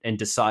strike and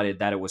decided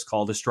that it was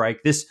called a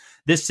strike. This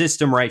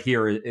system right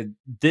here,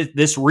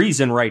 this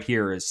reason right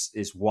here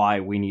is why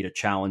we need a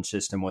challenge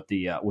system with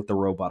the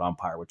robot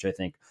umpire, which I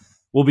think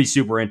will be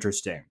super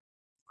interesting.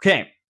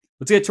 Okay,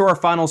 let's get to our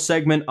final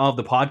segment of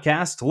the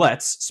podcast.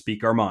 Let's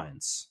speak our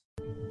minds.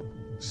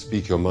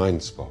 Speak your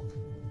mind, Spock.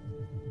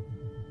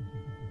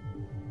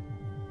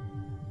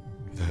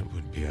 That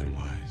would be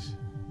unwise.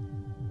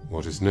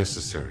 What is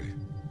necessary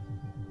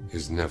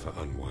is never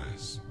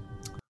unwise.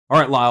 All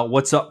right, Lyle,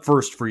 what's up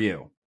first for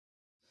you?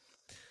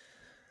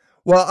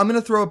 Well, I'm going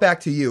to throw it back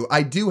to you.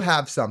 I do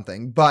have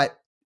something, but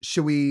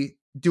should we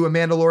do a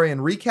Mandalorian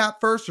recap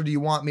first, or do you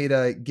want me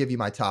to give you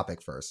my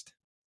topic first?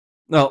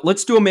 No,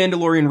 let's do a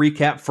Mandalorian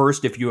recap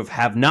first. If you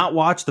have not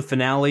watched the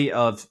finale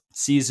of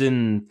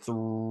season 3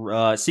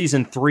 of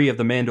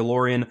The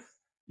Mandalorian,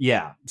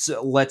 yeah,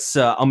 so let's.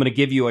 I'm going to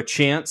give you a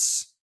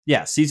chance.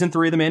 Yeah, season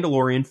 3 of The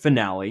Mandalorian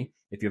finale.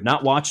 If you have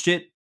not watched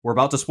it, we're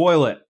about to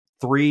spoil it.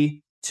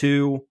 3,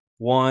 2,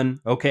 1.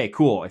 Okay,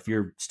 cool. If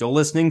you're still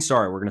listening,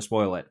 sorry, we're going to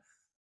spoil it.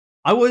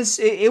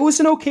 It was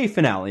an okay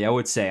finale, I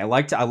would say. I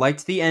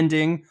liked the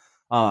ending.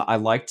 I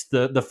liked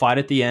the fight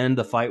at the end,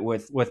 the fight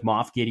with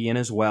Moff Gideon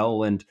as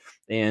well, and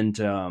Din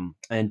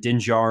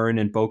Djarin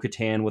and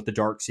Bo-Katan with the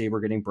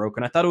Darksaber getting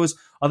broken. I thought it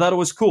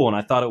was cool, and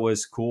I thought it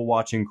was cool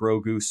watching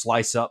Grogu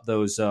slice up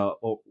those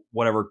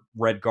whatever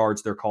red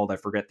guards they're called. I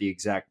forget the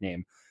exact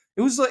name.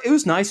 It was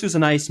nice. It was a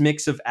nice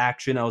mix of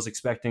action. I was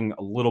expecting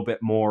a little bit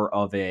more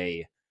of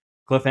a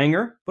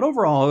cliffhanger, but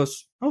overall,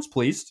 I was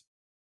pleased.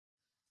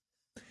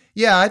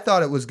 Yeah, I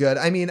thought it was good.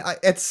 I mean,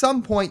 at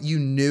some point you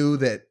knew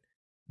that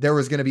there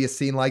was going to be a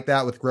scene like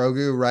that with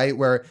Grogu, right?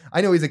 Where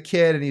I know he's a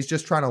kid and he's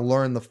just trying to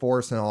learn the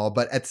Force and all,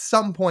 but at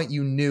some point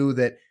you knew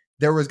that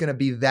there was going to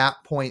be that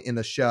point in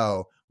the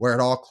show where it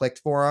all clicked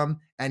for him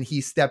and he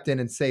stepped in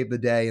and saved the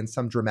day in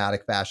some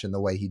dramatic fashion the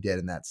way he did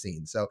in that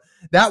scene. So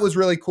that was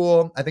really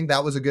cool. I think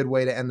that was a good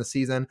way to end the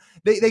season.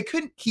 They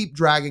couldn't keep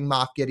dragging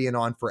Moff Gideon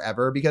on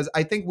forever because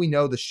I think we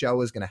know the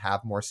show is going to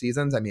have more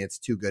seasons. I mean, it's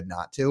too good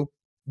not to,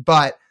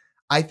 but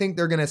I think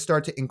they're going to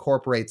start to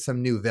incorporate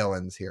some new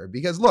villains here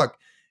because look,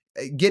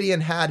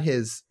 Gideon had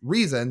his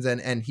reasons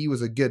and he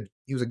was a good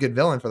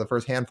villain for the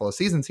first handful of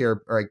seasons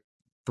here, or like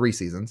 3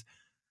 seasons,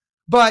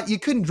 but you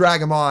couldn't drag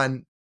him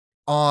on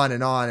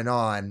and on and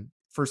on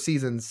for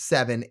seasons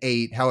 7,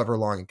 8, however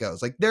long it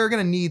goes. Like they're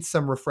going to need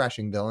some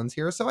refreshing villains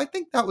here. So I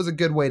think that was a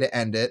good way to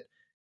end it.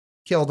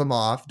 Killed him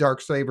off.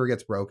 Darksaber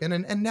gets broken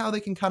and now they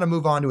can kind of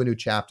move on to a new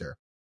chapter.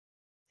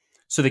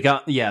 So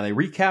they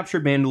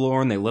recaptured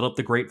Mandalore, they lit up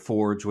the Great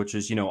Forge, which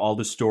is, all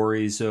the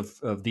stories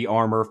of the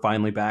armor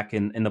finally back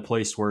in the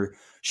place where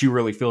she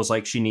really feels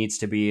like she needs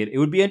to be. It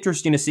would be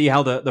interesting to see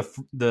how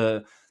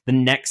the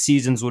next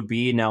seasons would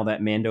be now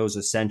that Mando's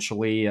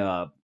essentially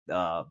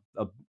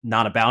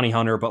not a bounty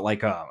hunter, but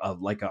like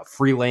a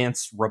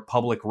freelance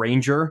Republic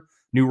Ranger,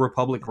 new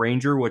Republic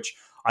Ranger, which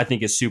I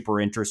think is super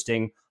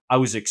interesting. I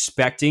was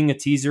expecting a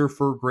teaser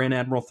for Grand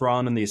Admiral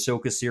Thrawn in the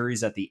Ahsoka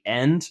series at the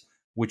end,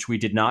 which we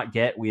did not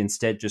get. We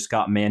instead just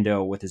got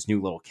Mando with his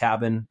new little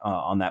cabin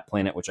on that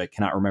planet, which I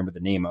cannot remember the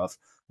name of,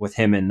 with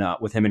him and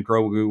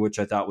Grogu, which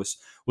I thought was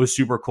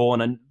super cool.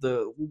 And then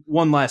the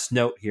one last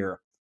note here,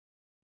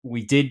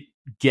 we did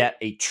get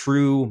a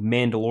true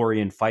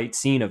Mandalorian fight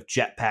scene of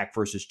jetpack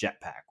versus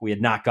jetpack. We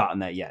had not gotten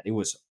that yet. It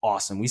was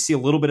awesome. We see a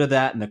little bit of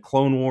that in the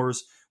Clone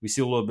Wars. We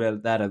see a little bit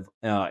of that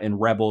in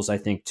Rebels, I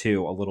think,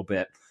 too, a little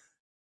bit.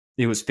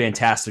 It was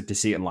fantastic to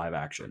see it in live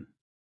action.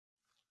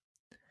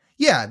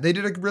 Yeah, they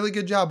did a really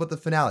good job with the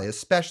finale,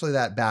 especially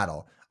that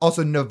battle.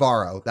 Also,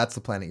 Navarro, that's the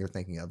planet you're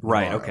thinking of.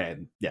 Navarro. Right, okay.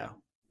 Yeah.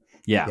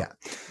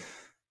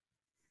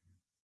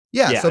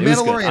 So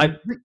Mandalorian,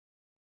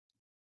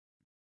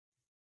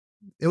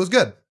 it was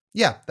good.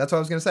 Yeah, that's what I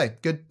was going to say.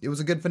 Good. It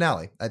was a good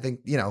finale. I think,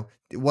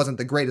 it wasn't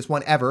the greatest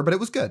one ever, but it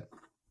was good.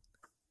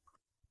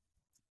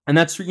 And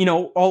that's,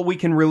 all we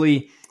can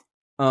really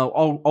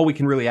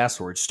ask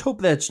for. Just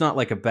hope that it's not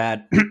like a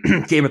bad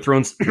Game of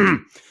Thrones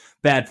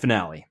bad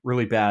finale,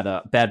 really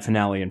bad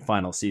finale and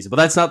final season. But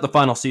that's not the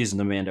final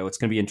season of Mando. It's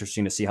going to be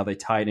interesting to see how they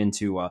tie it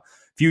into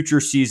future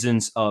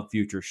seasons of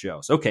future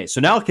shows. Okay, so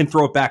now I can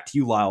throw it back to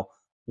you, Lyle.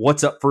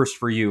 What's up first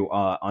for you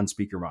on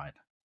Speak Your Mind?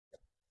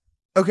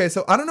 Okay,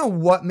 so I don't know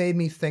what made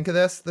me think of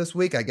this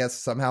week. I guess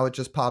somehow it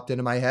just popped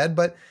into my head.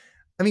 But,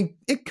 I mean,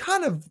 it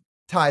kind of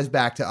ties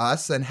back to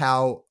us and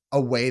how a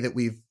way that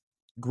we've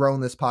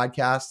grown this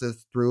podcast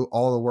is through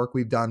all the work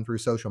we've done through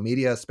social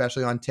media,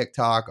 especially on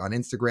TikTok, on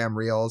Instagram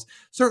Reels,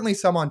 certainly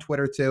some on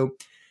Twitter too.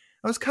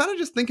 I was kind of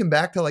just thinking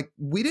back to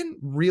we didn't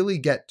really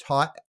get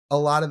taught a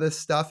lot of this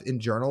stuff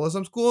in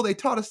journalism school. They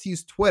taught us to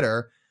use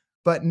Twitter,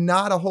 but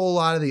not a whole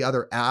lot of the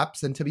other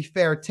apps. And to be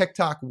fair,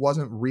 TikTok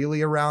wasn't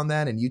really around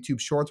then and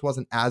YouTube Shorts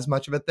wasn't as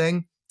much of a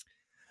thing.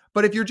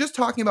 But if you're just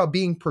talking about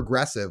being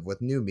progressive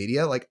with new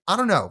media, I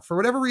don't know, for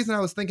whatever reason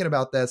I was thinking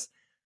about this,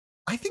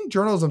 I think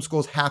journalism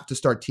schools have to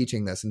start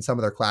teaching this in some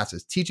of their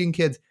classes, teaching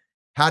kids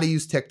how to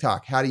use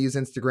TikTok, how to use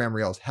Instagram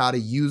Reels, how to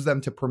use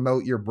them to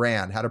promote your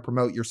brand, how to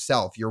promote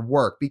yourself, your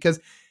work, because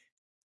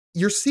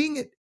you're seeing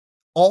it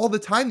all the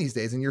time these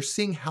days, and you're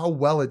seeing how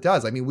well it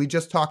does. I mean, we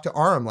just talked to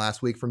Aram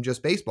last week from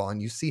Just Baseball,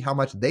 and you see how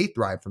much they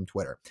thrive from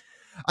Twitter.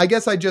 I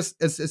guess I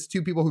just, as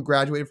two people who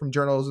graduated from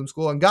journalism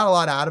school and got a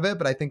lot out of it,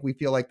 but I think we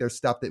feel like there's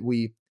stuff that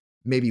we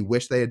maybe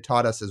wish they had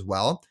taught us as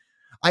well.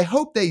 I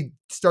hope they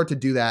start to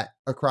do that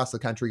across the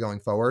country going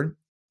forward,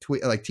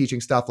 like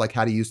teaching stuff like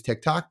how to use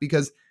TikTok,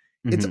 because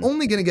it's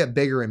only going to get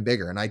bigger and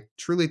bigger. And I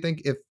truly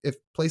think if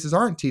places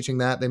aren't teaching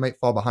that, they might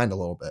fall behind a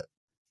little bit.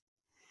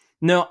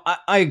 No,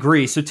 I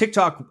agree. So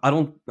TikTok,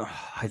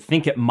 I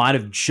think it might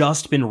have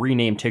just been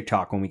renamed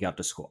TikTok when we got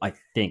to school. I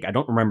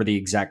don't remember the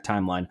exact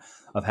timeline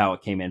of how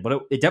it came in,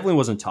 but it definitely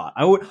wasn't taught.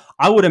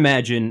 I would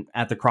imagine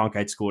at the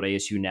Cronkite School at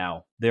ASU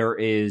now, there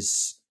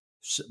is,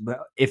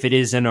 if it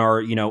is in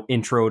our,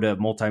 intro to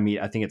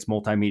multimedia, I think it's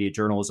multimedia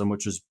journalism,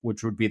 which would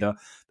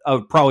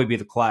probably be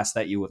the class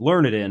that you would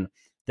learn it in,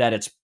 that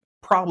it's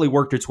probably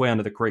worked its way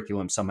onto the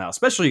curriculum somehow,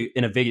 especially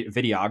in a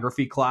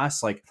videography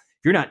class. Like,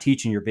 if you're not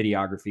teaching your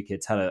videography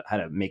kids how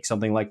to make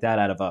something like that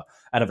out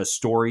of a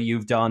story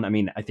you've done, I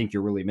mean, I think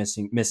you're really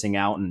missing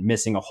out and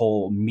missing a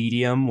whole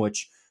medium,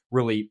 which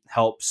really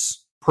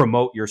helps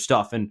promote your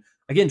stuff. And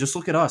again, just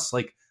look at us.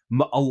 Like,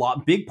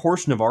 big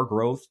portion of our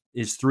growth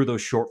is through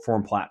those short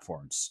form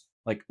platforms.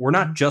 Like, we're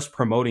not just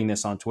promoting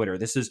this on Twitter.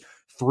 This is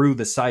through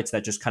the sites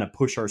that just kind of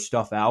push our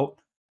stuff out.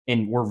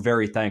 And we're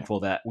very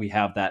thankful that we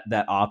have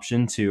that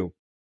option to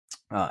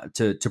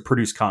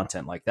produce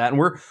content like that. And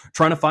we're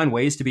trying to find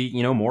ways to be,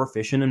 more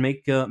efficient and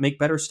make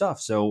better stuff.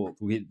 So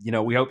we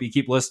hope you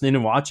keep listening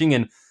and watching,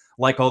 and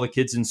like all the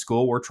kids in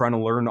school, we're trying to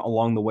learn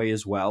along the way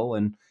as well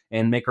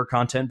and make our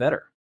content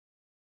better.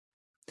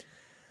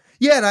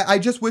 Yeah. And I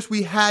just wish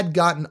we had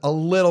gotten a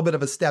little bit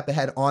of a step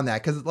ahead on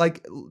that. Cause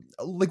like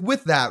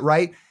with that,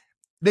 right.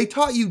 They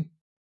taught you,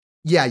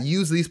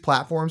 use these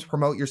platforms,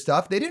 promote your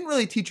stuff. They didn't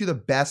really teach you the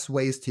best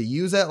ways to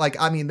use it. Like,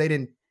 I mean, they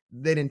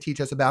didn't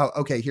teach us about,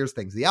 okay, here's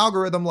things the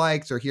algorithm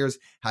likes, or here's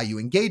how you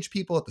engage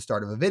people at the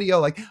start of a video.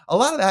 Like, a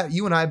lot of that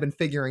you and I have been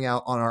figuring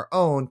out on our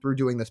own through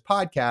doing this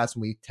podcast.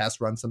 And we test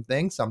run some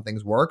things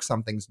work,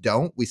 some things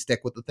don't. We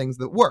stick with the things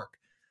that work.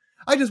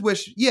 I just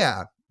wish,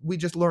 we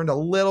just learned a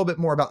little bit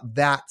more about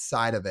that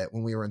side of it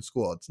when we were in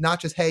school. It's not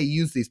just, hey,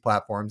 use these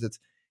platforms. It's,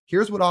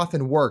 here's what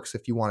often works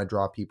if you want to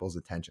draw people's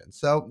attention.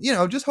 So,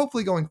 just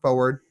hopefully going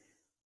forward,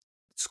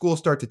 schools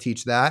start to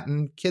teach that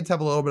and kids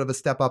have a little bit of a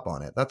step up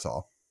on it. That's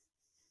all.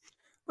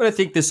 But I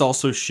think this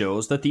also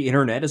shows that the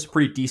internet is a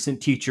pretty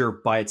decent teacher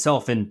by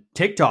itself. And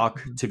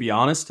TikTok, to be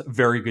honest,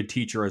 very good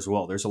teacher as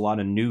well. There's a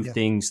lot of new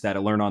things that I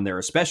learn on there,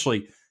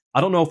 especially,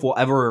 I don't know if we'll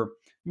ever,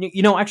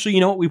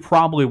 what we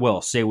probably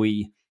will say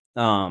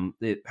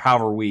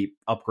however we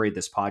upgrade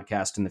this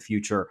podcast in the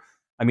future.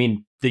 I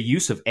mean, the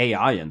use of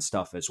AI and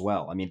stuff as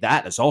well. I mean,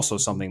 that is also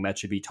something that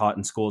should be taught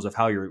in schools, of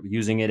how you're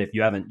using it. If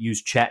you haven't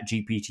used Chat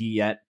GPT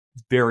yet,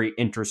 very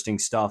interesting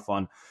stuff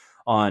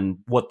on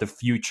what the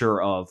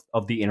future of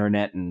the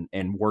internet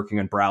and working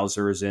on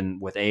browsers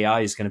and with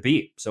AI is going to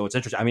be. So it's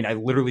interesting. I mean, I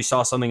literally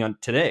saw something on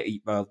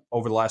today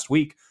over the last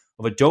week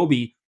of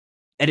Adobe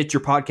edit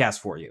your podcast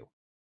for you,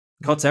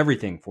 cuts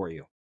everything for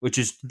you, which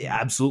is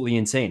absolutely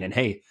insane. And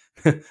hey,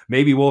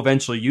 maybe we'll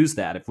eventually use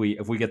that if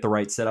we get the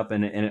right setup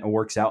and it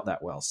works out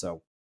that well.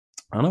 So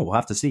I don't know. We'll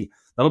have to see.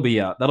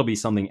 That'll be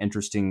something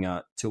interesting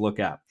to look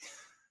at.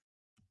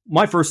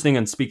 My first thing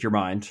on Speak Your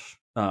Mind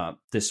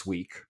this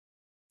week,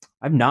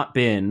 I've not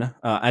been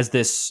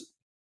let's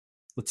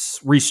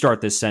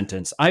restart this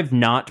sentence. I've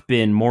not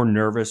been more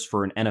nervous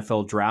for an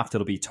NFL draft.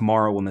 It'll be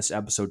tomorrow when this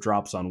episode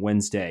drops on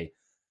Wednesday,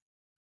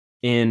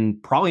 in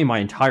probably my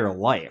entire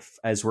life,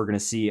 as we're going to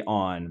see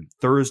on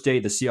Thursday.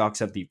 The Seahawks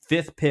have the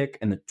 5th pick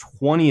and the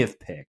 20th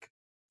pick.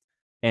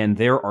 And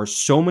there are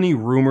so many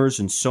rumors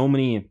and so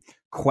many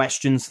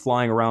questions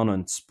flying around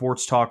on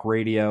sports talk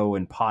radio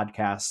and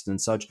podcasts and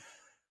such.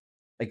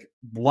 Like,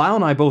 Lyle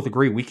and I both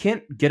agree, we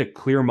can't get a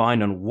clear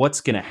mind on what's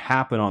going to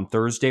happen on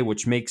Thursday,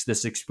 which makes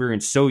this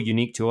experience so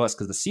unique to us,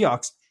 because the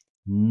Seahawks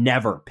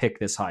never pick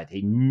this high.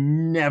 They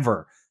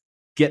never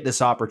get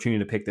this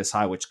opportunity to pick this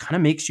high, which kind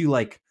of makes you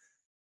like,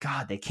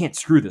 God, they can't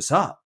screw this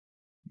up.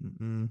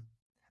 Mm-mm.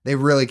 They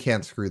really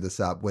can't screw this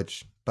up,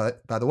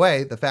 but by the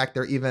way, the fact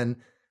they're even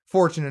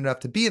fortunate enough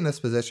to be in this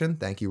position,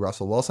 thank you,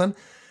 Russell Wilson.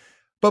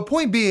 But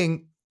point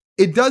being,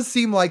 it does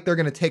seem like they're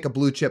going to take a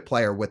blue chip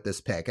player with this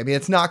pick. I mean,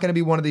 it's not going to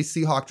be one of these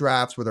Seahawk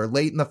drafts where they're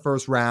late in the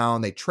first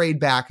round, they trade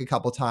back a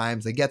couple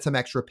times, they get some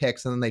extra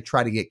picks, and then they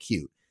try to get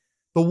cute.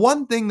 The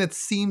one thing that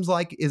seems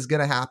like is going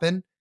to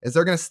happen is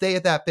they're going to stay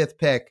at that 5th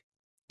pick,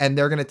 and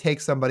they're going to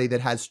take somebody that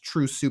has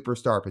true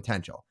superstar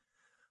potential.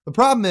 The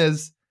problem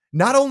is,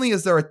 not only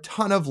is there a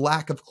ton of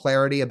lack of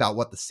clarity about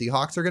what the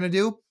Seahawks are going to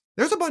do,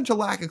 there's a bunch of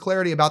lack of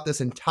clarity about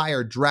this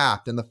entire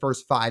draft in the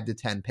first 5 to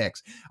 10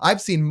 picks. I've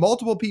seen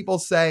multiple people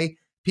say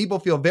people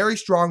feel very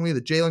strongly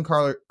that Jalen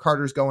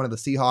Carter's going to the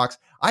Seahawks.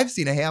 I've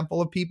seen a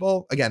handful of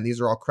people, again,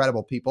 these are all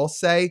credible people,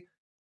 say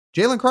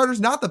Jalen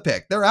Carter's not the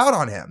pick. They're out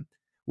on him,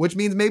 which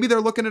means maybe they're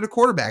looking at a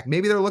quarterback.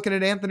 Maybe they're looking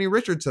at Anthony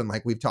Richardson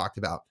like we've talked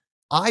about.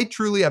 I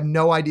truly have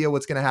no idea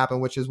what's going to happen,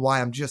 which is why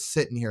I'm just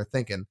sitting here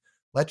thinking,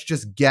 let's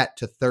just get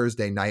to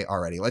Thursday night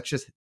already. Let's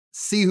just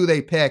see who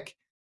they pick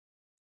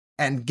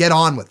and get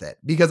on with it,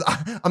 because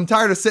I'm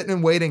tired of sitting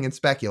and waiting and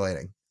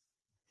speculating.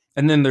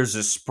 And then there's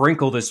a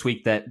sprinkle this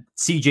week that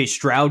CJ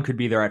Stroud could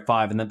be there at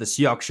 5 and that the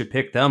Seahawks should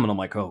pick them. And I'm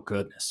like, oh,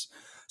 goodness.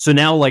 So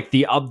now, like,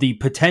 the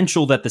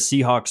potential that the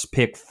Seahawks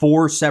pick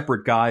 4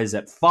 separate guys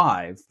at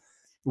 5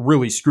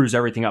 really screws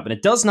everything up. And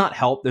it does not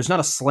help. There's not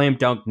a slam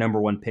dunk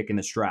number 1 pick in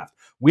this draft.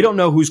 We don't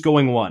know who's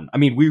going 1. I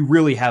mean, we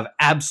really have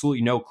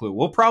absolutely no clue.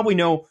 We'll probably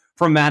know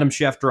from Adam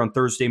Schefter on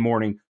Thursday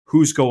morning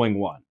who's going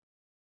 1.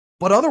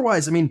 But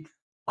otherwise, I mean,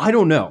 I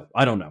don't know.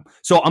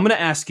 So I'm going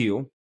to ask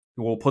you,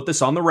 we'll put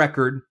this on the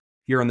record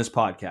here on this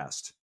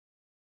podcast.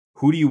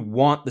 Who do you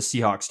want the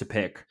Seahawks to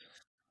pick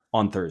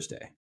on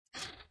Thursday?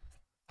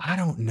 I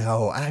don't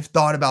know. I've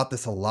thought about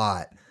this a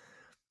lot.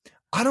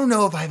 I don't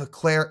know if I have a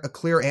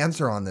clear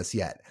answer on this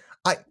yet.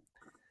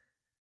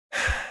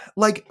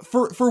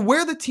 For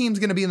where the team's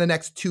going to be in the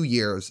next 2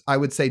 years, I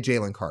would say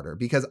Jalen Carter,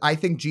 because I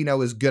think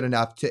Geno is good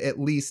enough to at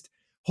least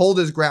hold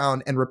his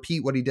ground and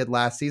repeat what he did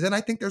last season.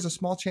 I think there's a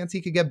small chance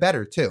he could get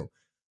better too.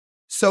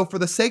 So for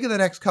the sake of the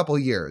next couple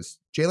of years,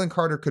 Jalen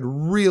Carter could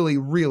really,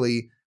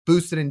 really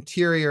boost an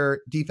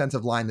interior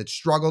defensive line that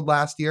struggled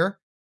last year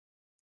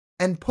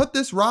and put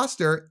this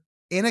roster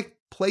in a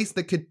place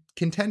that could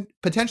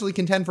potentially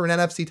contend for an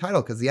NFC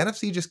title, because the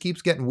NFC just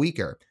keeps getting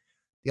weaker.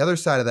 The other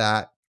side of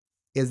that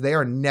is they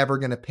are never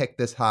going to pick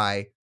this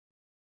high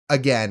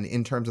again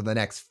in terms of the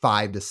next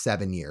 5 to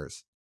 7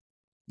 years.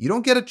 You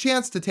don't get a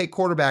chance to take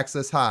quarterbacks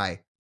this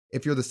high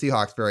if you're the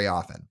Seahawks very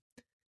often.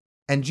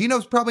 And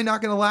Geno's probably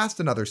not going to last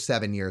another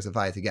 7 years if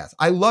I had to guess.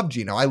 I love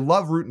Geno. I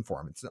love rooting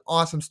for him. It's an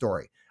awesome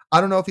story.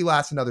 I don't know if he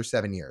lasts another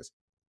 7 years.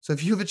 So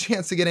if you have a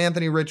chance to get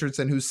Anthony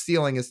Richardson, whose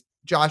ceiling is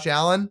Josh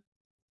Allen,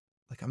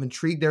 like, I'm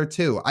intrigued there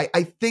too.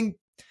 I think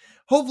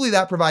hopefully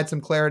that provides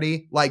some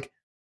clarity. Like,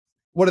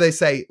 what do they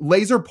say?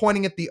 Laser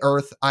pointing at the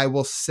earth, I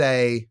will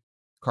say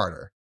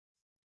Carter.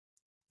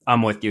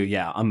 I'm with you.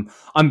 Yeah,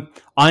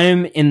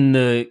 I'm in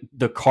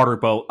the Carter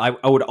boat. I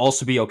would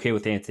also be okay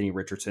with Anthony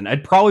Richardson.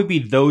 I'd probably be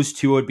those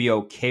two. I'd be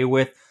okay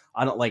with.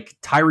 I don't like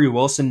Tyree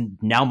Wilson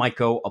now might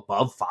go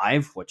above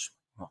 5, which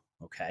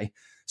okay.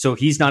 So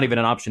he's not even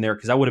an option there,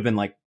 because I would have been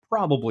like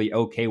probably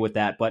okay with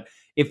that. But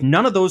if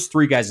none of those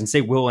 3 guys, and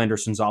say Will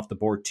Anderson's off the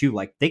board too,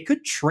 like they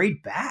could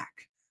trade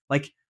back.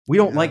 Like we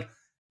don't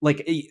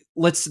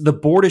the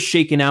board is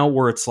shaken out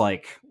where it's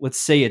like, let's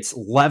say it's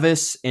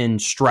Levis and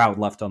Stroud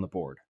left on the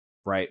board.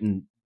 Right.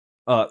 And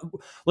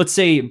let's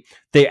say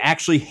they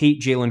actually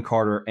hate Jalen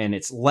Carter and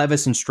it's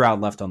Levis and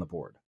Stroud left on the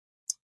board.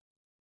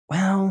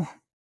 Well,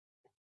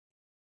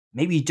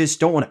 maybe you just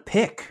don't want to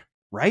pick,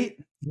 right?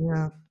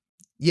 Yeah.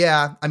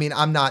 Yeah. I mean,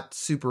 I'm not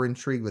super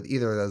intrigued with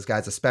either of those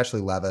guys,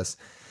 especially Levis.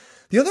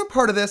 The other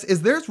part of this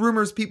is there's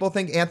rumors people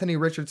think Anthony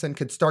Richardson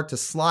could start to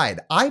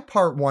slide. I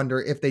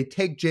wonder if they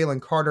take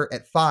Jalen Carter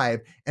at 5,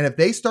 and if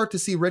they start to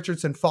see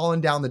Richardson falling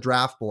down the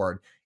draft board,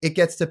 it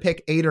gets to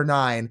pick 8 or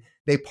 9.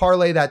 They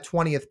parlay that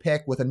 20th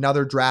pick with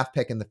another draft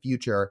pick in the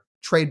future,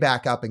 trade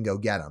back up and go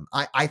get him.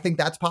 I think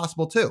that's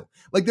possible too.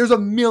 Like, there's a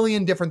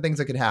million different things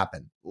that could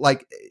happen.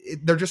 Like,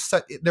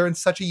 they're in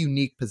such a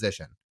unique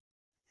position.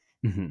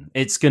 Mm-hmm.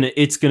 It's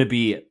gonna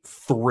be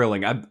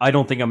thrilling. I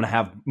don't think I'm gonna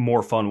have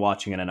more fun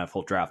watching an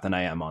NFL draft than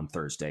I am on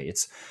Thursday.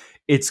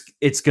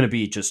 It's gonna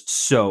be just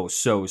so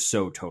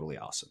totally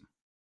awesome.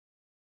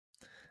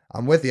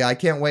 I'm with you. I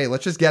can't wait.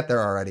 Let's just get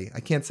there already. I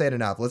can't say it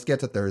enough. Let's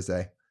get to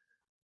Thursday.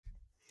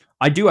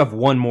 I do have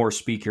one more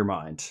speak your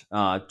mind.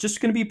 Just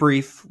going to be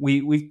brief.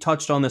 We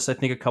touched on this, I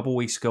think, a couple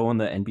weeks ago when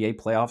the NBA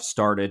playoffs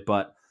started,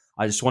 but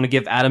I just want to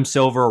give Adam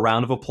Silver a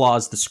round of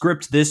applause. The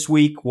script this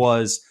week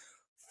was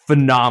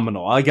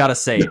phenomenal. I got to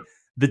say,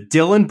 the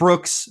Dylan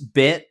Brooks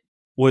bit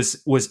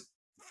was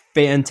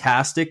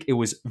fantastic. It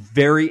was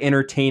very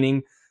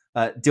entertaining.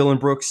 Dylan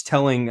Brooks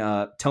telling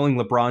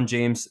LeBron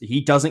James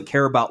he doesn't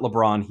care about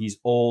LeBron. He's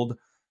old.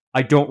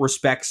 I don't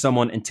respect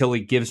someone until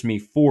he gives me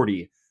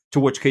 40. To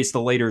which case the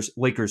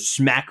Lakers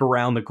smack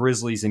around the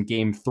Grizzlies in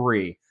Game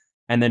 3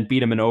 and then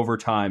beat them in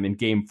overtime in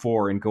Game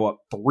 4 and go up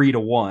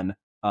 3-1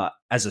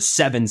 as a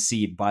 7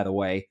 seed, by the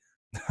way,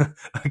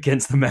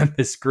 against the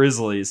Memphis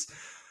Grizzlies.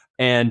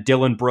 And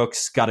Dylan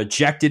Brooks got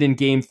ejected in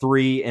Game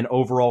 3, and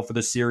overall for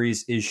the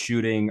series is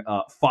shooting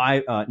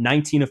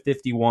 19 of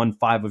 51,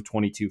 5 of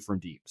 22 from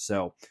deep.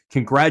 So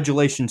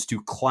congratulations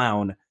to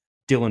clown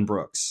Dylan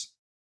Brooks.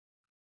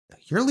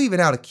 You're leaving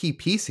out a key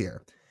piece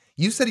here.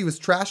 You said he was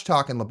trash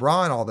talking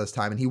LeBron all this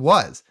time, and he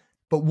was.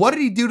 But what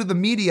did he do to the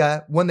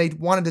media when they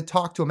wanted to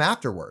talk to him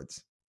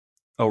afterwards?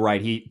 Oh,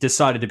 right. He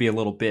decided to be a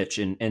little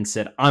bitch and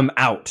said, I'm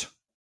out.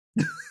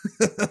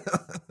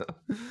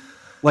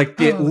 Like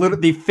the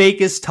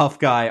fakest tough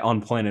guy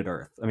on planet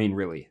Earth. I mean,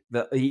 really.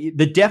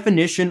 The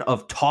definition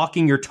of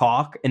talking your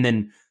talk and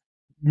then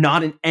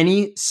not in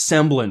any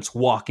semblance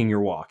walking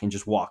your walk and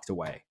just walked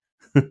away.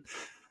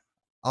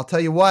 I'll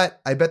tell you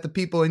what, I bet the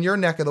people in your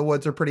neck of the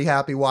woods are pretty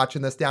happy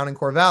watching this down in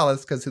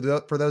Corvallis, because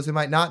for those who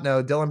might not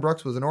know, Dylan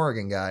Brooks was an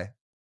Oregon guy.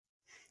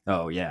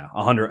 Oh yeah,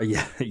 100.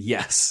 Yeah,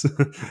 yes,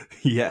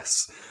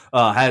 yes.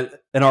 On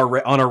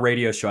our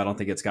radio show, I don't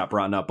think it's got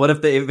brought up. But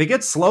if it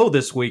gets slow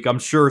this week, I'm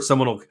sure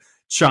someone will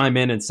chime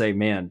in and say,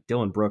 "Man,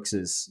 Dylan Brooks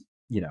is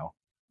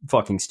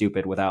fucking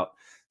stupid," without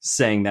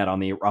saying that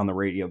on the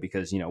radio,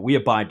 because we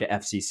abide to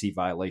FCC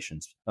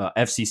violations,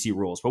 FCC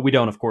rules, but we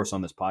don't, of course,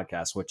 on this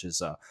podcast, which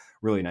is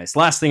really nice.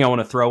 Last thing I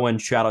want to throw in,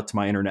 shout out to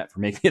my internet for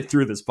making it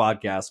through this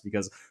podcast,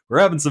 because we're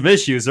having some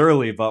issues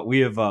early, but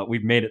we've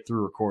made it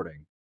through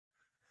recording.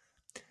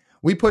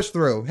 We push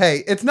through.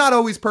 Hey, it's not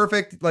always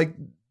perfect. Like,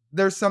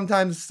 there's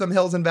sometimes some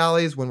hills and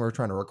valleys when we're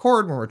trying to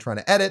record, when we're trying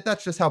to edit.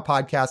 That's just how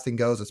podcasting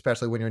goes,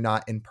 especially when you're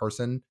not in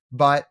person.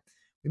 But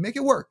we make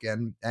it work.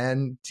 And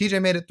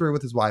TJ made it through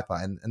with his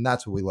Wi-Fi, and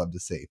that's what we love to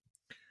see.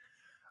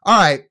 All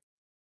right.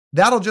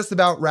 That'll just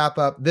about wrap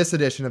up this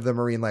edition of the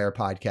Marine Layer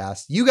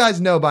podcast. You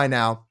guys know by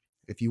now,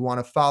 if you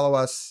want to follow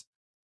us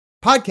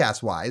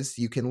podcast-wise,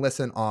 you can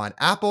listen on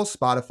Apple,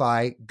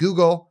 Spotify,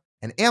 Google,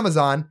 and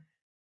Amazon.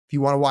 If you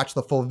want to watch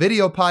the full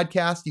video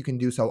podcast, you can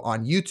do so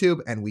on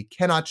YouTube, and we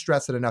cannot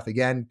stress it enough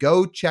again.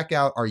 Go check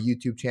out our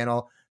YouTube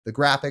channel. The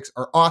graphics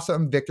are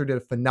awesome. Victor did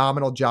a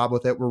phenomenal job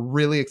with it. We're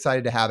really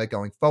excited to have it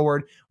going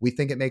forward. We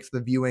think it makes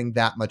the viewing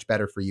that much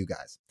better for you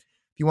guys.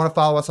 If you want to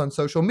follow us on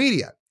social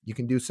media, you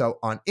can do so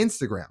on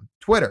Instagram,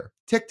 Twitter,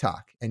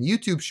 TikTok, and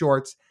YouTube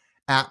Shorts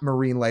at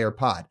Marine Layer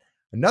Pod.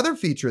 Another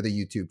feature of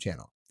the YouTube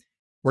channel.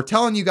 We're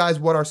telling you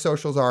guys what our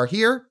socials are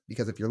here,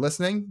 because if you're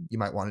listening, you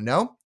might want to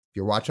know. If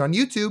you're watching on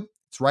YouTube,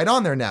 it's right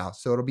on there now,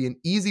 so it'll be an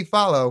easy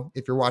follow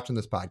if you're watching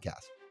this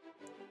podcast.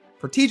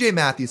 For TJ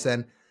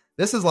Mathewson,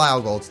 this is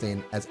Lyle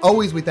Goldstein. As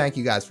always, we thank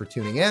you guys for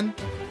tuning in.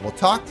 We'll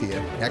talk to you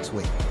next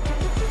week.